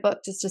bit in my book,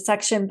 just a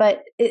section,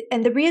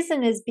 and the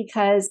reason is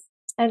because,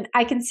 and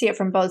I can see it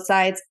from both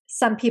sides.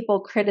 Some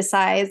people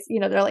criticize,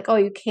 they're like, oh,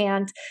 you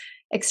can't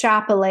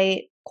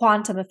extrapolate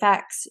quantum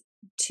effects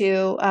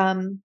to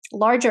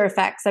larger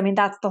effects. I mean,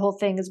 that's the whole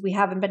thing, is we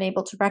haven't been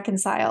able to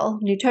reconcile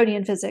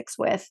Newtonian physics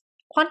with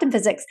quantum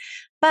physics.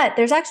 But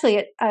there's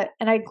actually,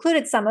 and I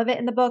included some of it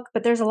in the book,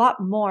 but there's a lot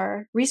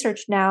more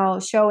research now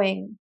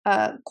showing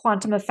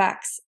quantum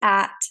effects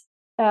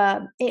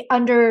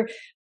under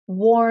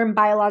warm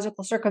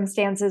biological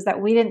circumstances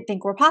that we didn't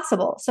think were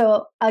possible.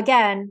 So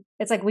again,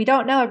 it's like we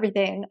don't know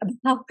everything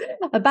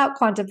about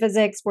quantum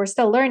physics. We're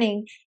still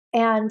learning.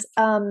 And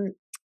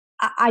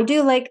I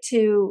do like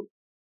to,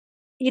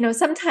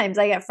 sometimes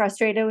I get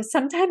frustrated with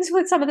some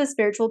of the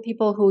spiritual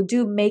people who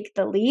do make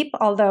the leap,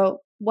 although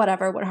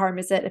whatever, what harm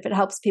is it if it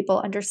helps people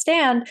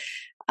understand?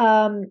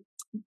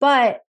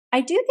 But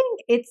I do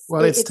think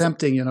it's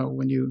tempting,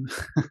 when you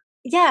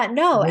yeah,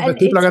 no, and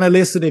people are going to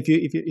listen if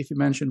you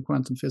mention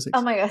quantum physics.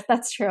 Oh my God,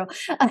 that's true.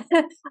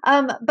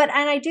 And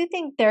I do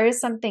think there is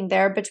something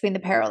there between the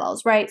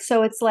parallels, right?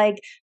 So it's like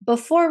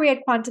before we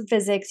had quantum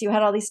physics, you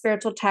had all these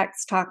spiritual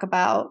texts talk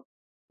about,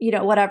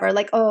 whatever,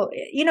 like, oh,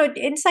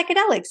 in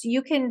psychedelics,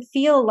 you can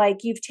feel like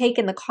you've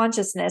taken the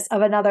consciousness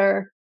of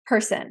another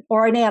person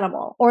or an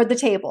animal or the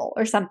table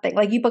or something.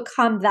 Like you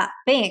become that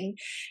thing.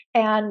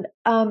 And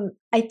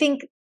I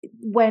think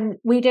when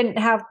we didn't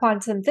have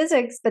quantum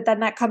physics, but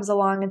then that comes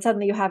along and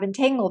suddenly you have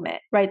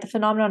entanglement, right? The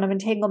phenomenon of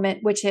entanglement,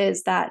 which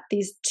is that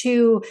these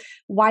two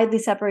widely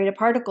separated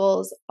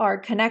particles are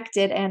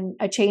connected and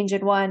a change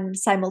in one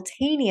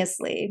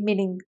simultaneously,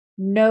 meaning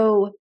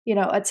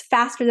it's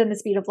faster than the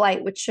speed of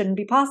light, which shouldn't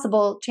be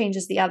possible,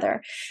 changes the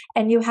other.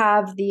 And you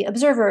have the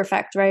observer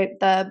effect, right?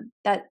 That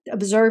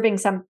observing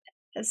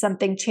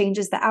something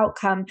changes the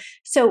outcome.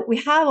 So we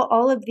have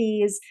all of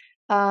these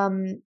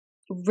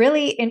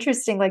really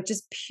interesting, like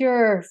just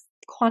pure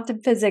quantum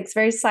physics,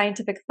 very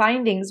scientific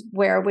findings,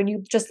 where when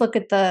you just look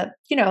at the,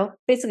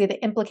 basically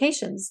the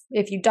implications,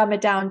 if you dumb it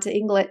down to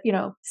English,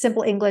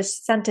 simple English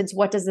sentence,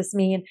 what does this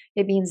mean?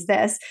 It means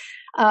this.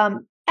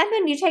 And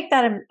then you take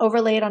that and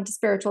overlay it onto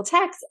spiritual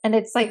texts, and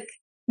it's like,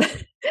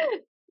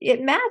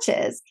 it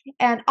matches.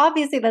 And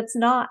obviously that's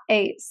not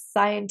a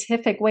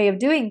scientific way of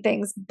doing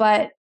things,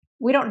 but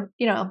we don't,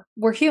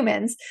 we're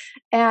humans.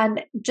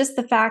 And just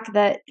the fact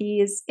that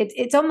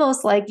it's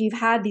almost like you've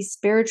had these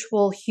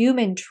spiritual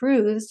human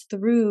truths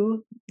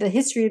through the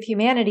history of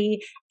humanity.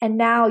 And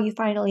now you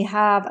finally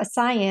have a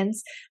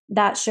science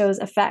that shows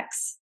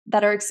effects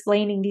that are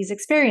explaining these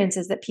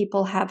experiences that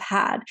people have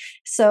had.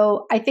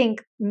 So I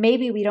think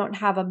maybe we don't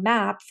have a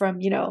map from,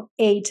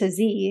 A to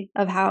Z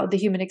of how the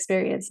human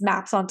experience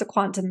maps onto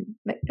quantum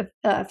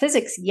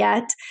physics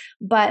yet.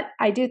 But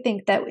I do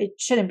think that it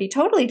shouldn't be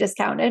totally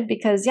discounted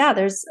because,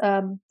 there's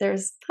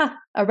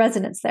a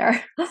resonance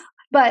there.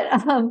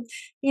 But,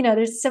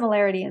 there's a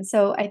similarity. And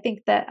so I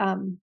think that,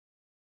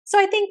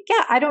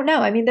 I don't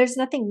know. I mean, there's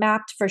nothing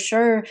mapped for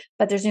sure,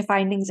 but there's new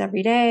findings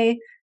every day.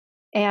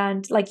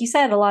 And like you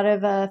said, a lot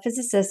of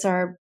physicists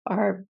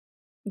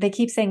they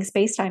keep saying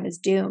space-time is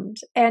doomed.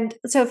 And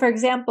so, for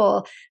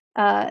example,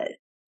 I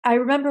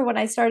remember when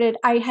I started,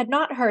 I had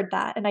not heard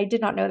that, and I did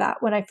not know that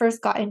when I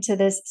first got into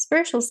this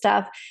spiritual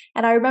stuff.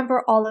 And I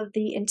remember all of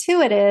the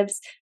intuitives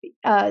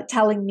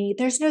telling me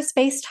there's no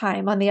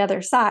space-time on the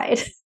other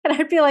side. And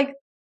I'd be like,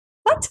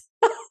 what?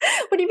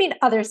 What do you mean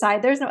other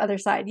side? There's no other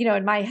side.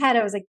 In my head,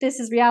 I was like, this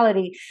is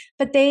reality.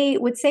 But they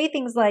would say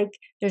things like,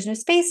 there's no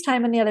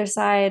space-time on the other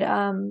side.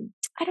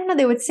 I don't know.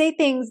 They would say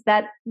things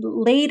that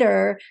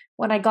later,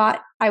 when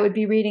I would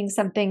be reading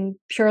something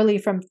purely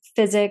from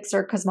physics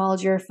or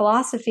cosmology or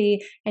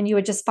philosophy, and you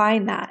would just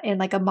find that in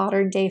like a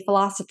modern day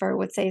philosopher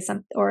would say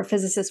or a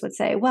physicist would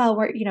say, well,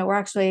 we're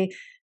actually,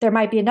 there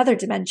might be another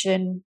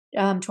dimension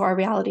to our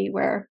reality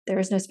where there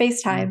is no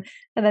space-time. Mm.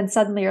 And then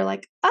suddenly you're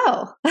like,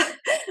 oh.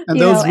 And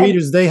those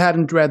readers, they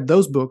hadn't read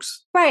those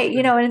books. Right.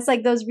 And it's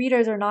like those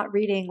readers are not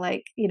reading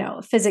like,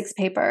 a physics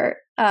paper.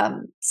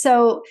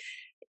 So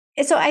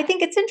I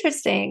think it's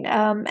interesting.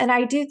 And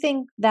I do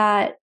think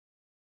that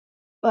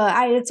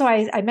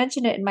I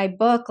mentioned it in my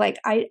book. Like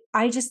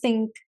I just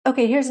think,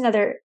 okay, here's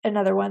another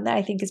one that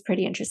I think is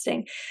pretty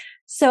interesting.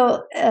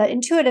 So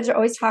intuitives are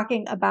always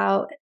talking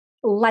about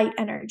light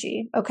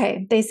energy.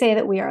 Okay. They say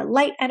that we are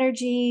light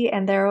energy,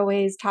 and they're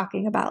always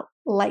talking about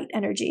light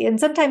energy. And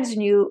sometimes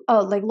when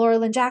like Laura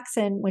Lynn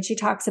Jackson, when she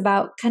talks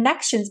about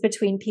connections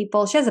between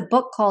people, she has a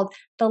book called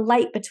The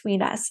Light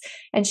Between Us.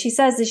 And she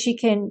says that she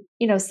can,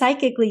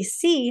 psychically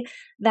see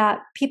that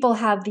people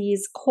have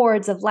these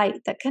cords of light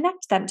that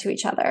connect them to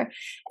each other.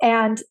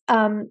 And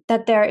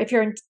that if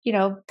you're,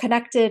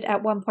 connected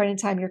at one point in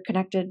time, you're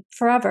connected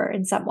forever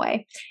in some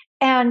way.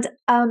 And,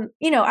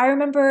 I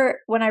remember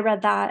when I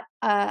read that,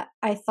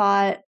 I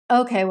thought,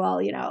 okay, well,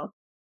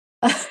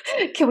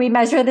 can we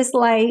measure this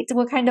light?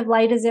 What kind of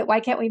light is it? Why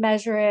can't we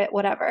measure it?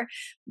 Whatever.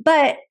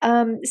 But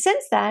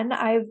since then,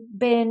 a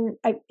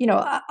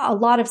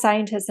lot of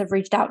scientists have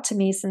reached out to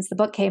me since the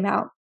book came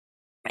out.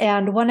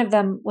 And one of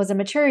them was a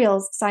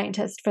materials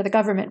scientist for the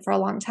government for a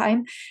long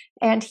time.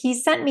 And he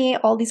sent me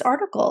all these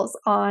articles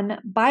on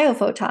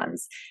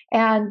biophotons.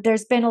 And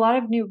there's been a lot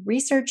of new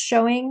research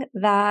showing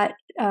that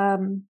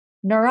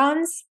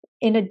neurons,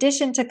 in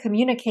addition to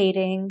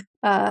communicating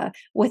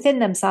within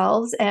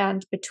themselves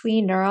and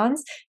between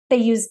neurons, they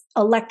use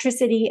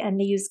electricity and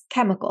they use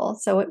chemical.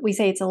 So we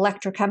say it's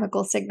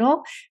electrochemical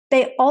signal.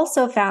 They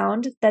also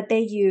found that they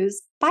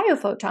use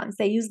biophotons.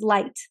 They use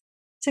light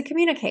to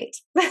communicate.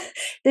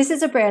 This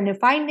is a brand new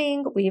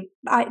finding. So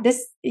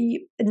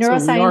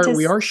Neuroscientists.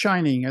 we are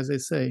shining, as they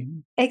say.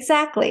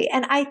 Exactly.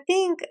 And I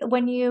think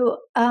when you,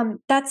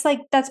 that's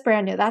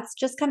brand new. That's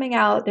just coming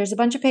out. There's a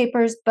bunch of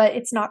papers, but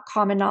it's not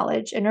common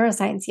knowledge in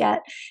neuroscience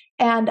yet.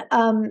 And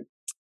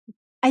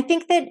I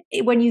think that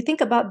when you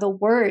think about the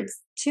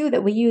words too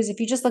that we use, if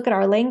you just look at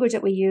our language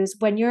that we use,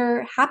 when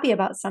you're happy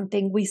about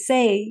something, we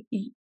say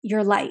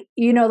you're light,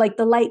 like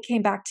the light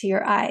came back to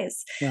your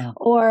eyes,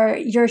 or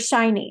you're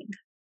shining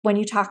when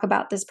you talk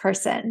about this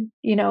person,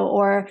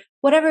 or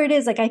whatever it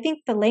is. Like, I think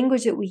the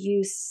language that we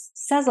use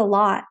says a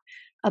lot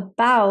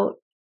about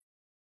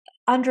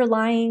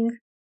underlying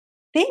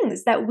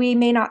things that we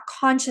may not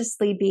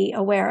consciously be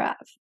aware of.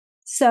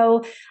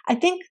 So I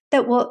think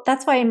that,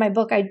 that's why in my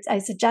book, I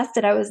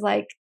suggested, I was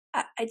like,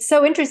 it's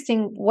so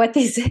interesting what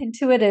these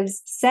intuitives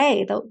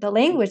say, the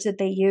language that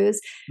they use.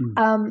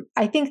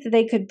 I think that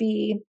they could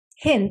be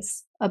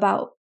hints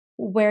about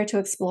where to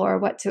explore,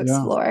 what to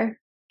explore.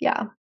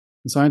 Yeah.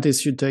 Scientists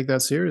should take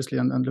that seriously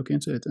and look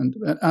into it. And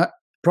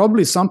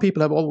probably some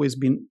people have always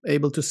been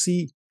able to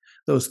see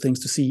those things,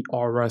 to see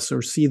auras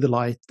or see the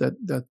light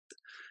that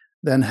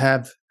then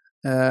have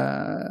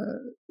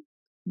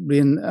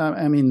been,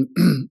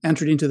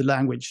 entered into the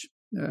language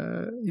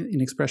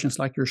in expressions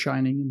like you're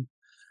shining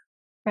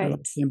and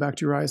came back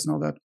to your eyes and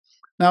all that.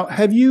 Now,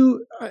 have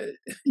you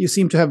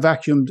seem to have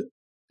vacuumed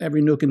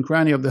every nook and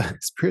cranny of the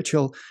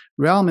spiritual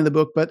realm in the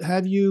book, but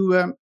have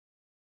you,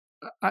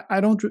 I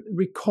don't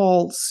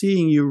recall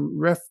seeing you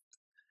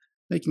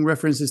making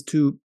references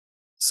to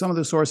some of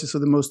the sources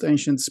of the most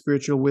ancient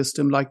spiritual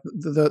wisdom, like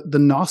the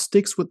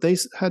Gnostics, what they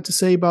had to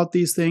say about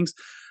these things,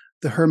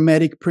 the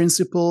Hermetic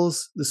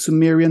principles, the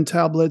Sumerian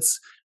tablets,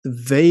 the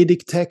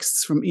Vedic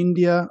texts from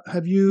India.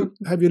 Have you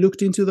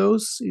looked into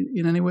those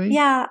in any way?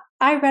 Yeah,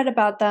 I read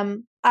about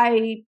them.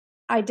 I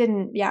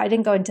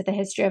didn't go into the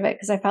history of it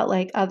because I felt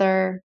like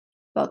other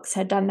books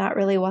had done that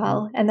really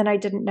well. And then I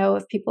didn't know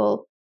if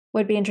people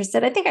would be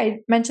interested. I think I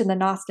mentioned the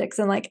Gnostics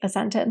in like a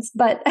sentence,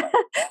 but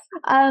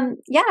I've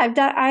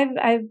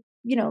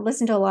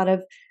listened to a lot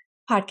of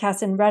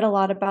podcasts and read a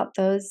lot about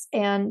those.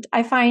 And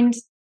I find,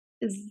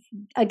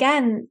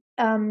 again,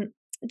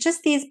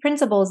 just these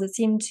principles that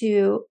seem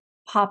to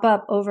pop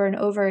up over and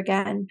over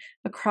again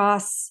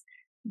across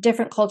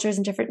different cultures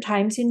and different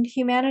times in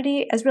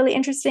humanity as really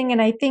interesting.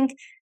 And I think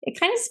it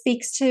kind of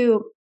speaks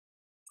to,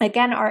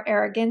 again, our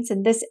arrogance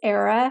in this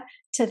era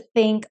to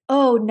think,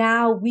 oh,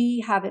 now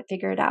we have it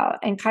figured out.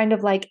 And kind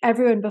of like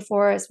everyone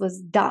before us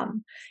was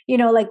dumb.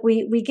 Like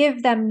we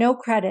give them no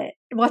credit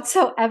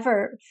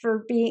whatsoever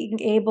for being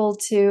able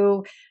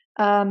to,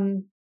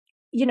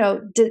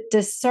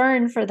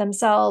 discern for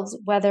themselves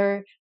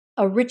whether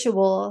a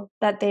ritual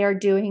that they are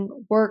doing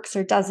works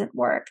or doesn't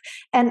work.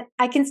 And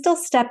I can still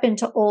step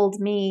into old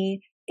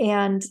me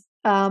and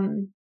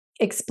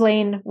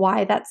explain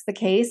why that's the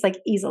case, like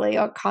easily,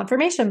 or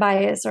confirmation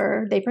bias,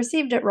 or they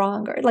perceived it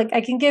wrong, or like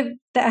I can give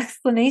the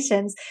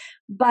explanations.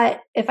 But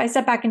if I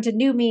step back into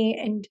new me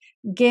and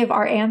give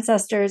our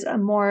ancestors a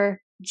more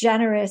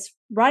generous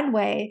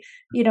runway,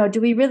 do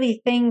we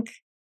really think,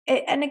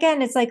 and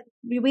again, it's like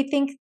we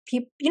think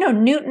people,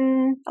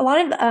 Newton, a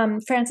lot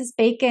of Francis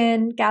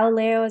Bacon,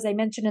 Galileo, as I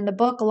mentioned in the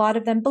book, a lot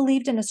of them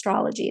believed in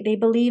astrology. They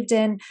believed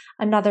in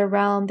another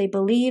realm. They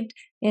believed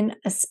in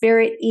a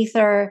spirit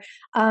ether.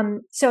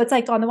 So it's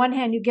like, on the one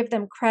hand, you give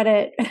them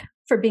credit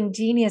for being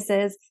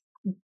geniuses,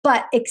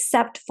 but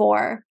except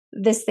for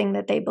this thing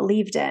that they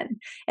believed in.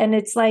 And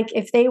it's like,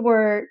 if they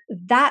were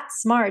that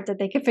smart that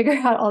they could figure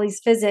out all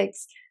these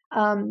physics,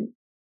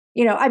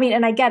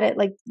 and I get it,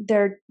 like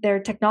their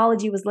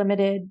technology was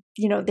limited,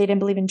 they didn't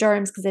believe in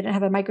germs because they didn't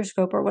have a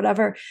microscope or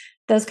whatever,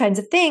 those kinds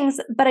of things.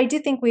 But I do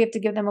think we have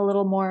to give them a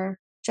little more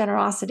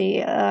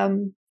generosity. I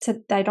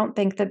don't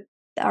think that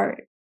our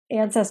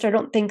ancestor, I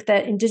don't think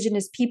that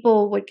indigenous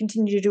people would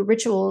continue to do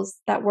rituals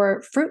that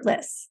were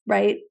fruitless,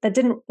 right? That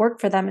didn't work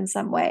for them in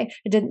some way.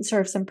 It didn't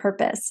serve some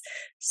purpose.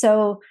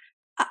 So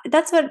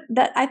that's what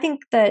I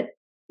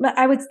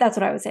would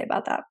say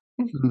about that.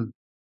 Mm-hmm.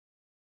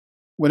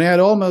 When I had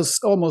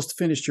almost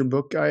finished your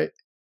book,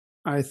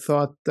 I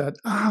thought that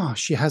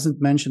she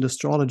hasn't mentioned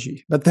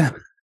astrology, but then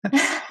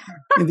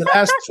in the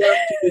last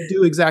chapter you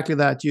do exactly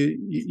that.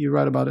 You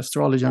write about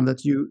astrology, and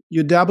that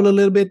you dabble a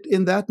little bit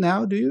in that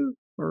now. Do you?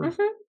 Or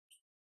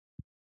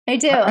I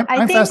do.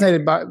 I'm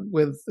fascinated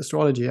with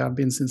astrology. I've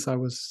been since I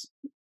was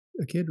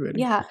a kid,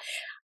 really. Yeah.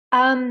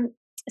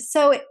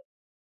 So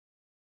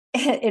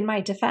in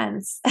my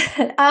defense.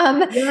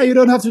 Yeah, you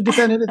don't have to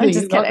defend I'm anything.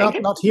 just Not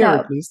kidding. not here, No,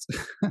 at least.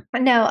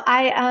 no,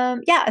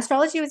 yeah,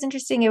 astrology was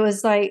interesting. It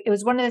was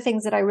one of the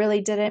things that I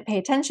really didn't pay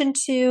attention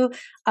to,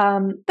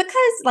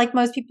 because like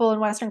most people in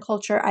Western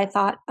culture, I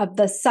thought of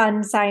the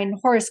sun sign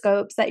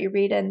horoscopes that you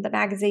read in the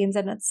magazines,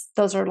 and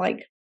those are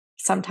like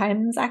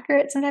sometimes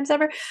accurate, sometimes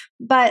never.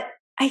 But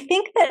I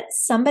think that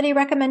somebody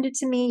recommended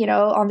to me,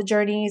 on the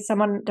journey,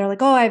 they're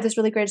like, oh, I have this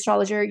really great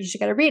astrologer, you should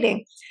get a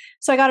reading.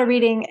 So I got a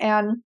reading,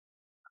 and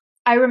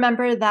I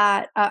remember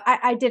that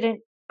I didn't.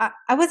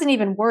 I wasn't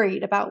even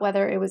worried about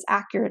whether it was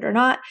accurate or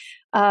not.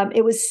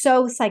 It was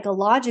so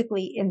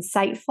psychologically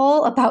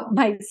insightful about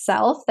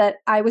myself that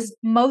I was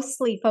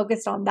mostly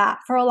focused on that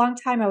for a long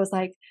time. I was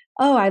like,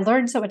 oh, I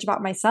learned so much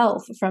about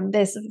myself from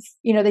this.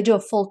 They do a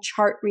full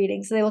chart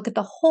reading. So they look at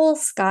the whole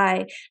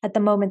sky at the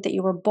moment that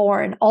you were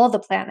born, all the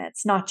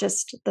planets, not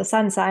just the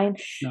sun sign.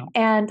 No.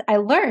 And I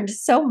learned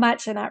so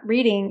much in that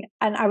reading,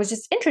 and I was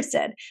just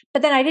interested.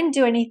 But then I didn't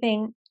do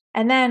anything.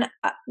 And then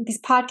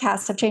these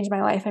podcasts have changed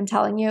my life, I'm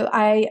telling you.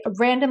 I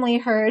randomly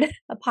heard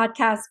a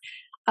podcast.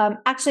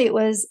 Actually, it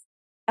was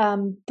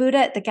Buddha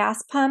at the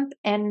Gas Pump.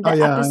 And Oh the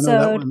yeah, I know that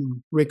episode,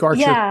 one. Rick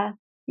Archer. yeah,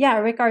 yeah,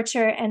 Rick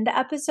Archer. And the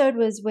episode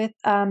was with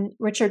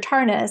Richard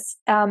Tarnas,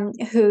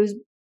 who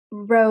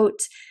wrote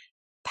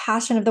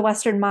Passion of the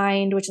Western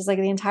Mind, which is like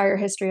the entire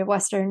history of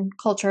Western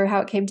culture,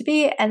 how it came to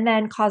be, and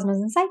then Cosmos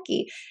and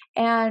Psyche.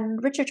 And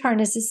Richard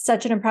Tarnas is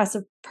such an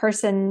impressive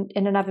person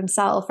in and of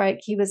himself, right?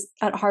 He was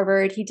at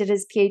Harvard. He did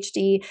his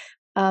PhD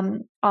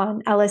on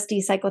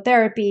LSD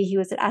psychotherapy. He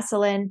was at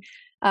Esalen,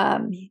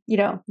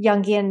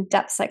 Jungian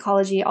depth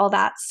psychology, all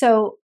that.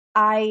 So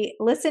I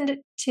listened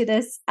to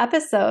this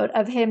episode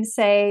of him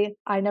say,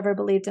 I never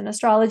believed in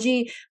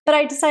astrology, but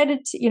I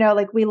decided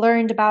to, we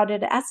learned about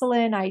it at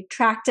Esalen. I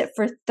tracked it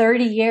for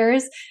 30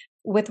 years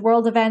with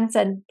world events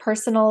and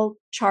personal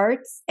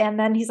charts. And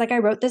then he's like, I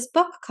wrote this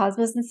book,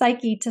 Cosmos and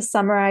Psyche, to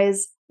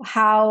summarize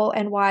how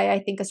and why I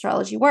think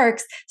astrology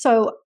works.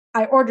 So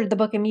I ordered the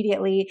book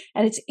immediately,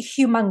 and it's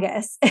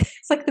humongous.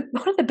 It's like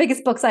one of the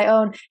biggest books I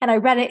own. And I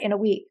read it in a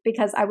week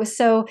because I was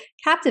so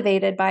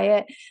captivated by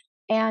it.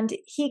 And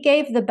he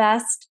gave the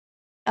best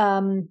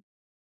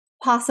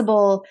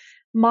possible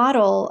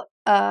model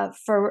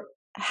for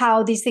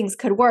how these things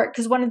could work.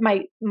 Because one of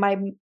my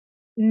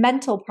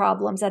mental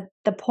problems at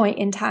the point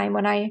in time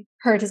when I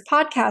heard his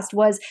podcast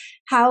was,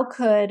 how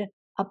could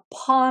a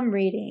palm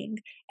reading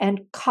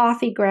and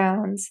coffee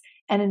grounds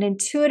and an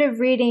intuitive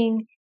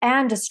reading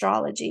and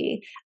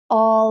astrology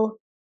all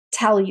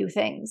tell you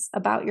things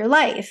about your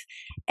life?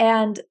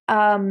 And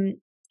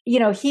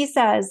he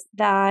says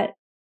that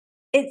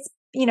it's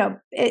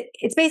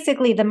it's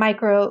basically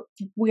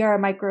we are a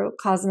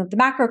microcosm of the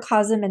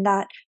macrocosm, and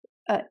that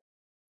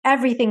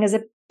everything is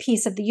a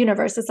piece of the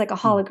universe. It's like a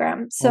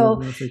hologram. So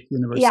Holographic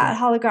universe. yeah,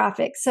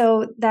 holographic.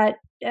 So that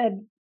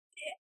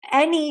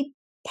any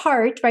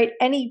part, right,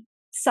 any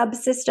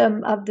subsystem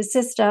of the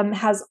system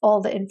has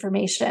all the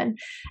information.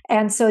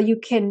 And so you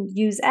can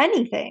use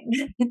anything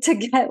to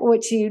get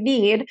what you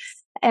need.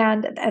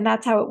 And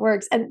that's how it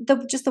works. And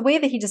just the way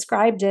that he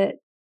described it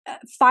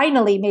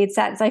finally made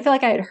sense. I feel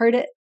like I had heard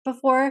it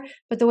before,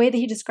 but the way that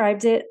he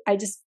described it, I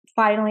just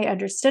finally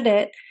understood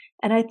it.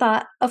 And I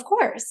thought, of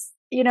course,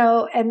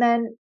 and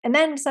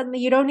then suddenly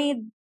you don't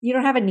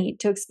have a need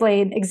to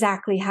explain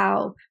exactly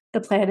how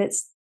the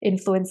planets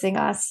influencing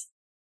us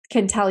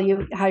can tell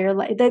you how your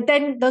life,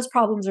 then those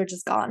problems are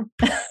just gone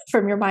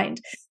from your mind.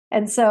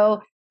 And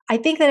so I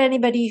think that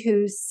anybody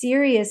who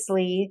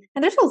seriously,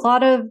 and there's a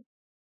lot of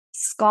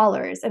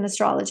scholars in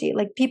astrology,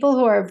 like people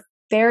who are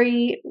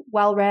very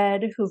well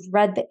read, who've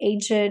read the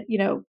ancient,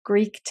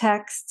 Greek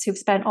texts, who've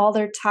spent all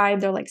their time,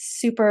 they're like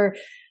super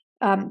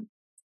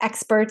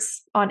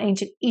experts on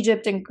ancient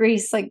Egypt and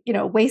Greece, like,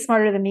 way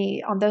smarter than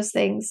me on those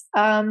things.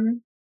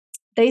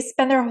 They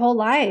spend their whole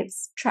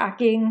lives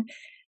tracking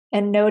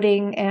and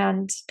noting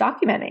and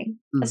documenting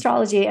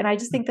astrology. And I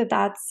just think that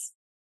that's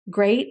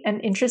great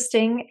and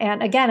interesting.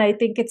 And again, I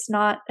think it's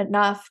not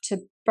enough to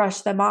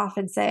brush them off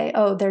and say,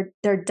 oh,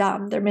 they're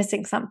dumb, they're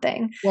missing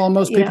something. Well,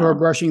 most people are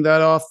brushing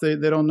that off. They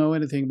don't know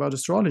anything about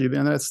astrology,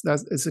 and that's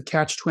it's a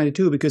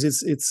catch-22, because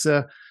it's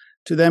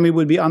to them it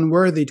would be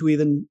unworthy to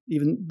even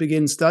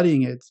begin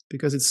studying it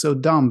because it's so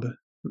dumb,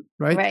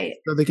 right? Right.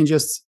 So they can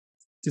just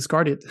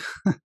discard it.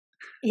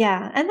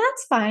 Yeah, and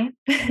that's fine.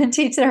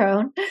 To each their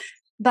own.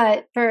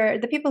 But for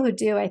the people who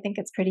do, I think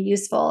it's pretty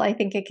useful. I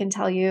think it can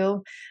tell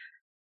you,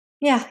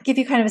 give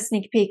you kind of a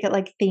sneak peek at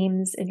like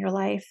themes in your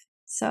life.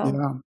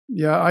 So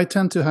yeah, I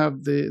tend to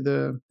have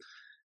the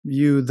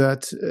view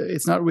that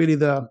it's not really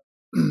the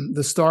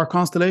star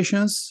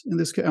constellations in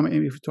this case. I mean,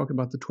 if we talk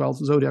about the 12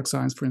 zodiac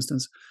signs, for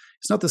instance,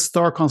 it's not the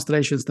star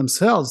constellations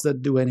themselves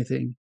that do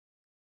anything,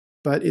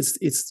 but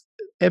it's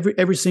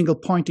every single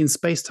point in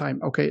space-time.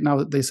 Okay,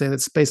 now they say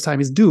that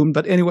space-time is doomed,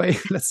 but anyway,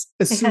 let's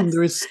assume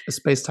there is a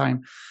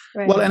space-time.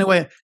 Right. Well,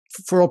 anyway,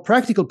 for all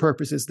practical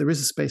purposes, there is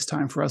a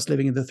space-time for us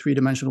living in the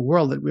three-dimensional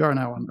world that we are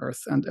now on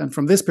Earth. And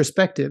from this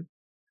perspective,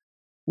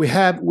 we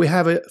have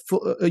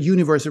a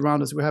universe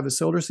around us. We have a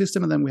solar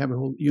system, and then we have a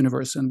whole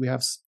universe, and we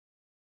have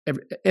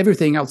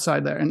everything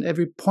outside there, and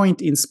every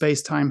point in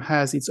space-time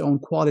has its own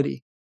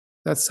quality.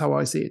 That's how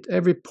I see it.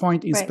 Every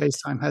point in Right.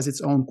 space-time has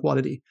its own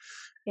quality.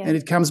 Yeah. And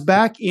it comes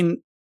back in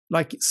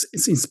like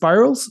it's in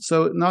spirals.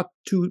 So not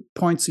two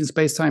points in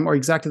space-time are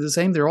exactly the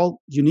same. They're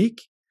all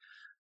unique,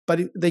 but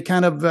they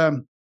kind of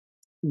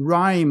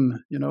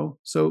rhyme,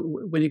 So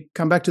when you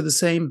come back to the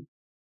same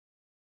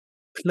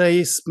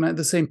place,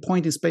 the same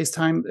point in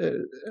space-time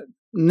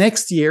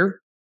next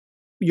year,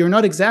 you're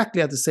not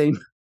exactly at the same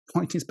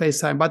point in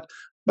space-time,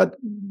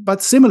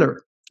 but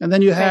similar. And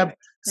then you have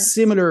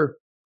similar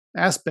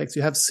aspects.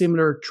 You have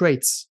similar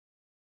traits.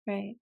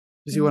 Right.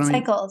 You see what I mean?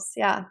 Cycles.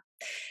 Yeah.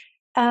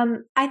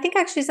 I think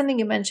actually something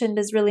you mentioned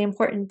is really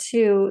important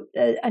too.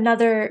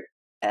 Another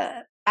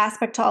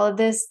aspect to all of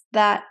this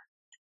that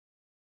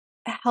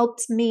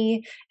helped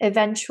me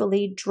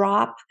eventually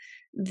drop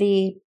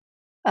the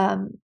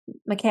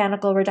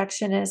mechanical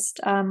reductionist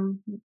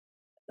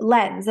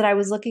lens that I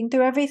was looking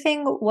through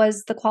everything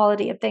was the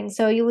quality of things.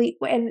 So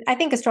and I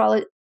think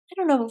astrology, I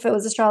don't know if it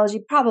was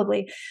astrology,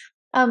 probably.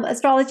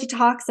 Astrology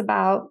talks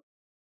about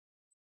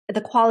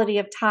the quality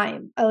of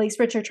time. At least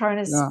Richard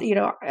Tarnas,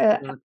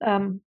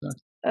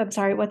 I'm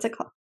sorry, what's it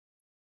called?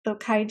 The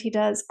kind he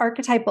does,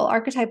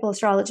 archetypal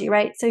astrology,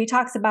 right? So he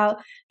talks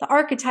about the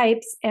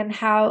archetypes and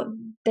how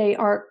they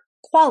are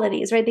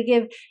qualities, right?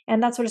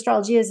 And that's what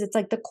astrology is. It's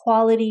like the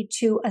quality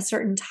to a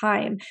certain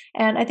time.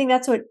 And I think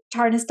that's what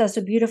Tarnas does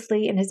so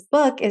beautifully in his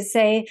book is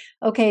say,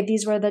 okay,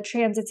 these were the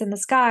transits in the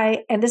sky,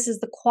 and this is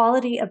the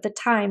quality of the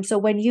time. So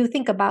when you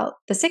think about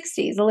the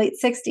 60s, the late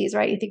 60s,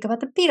 right? You think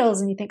about the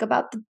Beatles and you think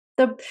about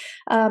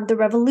the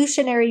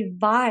revolutionary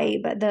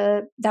vibe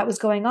that was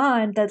going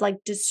on, the like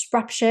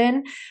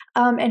disruption,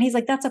 and he's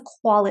like, that's a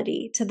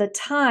quality to the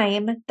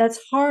time that's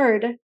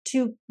hard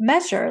to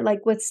measure,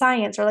 like with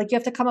science, or like you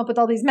have to come up with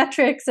all these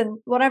metrics and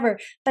whatever,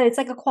 but it's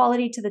like a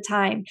quality to the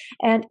time,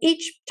 and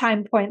each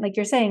time point, like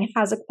you're saying,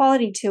 has a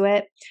quality to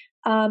it.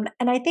 And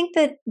I think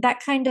that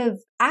kind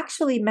of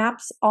actually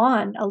maps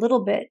on a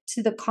little bit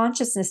to the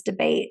consciousness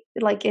debate.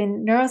 Like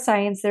in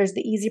neuroscience, there's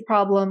the easy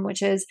problem,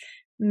 which is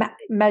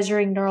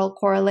measuring neural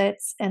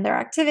correlates and their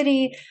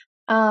activity.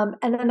 And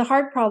then the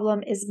hard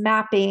problem is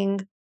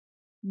mapping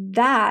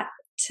that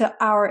to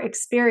our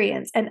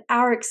experience. And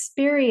our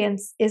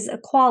experience is a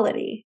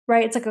quality,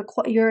 right? It's like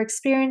you're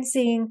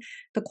experiencing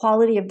the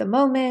quality of the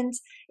moment.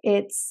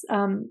 It's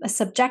a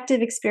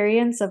subjective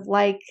experience of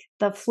like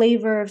the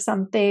flavor of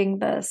something,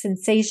 the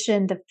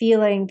sensation, the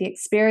feeling, the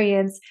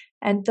experience.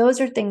 And those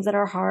are things that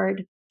are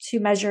hard to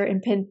measure and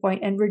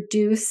pinpoint and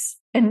reduce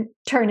and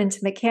turn into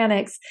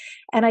mechanics.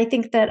 And I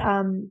think that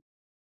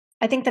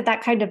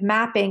that kind of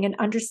mapping and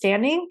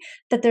understanding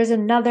that there's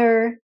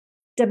another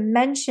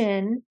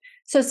dimension.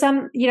 So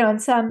some,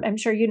 and some, I'm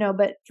sure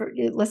but for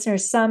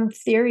listeners, some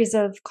theories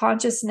of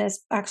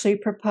consciousness actually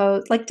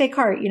propose, like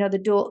Descartes, the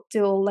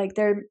dual, like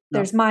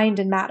there's mind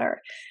and matter.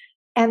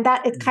 And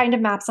that it kind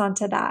of maps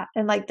onto that.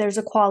 And like there's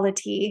a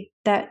quality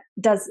that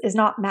is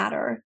not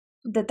matter,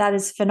 that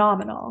is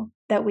phenomenal,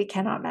 that we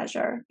cannot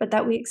measure, but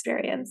that we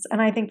experience.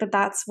 And I think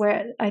that's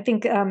where I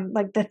think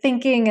like the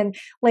thinking and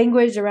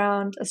language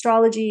around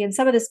astrology and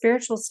some of the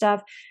spiritual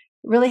stuff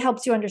really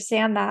helps you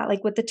understand that.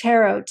 Like with the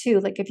tarot too,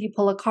 like if you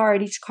pull a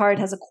card, each card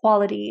has a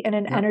quality and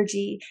an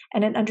energy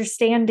and an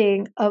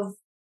understanding of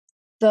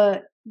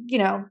the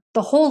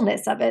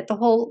wholeness of it, the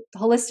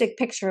holistic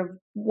picture of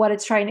what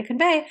it's trying to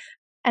convey.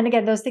 And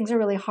again, those things are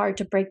really hard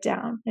to break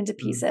down into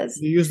pieces.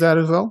 You use that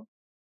as well?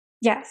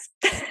 Yes.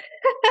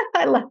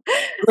 I love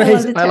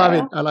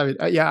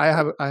it. Yeah,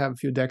 I have a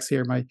few decks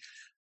here.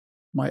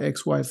 My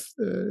ex-wife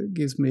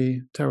gives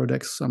me tarot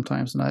decks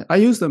sometimes, and I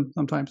use them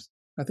sometimes.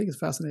 I think it's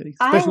fascinating.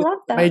 Especially I love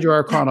that. Major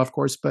arcana, of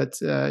course, but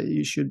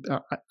you should.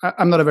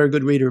 I'm not a very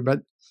good reader, but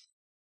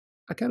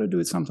I kind of do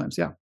it sometimes.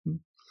 Yeah.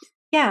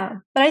 Yeah,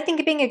 but I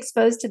think being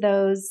exposed to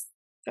those,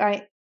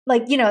 right?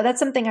 Like that's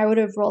something I would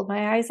have rolled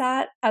my eyes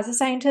at as a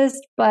scientist,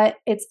 but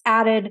it's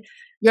added.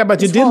 Yeah,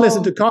 but you did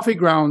listen to coffee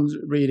ground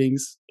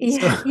readings.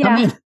 Yeah, so, yeah, I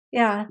mean,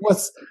 yeah.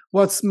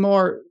 What's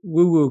more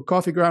woo-woo,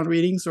 coffee ground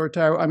readings or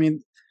tarot? I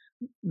mean,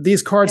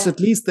 these cards, at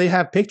least they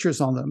have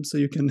pictures on them, so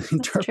you can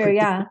interpret. True,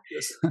 yeah.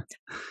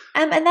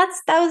 And that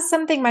was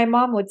something my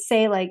mom would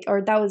say, like,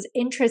 or that was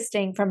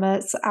interesting from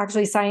a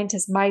actually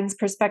scientist mind's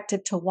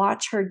perspective to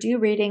watch her do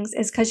readings,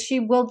 is because she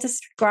will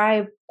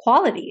describe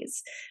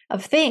qualities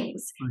of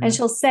things, and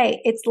she'll say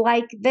it's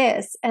like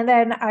this, and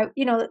then let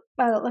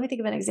me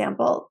think of an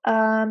example.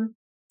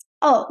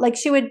 Like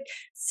she would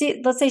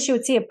see, let's say she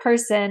would see a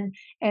person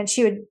and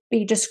she would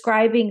be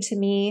describing to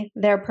me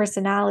their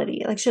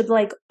personality. Like she'd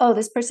like, oh,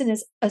 this person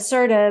is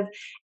assertive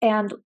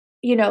and,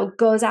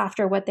 goes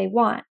after what they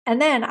want.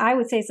 And then I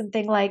would say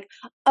something like,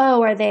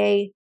 oh, are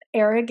they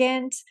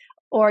arrogant?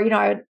 Or,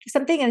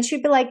 something. And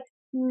she'd be like,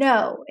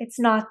 no, it's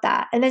not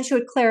that. And then she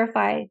would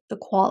clarify the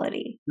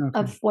quality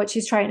of what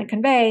she's trying to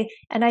convey.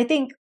 And I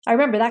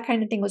remember that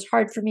kind of thing was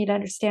hard for me to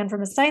understand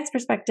from a science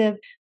perspective.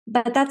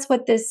 But that's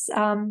what this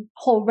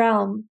whole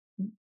realm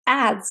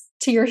adds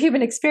to your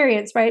human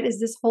experience, right? Is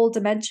this whole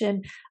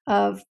dimension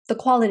of the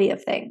quality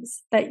of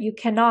things that you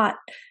cannot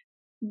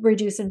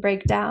reduce and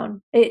break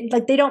down.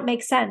 Like they don't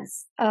make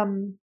sense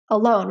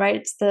alone, right?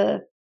 It's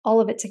all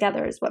of it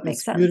together is what makes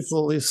It's sense.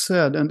 beautifully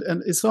said, and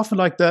it's often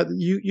like that.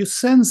 You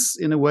sense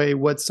in a way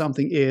what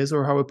something is,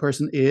 or how a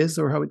person is,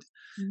 or how it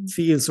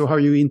feels, or how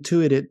you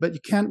intuit it, but you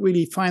can't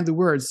really find the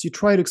words. You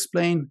try to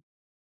explain.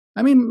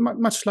 I mean,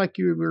 much like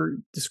you were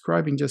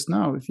describing just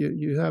now. If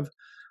you have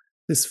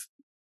this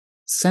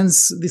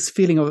sense, this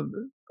feeling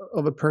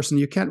of a person,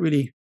 you can't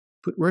really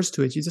put words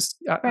to it. You just,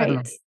 I don't know.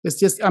 Right. It's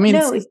just, I mean,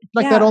 No, it's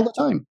like that all yeah.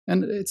 the time,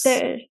 and it's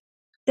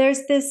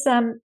There's this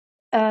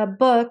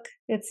book.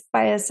 It's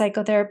by a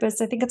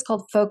psychotherapist. I think it's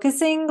called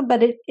Focusing,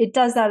 but it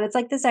does that. It's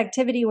like this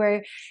activity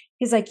where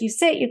he's like, you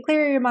sit, you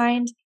clear your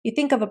mind, you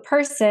think of a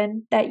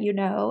person that you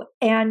know,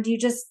 and you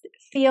just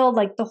feel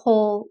like the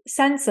whole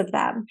sense of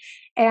them.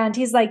 And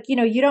he's like,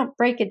 you don't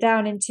break it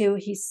down into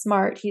he's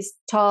smart, he's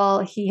tall,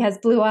 he has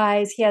blue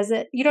eyes, he has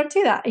it. You don't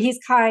do that. He's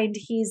kind,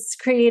 he's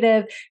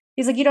creative.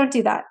 He's like, you don't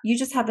do that. You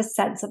just have a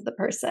sense of the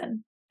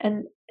person.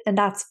 And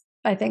that's,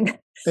 I think,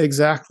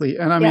 exactly.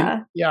 And I mean, yeah.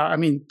 yeah, I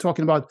mean,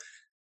 talking about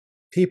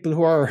people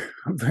who are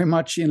very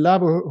much in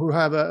love, or who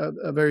have a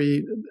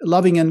very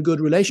loving and good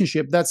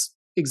relationship, that's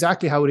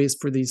exactly how it is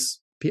for these,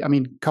 I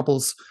mean,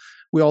 couples.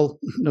 We all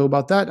know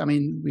about that. I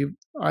mean,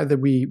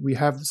 we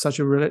have such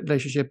a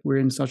relationship, we're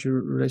in such a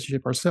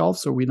relationship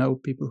ourselves, or we know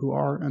people who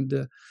are, and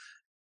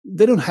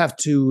they don't have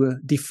to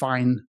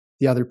define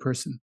the other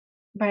person.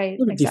 Right,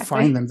 They don't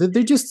define exactly.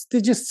 them.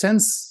 They just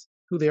sense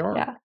who they are.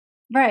 Yeah.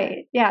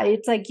 Right. Yeah,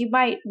 it's like you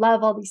might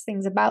love all these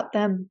things about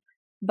them,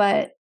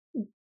 but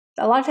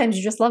a lot of times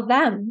you just love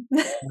them.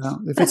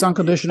 If it's The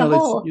unconditional, it's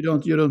whole. you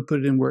don't put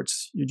it in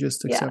words. You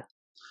just Yeah. accept.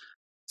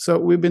 So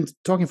we've been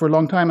talking for a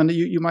long time, and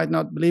you might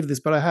not believe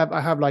this, but I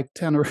have like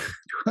 10 or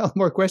 12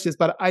 more questions.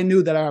 But I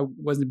knew that I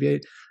wouldn't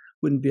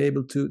be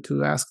able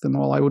to ask them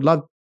all. I would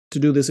love to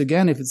do this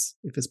again if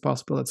it's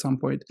possible at some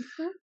point.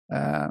 Mhm.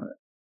 Uh, That'd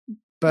be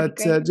but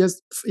great.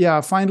 just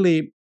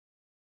finally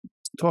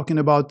talking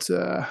about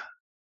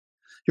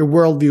your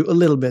worldview a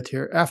little bit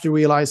here. After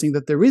realizing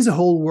that there is a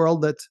whole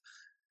world that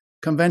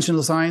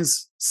conventional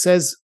science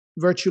says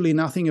virtually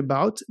nothing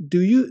about,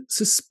 do you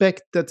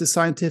suspect that the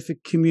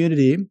scientific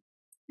community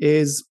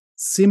is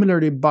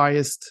similarly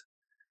biased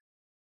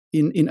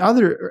in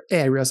other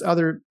areas,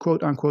 other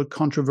quote unquote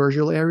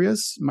controversial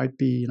areas? Might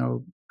be,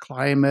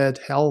 climate,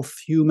 health,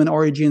 human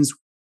origins,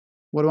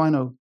 what do I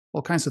know?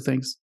 All kinds of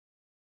things.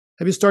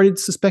 Have you started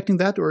suspecting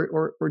that,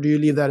 or do you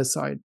leave that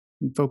aside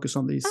and focus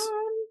on these Um,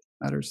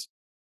 matters?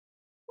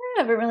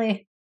 I haven't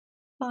really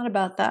thought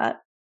about that.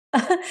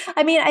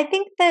 I mean, I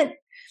think that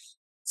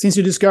Since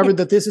you you discovered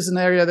that this is an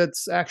area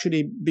that's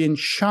actually being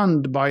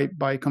shunned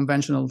by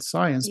conventional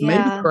science, maybe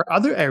yeah. there are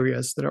other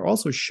areas that are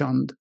also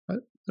shunned. I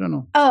don't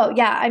know. Oh,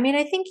 yeah. I mean,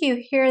 I think you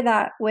hear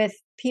that with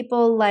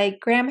people like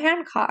Graham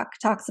Hancock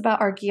talks about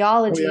Oh yeah,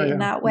 archaeology in yeah.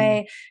 that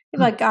way.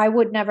 Like, I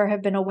would never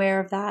have been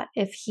aware of that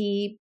if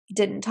he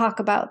didn't talk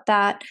about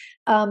that.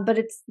 But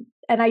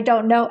and I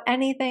don't know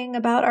anything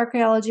about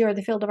archaeology or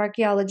the field of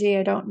archaeology.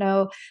 I don't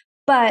know,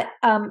 but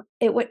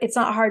it's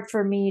not hard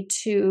for me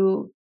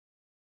to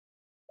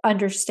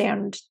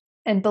understand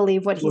and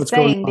believe what he's What's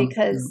going saying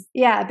on?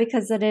 Yeah.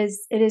 because it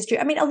is true.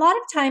 I mean, a lot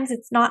of times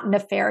it's not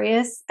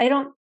nefarious. I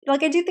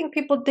do think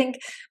people think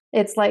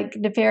it's like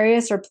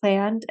nefarious or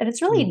planned, and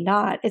it's really Mm.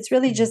 not. It's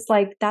really just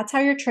like that's how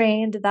you're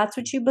trained, that's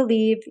what you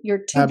believe. You're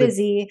too Habit.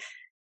 busy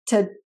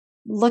to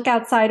look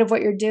outside of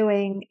what you're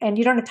doing, and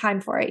you don't have time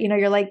for it.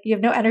 You're like you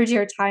have no energy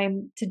or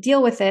time to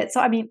deal with it.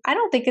 So I mean, I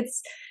don't think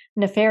it's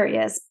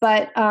nefarious,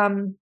 but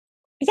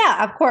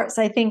yeah, of course.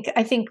 I think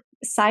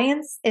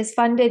science is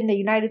funded in the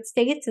United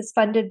States is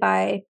funded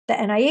by the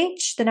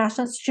NIH, the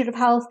National Institute of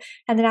Health,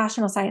 and the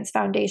National Science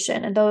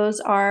Foundation, and those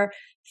are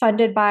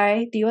funded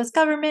by the U.S.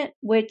 government.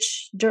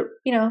 Which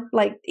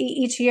like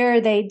each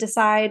year they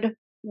decide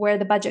where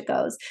the budget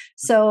goes.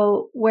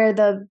 So where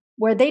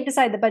they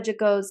decide the budget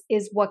goes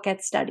is what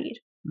gets studied.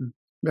 Mm.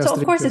 So Vested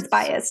of course it's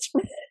interests. biased.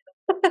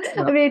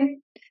 Yeah. I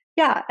mean,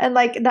 yeah, and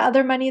like the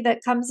other money that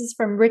comes is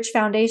from rich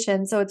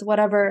foundations, so it's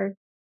whatever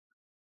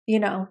you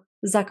know,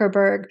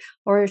 Zuckerberg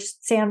or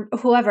Sam,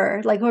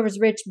 whoever's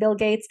rich, Bill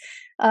Gates,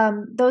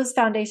 those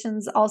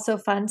foundations also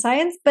fund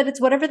science, but it's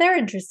whatever they're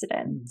interested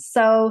in. Mm.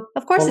 So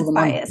of course Follow it's the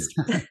money.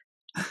 biased.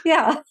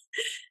 Yeah.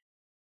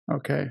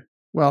 Okay.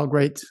 Well,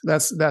 great.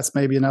 That's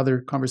maybe another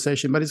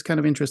conversation, but it's kind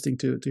of interesting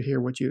to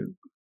hear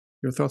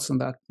your thoughts on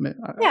that.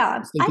 I Yeah.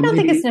 was I thinking don't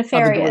think it's maybe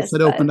other doors nefarious, had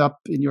but opened up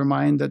in your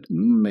mind that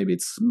maybe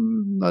it's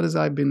not as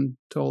I've been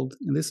told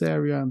in this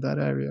area and that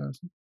area.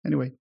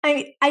 Anyway,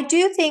 I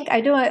do think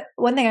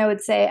one thing I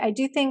would say, I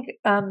do think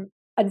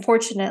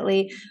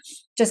unfortunately,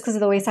 just because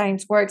of the way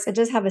science works, it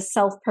does have a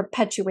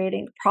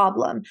self-perpetuating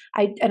problem.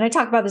 I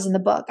talk about this in the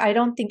book. I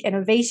don't think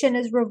innovation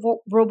is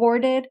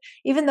rewarded,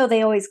 even though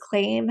they always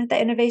claim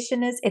that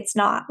innovation is. It's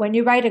not. When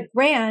you write a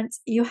grant,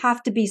 you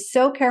have to be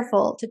so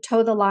careful to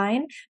toe the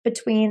line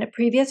between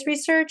previous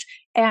research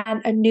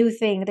and a new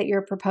thing that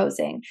you're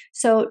proposing.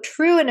 So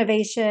true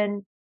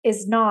innovation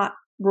is not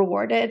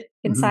rewarded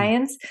in mm-hmm.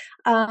 science.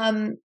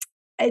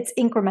 It's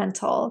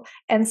incremental.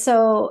 And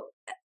so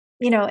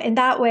in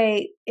that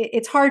way,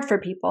 it's hard for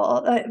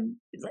people.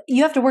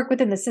 You have to work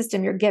within the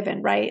system you're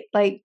given, right?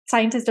 Like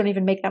scientists don't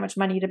even make that much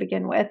money to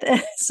begin with.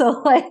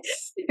 So like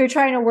you're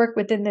trying to work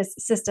within this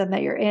system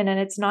that you're in, and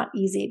it's not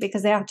easy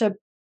because they have to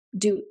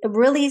do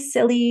really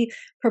silly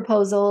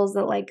proposals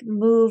that like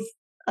move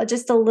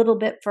just a little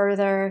bit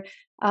further,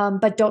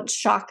 but don't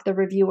shock the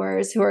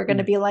reviewers who are going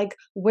to be like,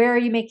 where are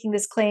you making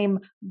this claim?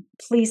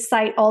 Please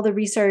cite all the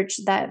research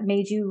that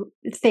made you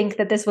think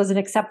that this was an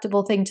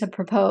acceptable thing to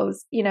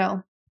propose,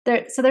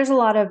 so there's a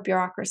lot of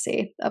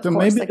bureaucracy, of So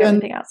course, maybe like then,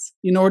 everything else.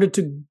 in order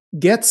to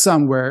get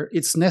somewhere,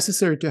 it's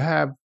necessary to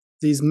have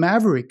these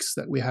mavericks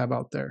that we have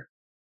out there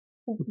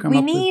who come We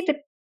up with. need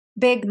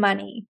big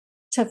money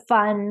to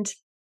fund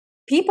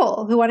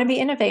people who want to be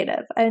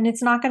innovative, and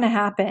it's not going to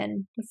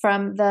happen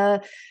from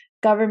the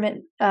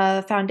government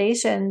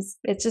foundations.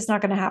 It's just not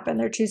going to happen.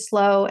 They're too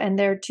slow, and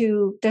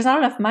there's not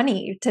enough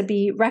money to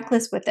be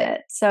reckless with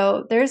it.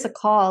 So there's a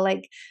call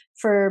like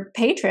for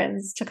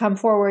patrons to come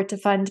forward to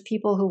fund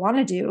people who want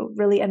to do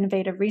really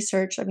innovative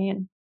research. I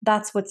mean,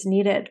 that's what's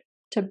needed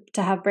to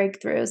have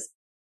breakthroughs.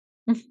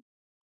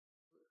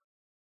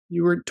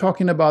 You were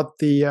talking about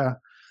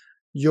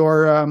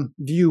your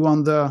view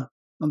on the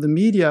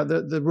media,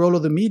 the role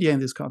of the media in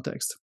this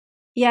context.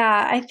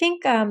 Yeah, I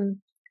think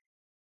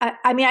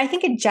I mean, I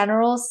think in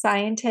general,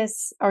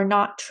 scientists are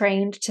not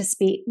trained to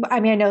speak. I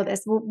mean, I know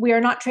this. We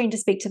are not trained to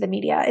speak to the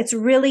media. It's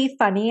really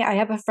funny. I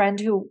have a friend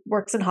who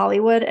works in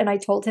Hollywood, and I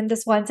told him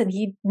this once, and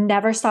he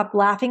never stopped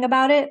laughing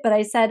about it. But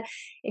I said,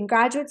 in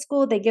graduate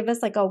school, they give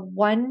us like a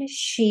one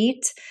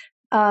sheet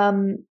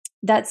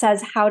that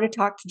says how to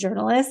talk to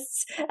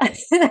journalists. And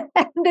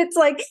it's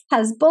like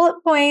has bullet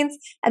points,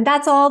 and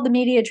that's all the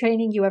media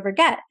training you ever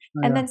get.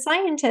 And then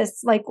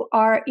scientists like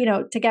are,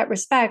 to get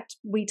respect,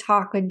 we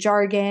talk in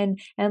jargon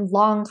and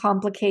long,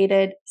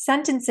 complicated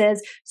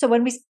sentences. So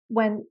when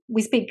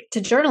we speak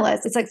to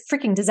journalists, it's like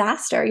freaking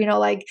disaster.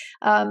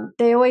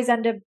 They always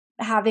end up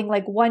having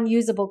like one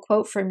usable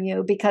quote from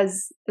you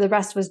because the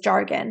rest was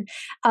jargon.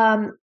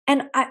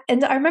 And I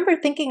remember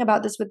thinking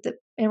about this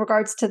in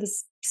regards to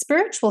this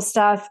spiritual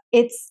stuff.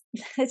 It's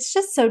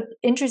just so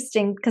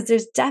interesting because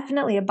there's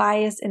definitely a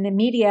bias in the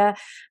media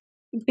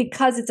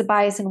because it's a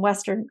bias in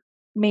Western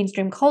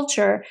mainstream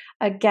culture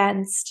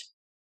against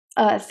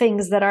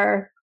things that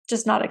are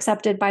just not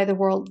accepted by the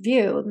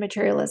worldview,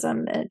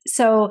 materialism. And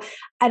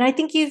I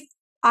think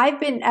I've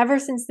been, ever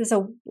since this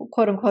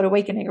quote unquote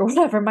awakening or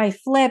whatever, my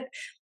flip,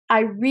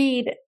 I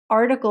read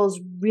articles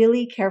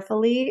really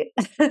carefully.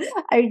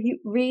 I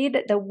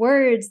read the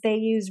words they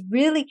use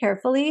really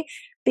carefully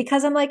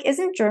because I'm like,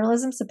 isn't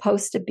journalism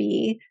supposed to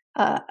be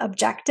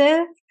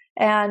objective?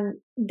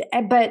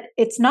 But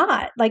it's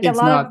not. Like a It's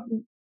lot of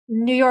not.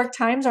 New York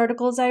Times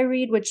articles I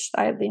read, which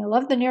I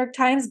love the New York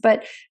Times,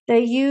 but they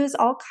use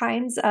all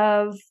kinds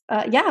of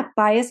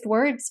biased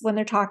words when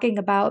they're talking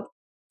about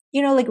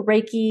like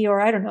Reiki or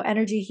I don't know,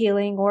 energy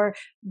healing or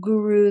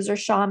gurus or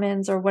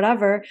shamans or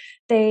whatever.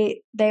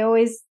 They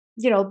always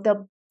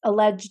they'll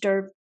alleged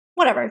or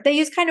whatever. They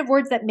use kind of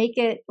words that make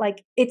it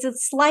like it's a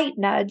slight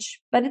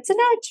nudge, but it's a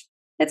nudge.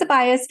 It's a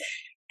bias.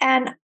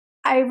 And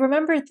I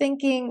remember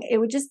thinking it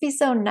would just be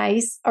so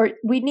nice, or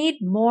we need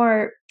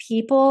more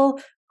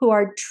people who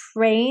are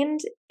trained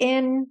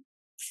in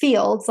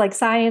fields like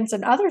science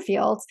and other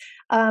fields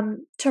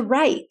to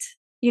write,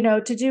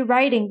 to do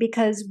writing,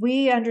 because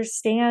we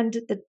understand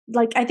that,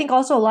 like, I think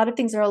also a lot of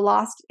things that are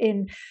lost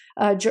in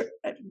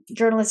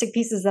journalistic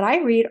pieces that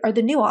I read are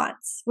the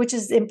nuance, which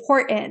is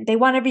important. They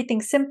want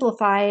everything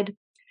simplified.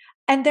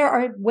 And there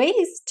are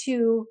ways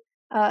to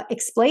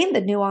explain the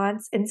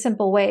nuance in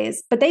simple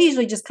ways, but they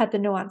usually just cut the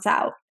nuance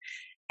out.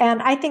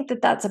 And I think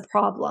that that's a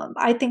problem.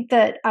 I think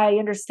that I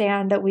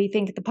understand that we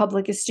think the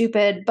public is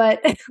stupid,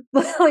 but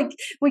like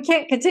we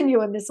can't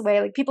continue in this way.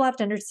 Like people have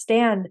to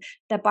understand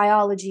that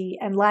biology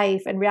and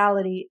life and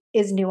reality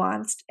is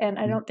nuanced. And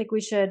I don't think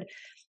we should,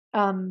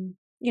 I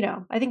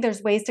think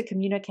there's ways to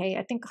communicate.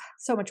 I think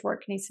so much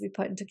work needs to be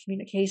put into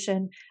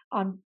communication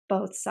on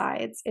both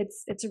sides.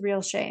 It's a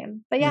real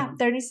shame. But yeah,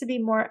 there needs to be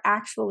more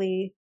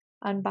actually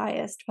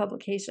unbiased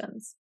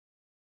publications.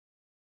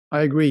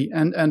 I agree,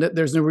 and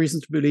there's no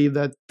reason to believe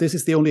that this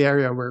is the only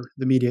area where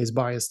the media is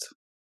biased.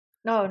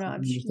 No, no.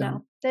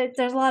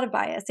 There's a lot of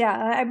bias. Yeah,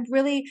 I'm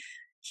really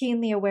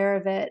keenly aware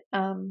of it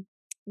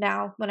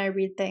now when I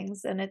read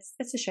things, and it's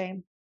a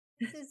shame.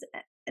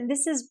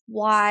 This is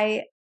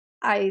why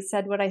I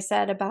said what I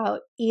said about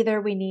either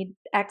we need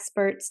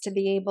experts to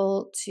be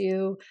able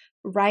to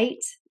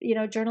write,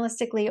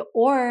 journalistically,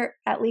 or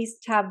at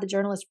least have the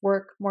journalists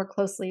work more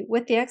closely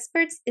with the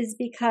experts, is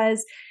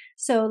because,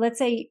 so let's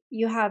say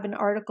you have an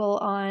article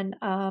on,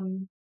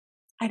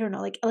 I don't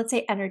know, like let's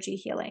say energy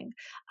healing.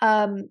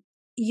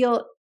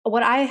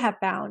 What I have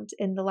found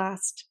in the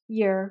last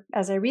year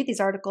as I read these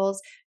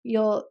articles,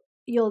 you'll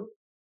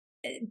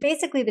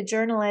basically the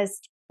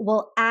journalist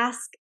will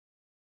ask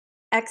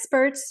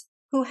experts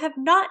who have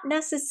not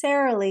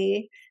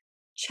necessarily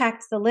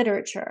check the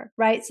literature,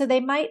 right? So they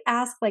might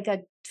ask like a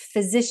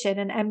physician,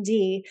 an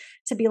MD,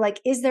 to be like,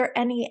 is there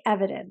any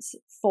evidence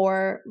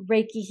for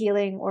Reiki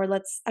healing? Or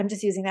I'm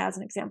just using that as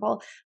an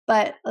example,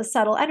 but a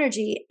subtle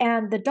energy.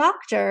 And the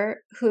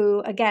doctor,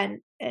 who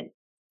again,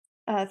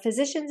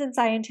 physicians and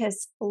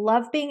scientists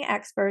love being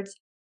experts.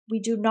 We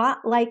do not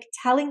like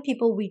telling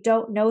people we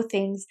don't know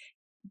things,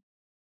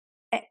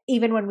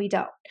 even when we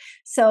don't.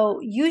 So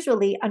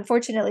usually,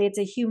 unfortunately, it's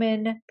a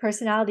human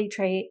personality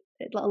trait,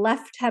 a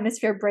left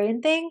hemisphere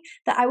brain thing,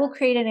 that I will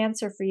create an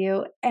answer for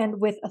you and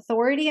with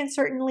authority, and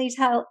certainly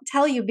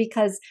tell you,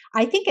 because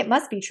I think it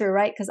must be true,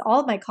 right? Because all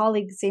of my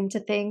colleagues seem to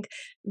think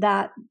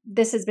that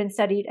this has been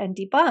studied and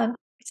debunked.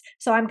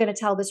 So I'm going to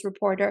tell this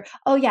reporter,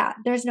 oh yeah,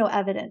 there's no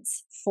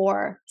evidence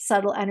for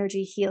subtle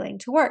energy healing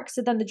to work.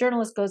 So then the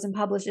journalist goes and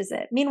publishes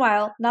it.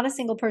 Meanwhile, not a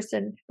single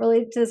person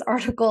related to this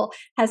article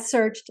has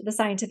searched the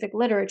scientific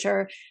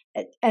literature.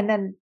 And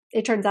then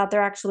it turns out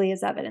there actually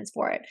is evidence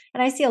for it.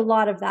 And I see a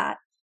lot of that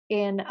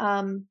in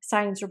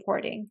science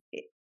reporting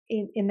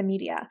in the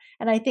media.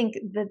 And I think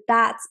that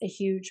that's a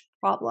huge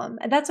problem.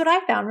 And that's what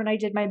I found when I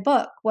did my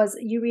book, was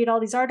you read all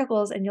these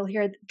articles and you'll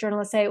hear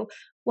journalists say,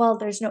 well,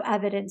 there's no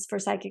evidence for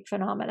psychic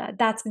phenomena.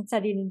 That's been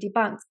studied and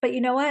debunked. But you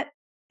know what?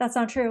 That's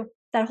not true.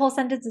 That whole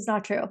sentence is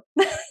not true.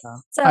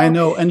 So I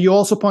know. And you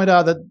also point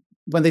out that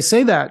when they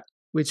say that,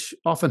 which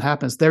often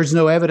happens, there's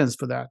no evidence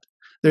for that.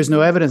 There's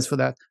no evidence for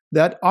that.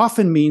 That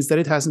often means that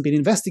it hasn't been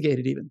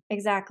investigated even.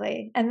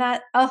 Exactly. And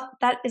that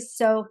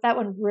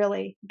one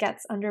really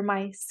gets under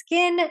my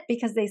skin,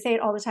 because they say it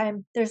all the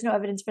time. There's no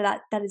evidence for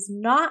that. That is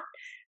not,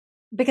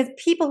 because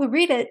people who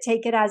read it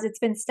take it as it's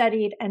been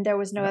studied and there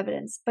was no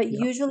evidence. But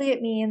usually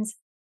it means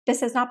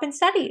this has not been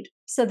studied,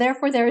 so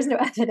therefore there is no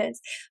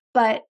evidence.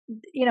 But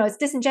it's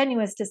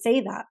disingenuous to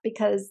say that,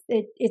 because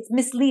it's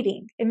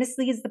misleading. It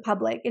misleads the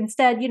public.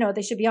 Instead,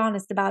 they should be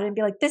honest about it and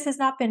be like, this has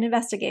not been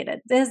investigated.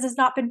 This has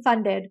not been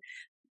funded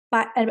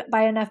by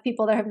enough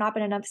people. There have not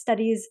been enough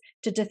studies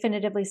to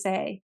definitively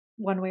say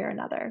one way or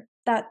another.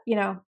 That,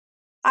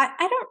 I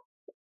don't,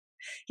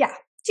 yeah.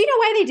 Do you know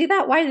why they do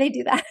that? Why do they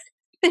do that?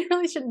 They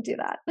really shouldn't do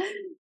that.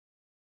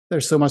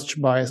 There's so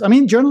much bias. I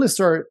mean, journalists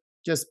are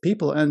just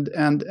people,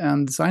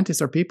 and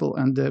scientists are people,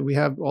 and we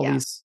have all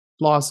these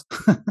flaws.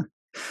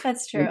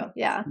 That's true.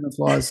 Yeah.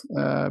 Flaws,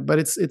 but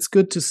it's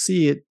good to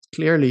see it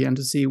clearly and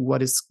to see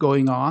what is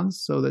going on,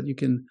 so that you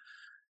can,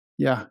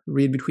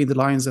 read between the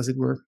lines, as it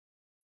were.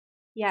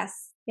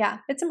 Yes. Yeah.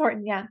 It's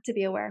important. Yeah, to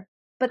be aware.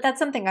 But that's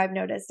something I've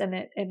noticed, and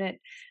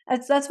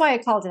that's why I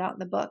called it out in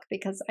the book,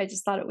 because I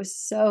just thought it was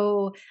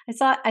so. I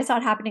saw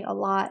it happening a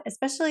lot,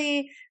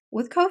 especially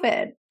with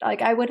COVID.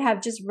 Like, I would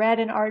have just read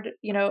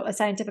a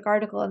scientific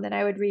article, and then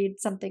I would read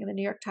something in the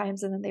New York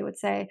Times, and then they would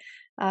say,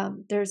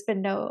 "There's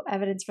been no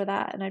evidence for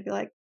that," and I'd be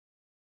like,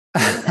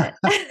 "Wait a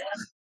minute."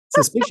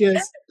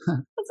 Suspicious.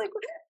 It's like,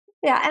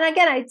 yeah, and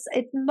again,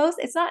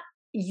 it's not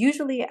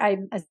usually.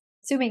 I'm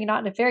assuming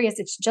not nefarious.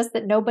 It's just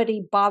that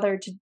nobody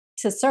bothered to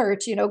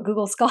search,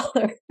 Google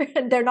Scholar,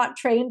 and they're not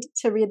trained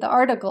to read the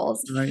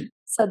articles. Right.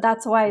 So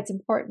that's why it's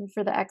important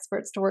for the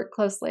experts to work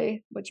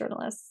closely with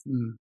journalists.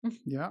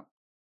 Yeah.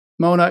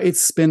 Mona,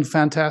 it's been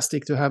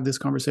fantastic to have this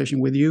conversation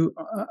with you.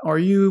 Are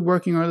you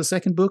working on the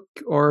second book,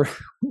 or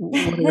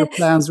what are your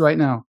plans right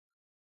now?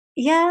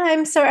 Yeah,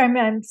 I'm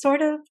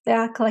sort of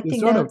collecting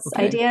notes,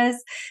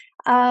 ideas.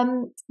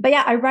 But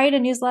yeah, I write a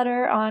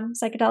newsletter on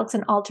psychedelics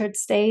and altered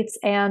states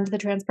and the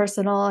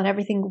transpersonal and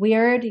everything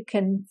weird. You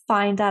can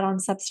find that on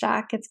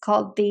Substack. It's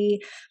called The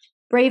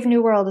Brave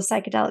New World of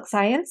Psychedelic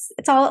Science.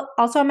 It's all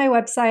also on my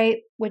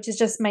website, which is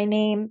just my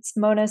name. It's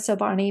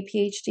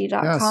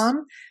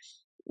monasobhaniphd.com.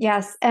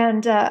 Yes.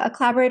 And a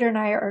collaborator and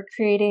I are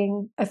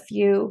creating a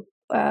few,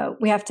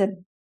 we have to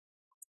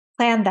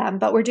plan them,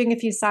 but we're doing a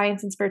few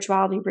science and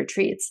spirituality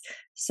retreats.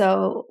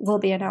 So we'll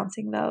be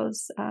announcing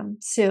those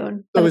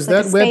soon. So is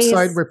that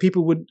website where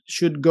people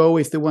should go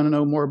if they want to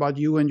know more about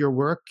you and your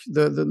work?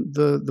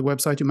 The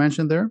website you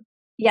mentioned there?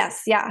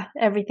 Yes, yeah.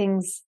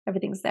 Everything's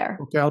there.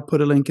 Okay, I'll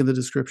put a link in the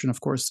description, of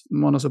course.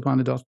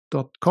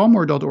 monasobhani.com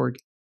or .org?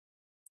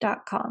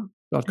 .com.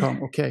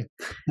 .com, okay.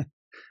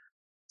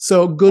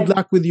 So good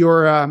luck with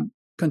your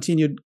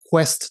continued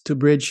quest to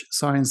bridge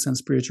science and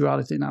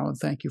spirituality now, and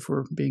thank you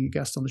for being a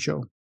guest on the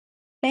show.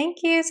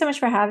 Thank you so much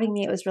for having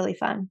me. It was really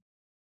fun.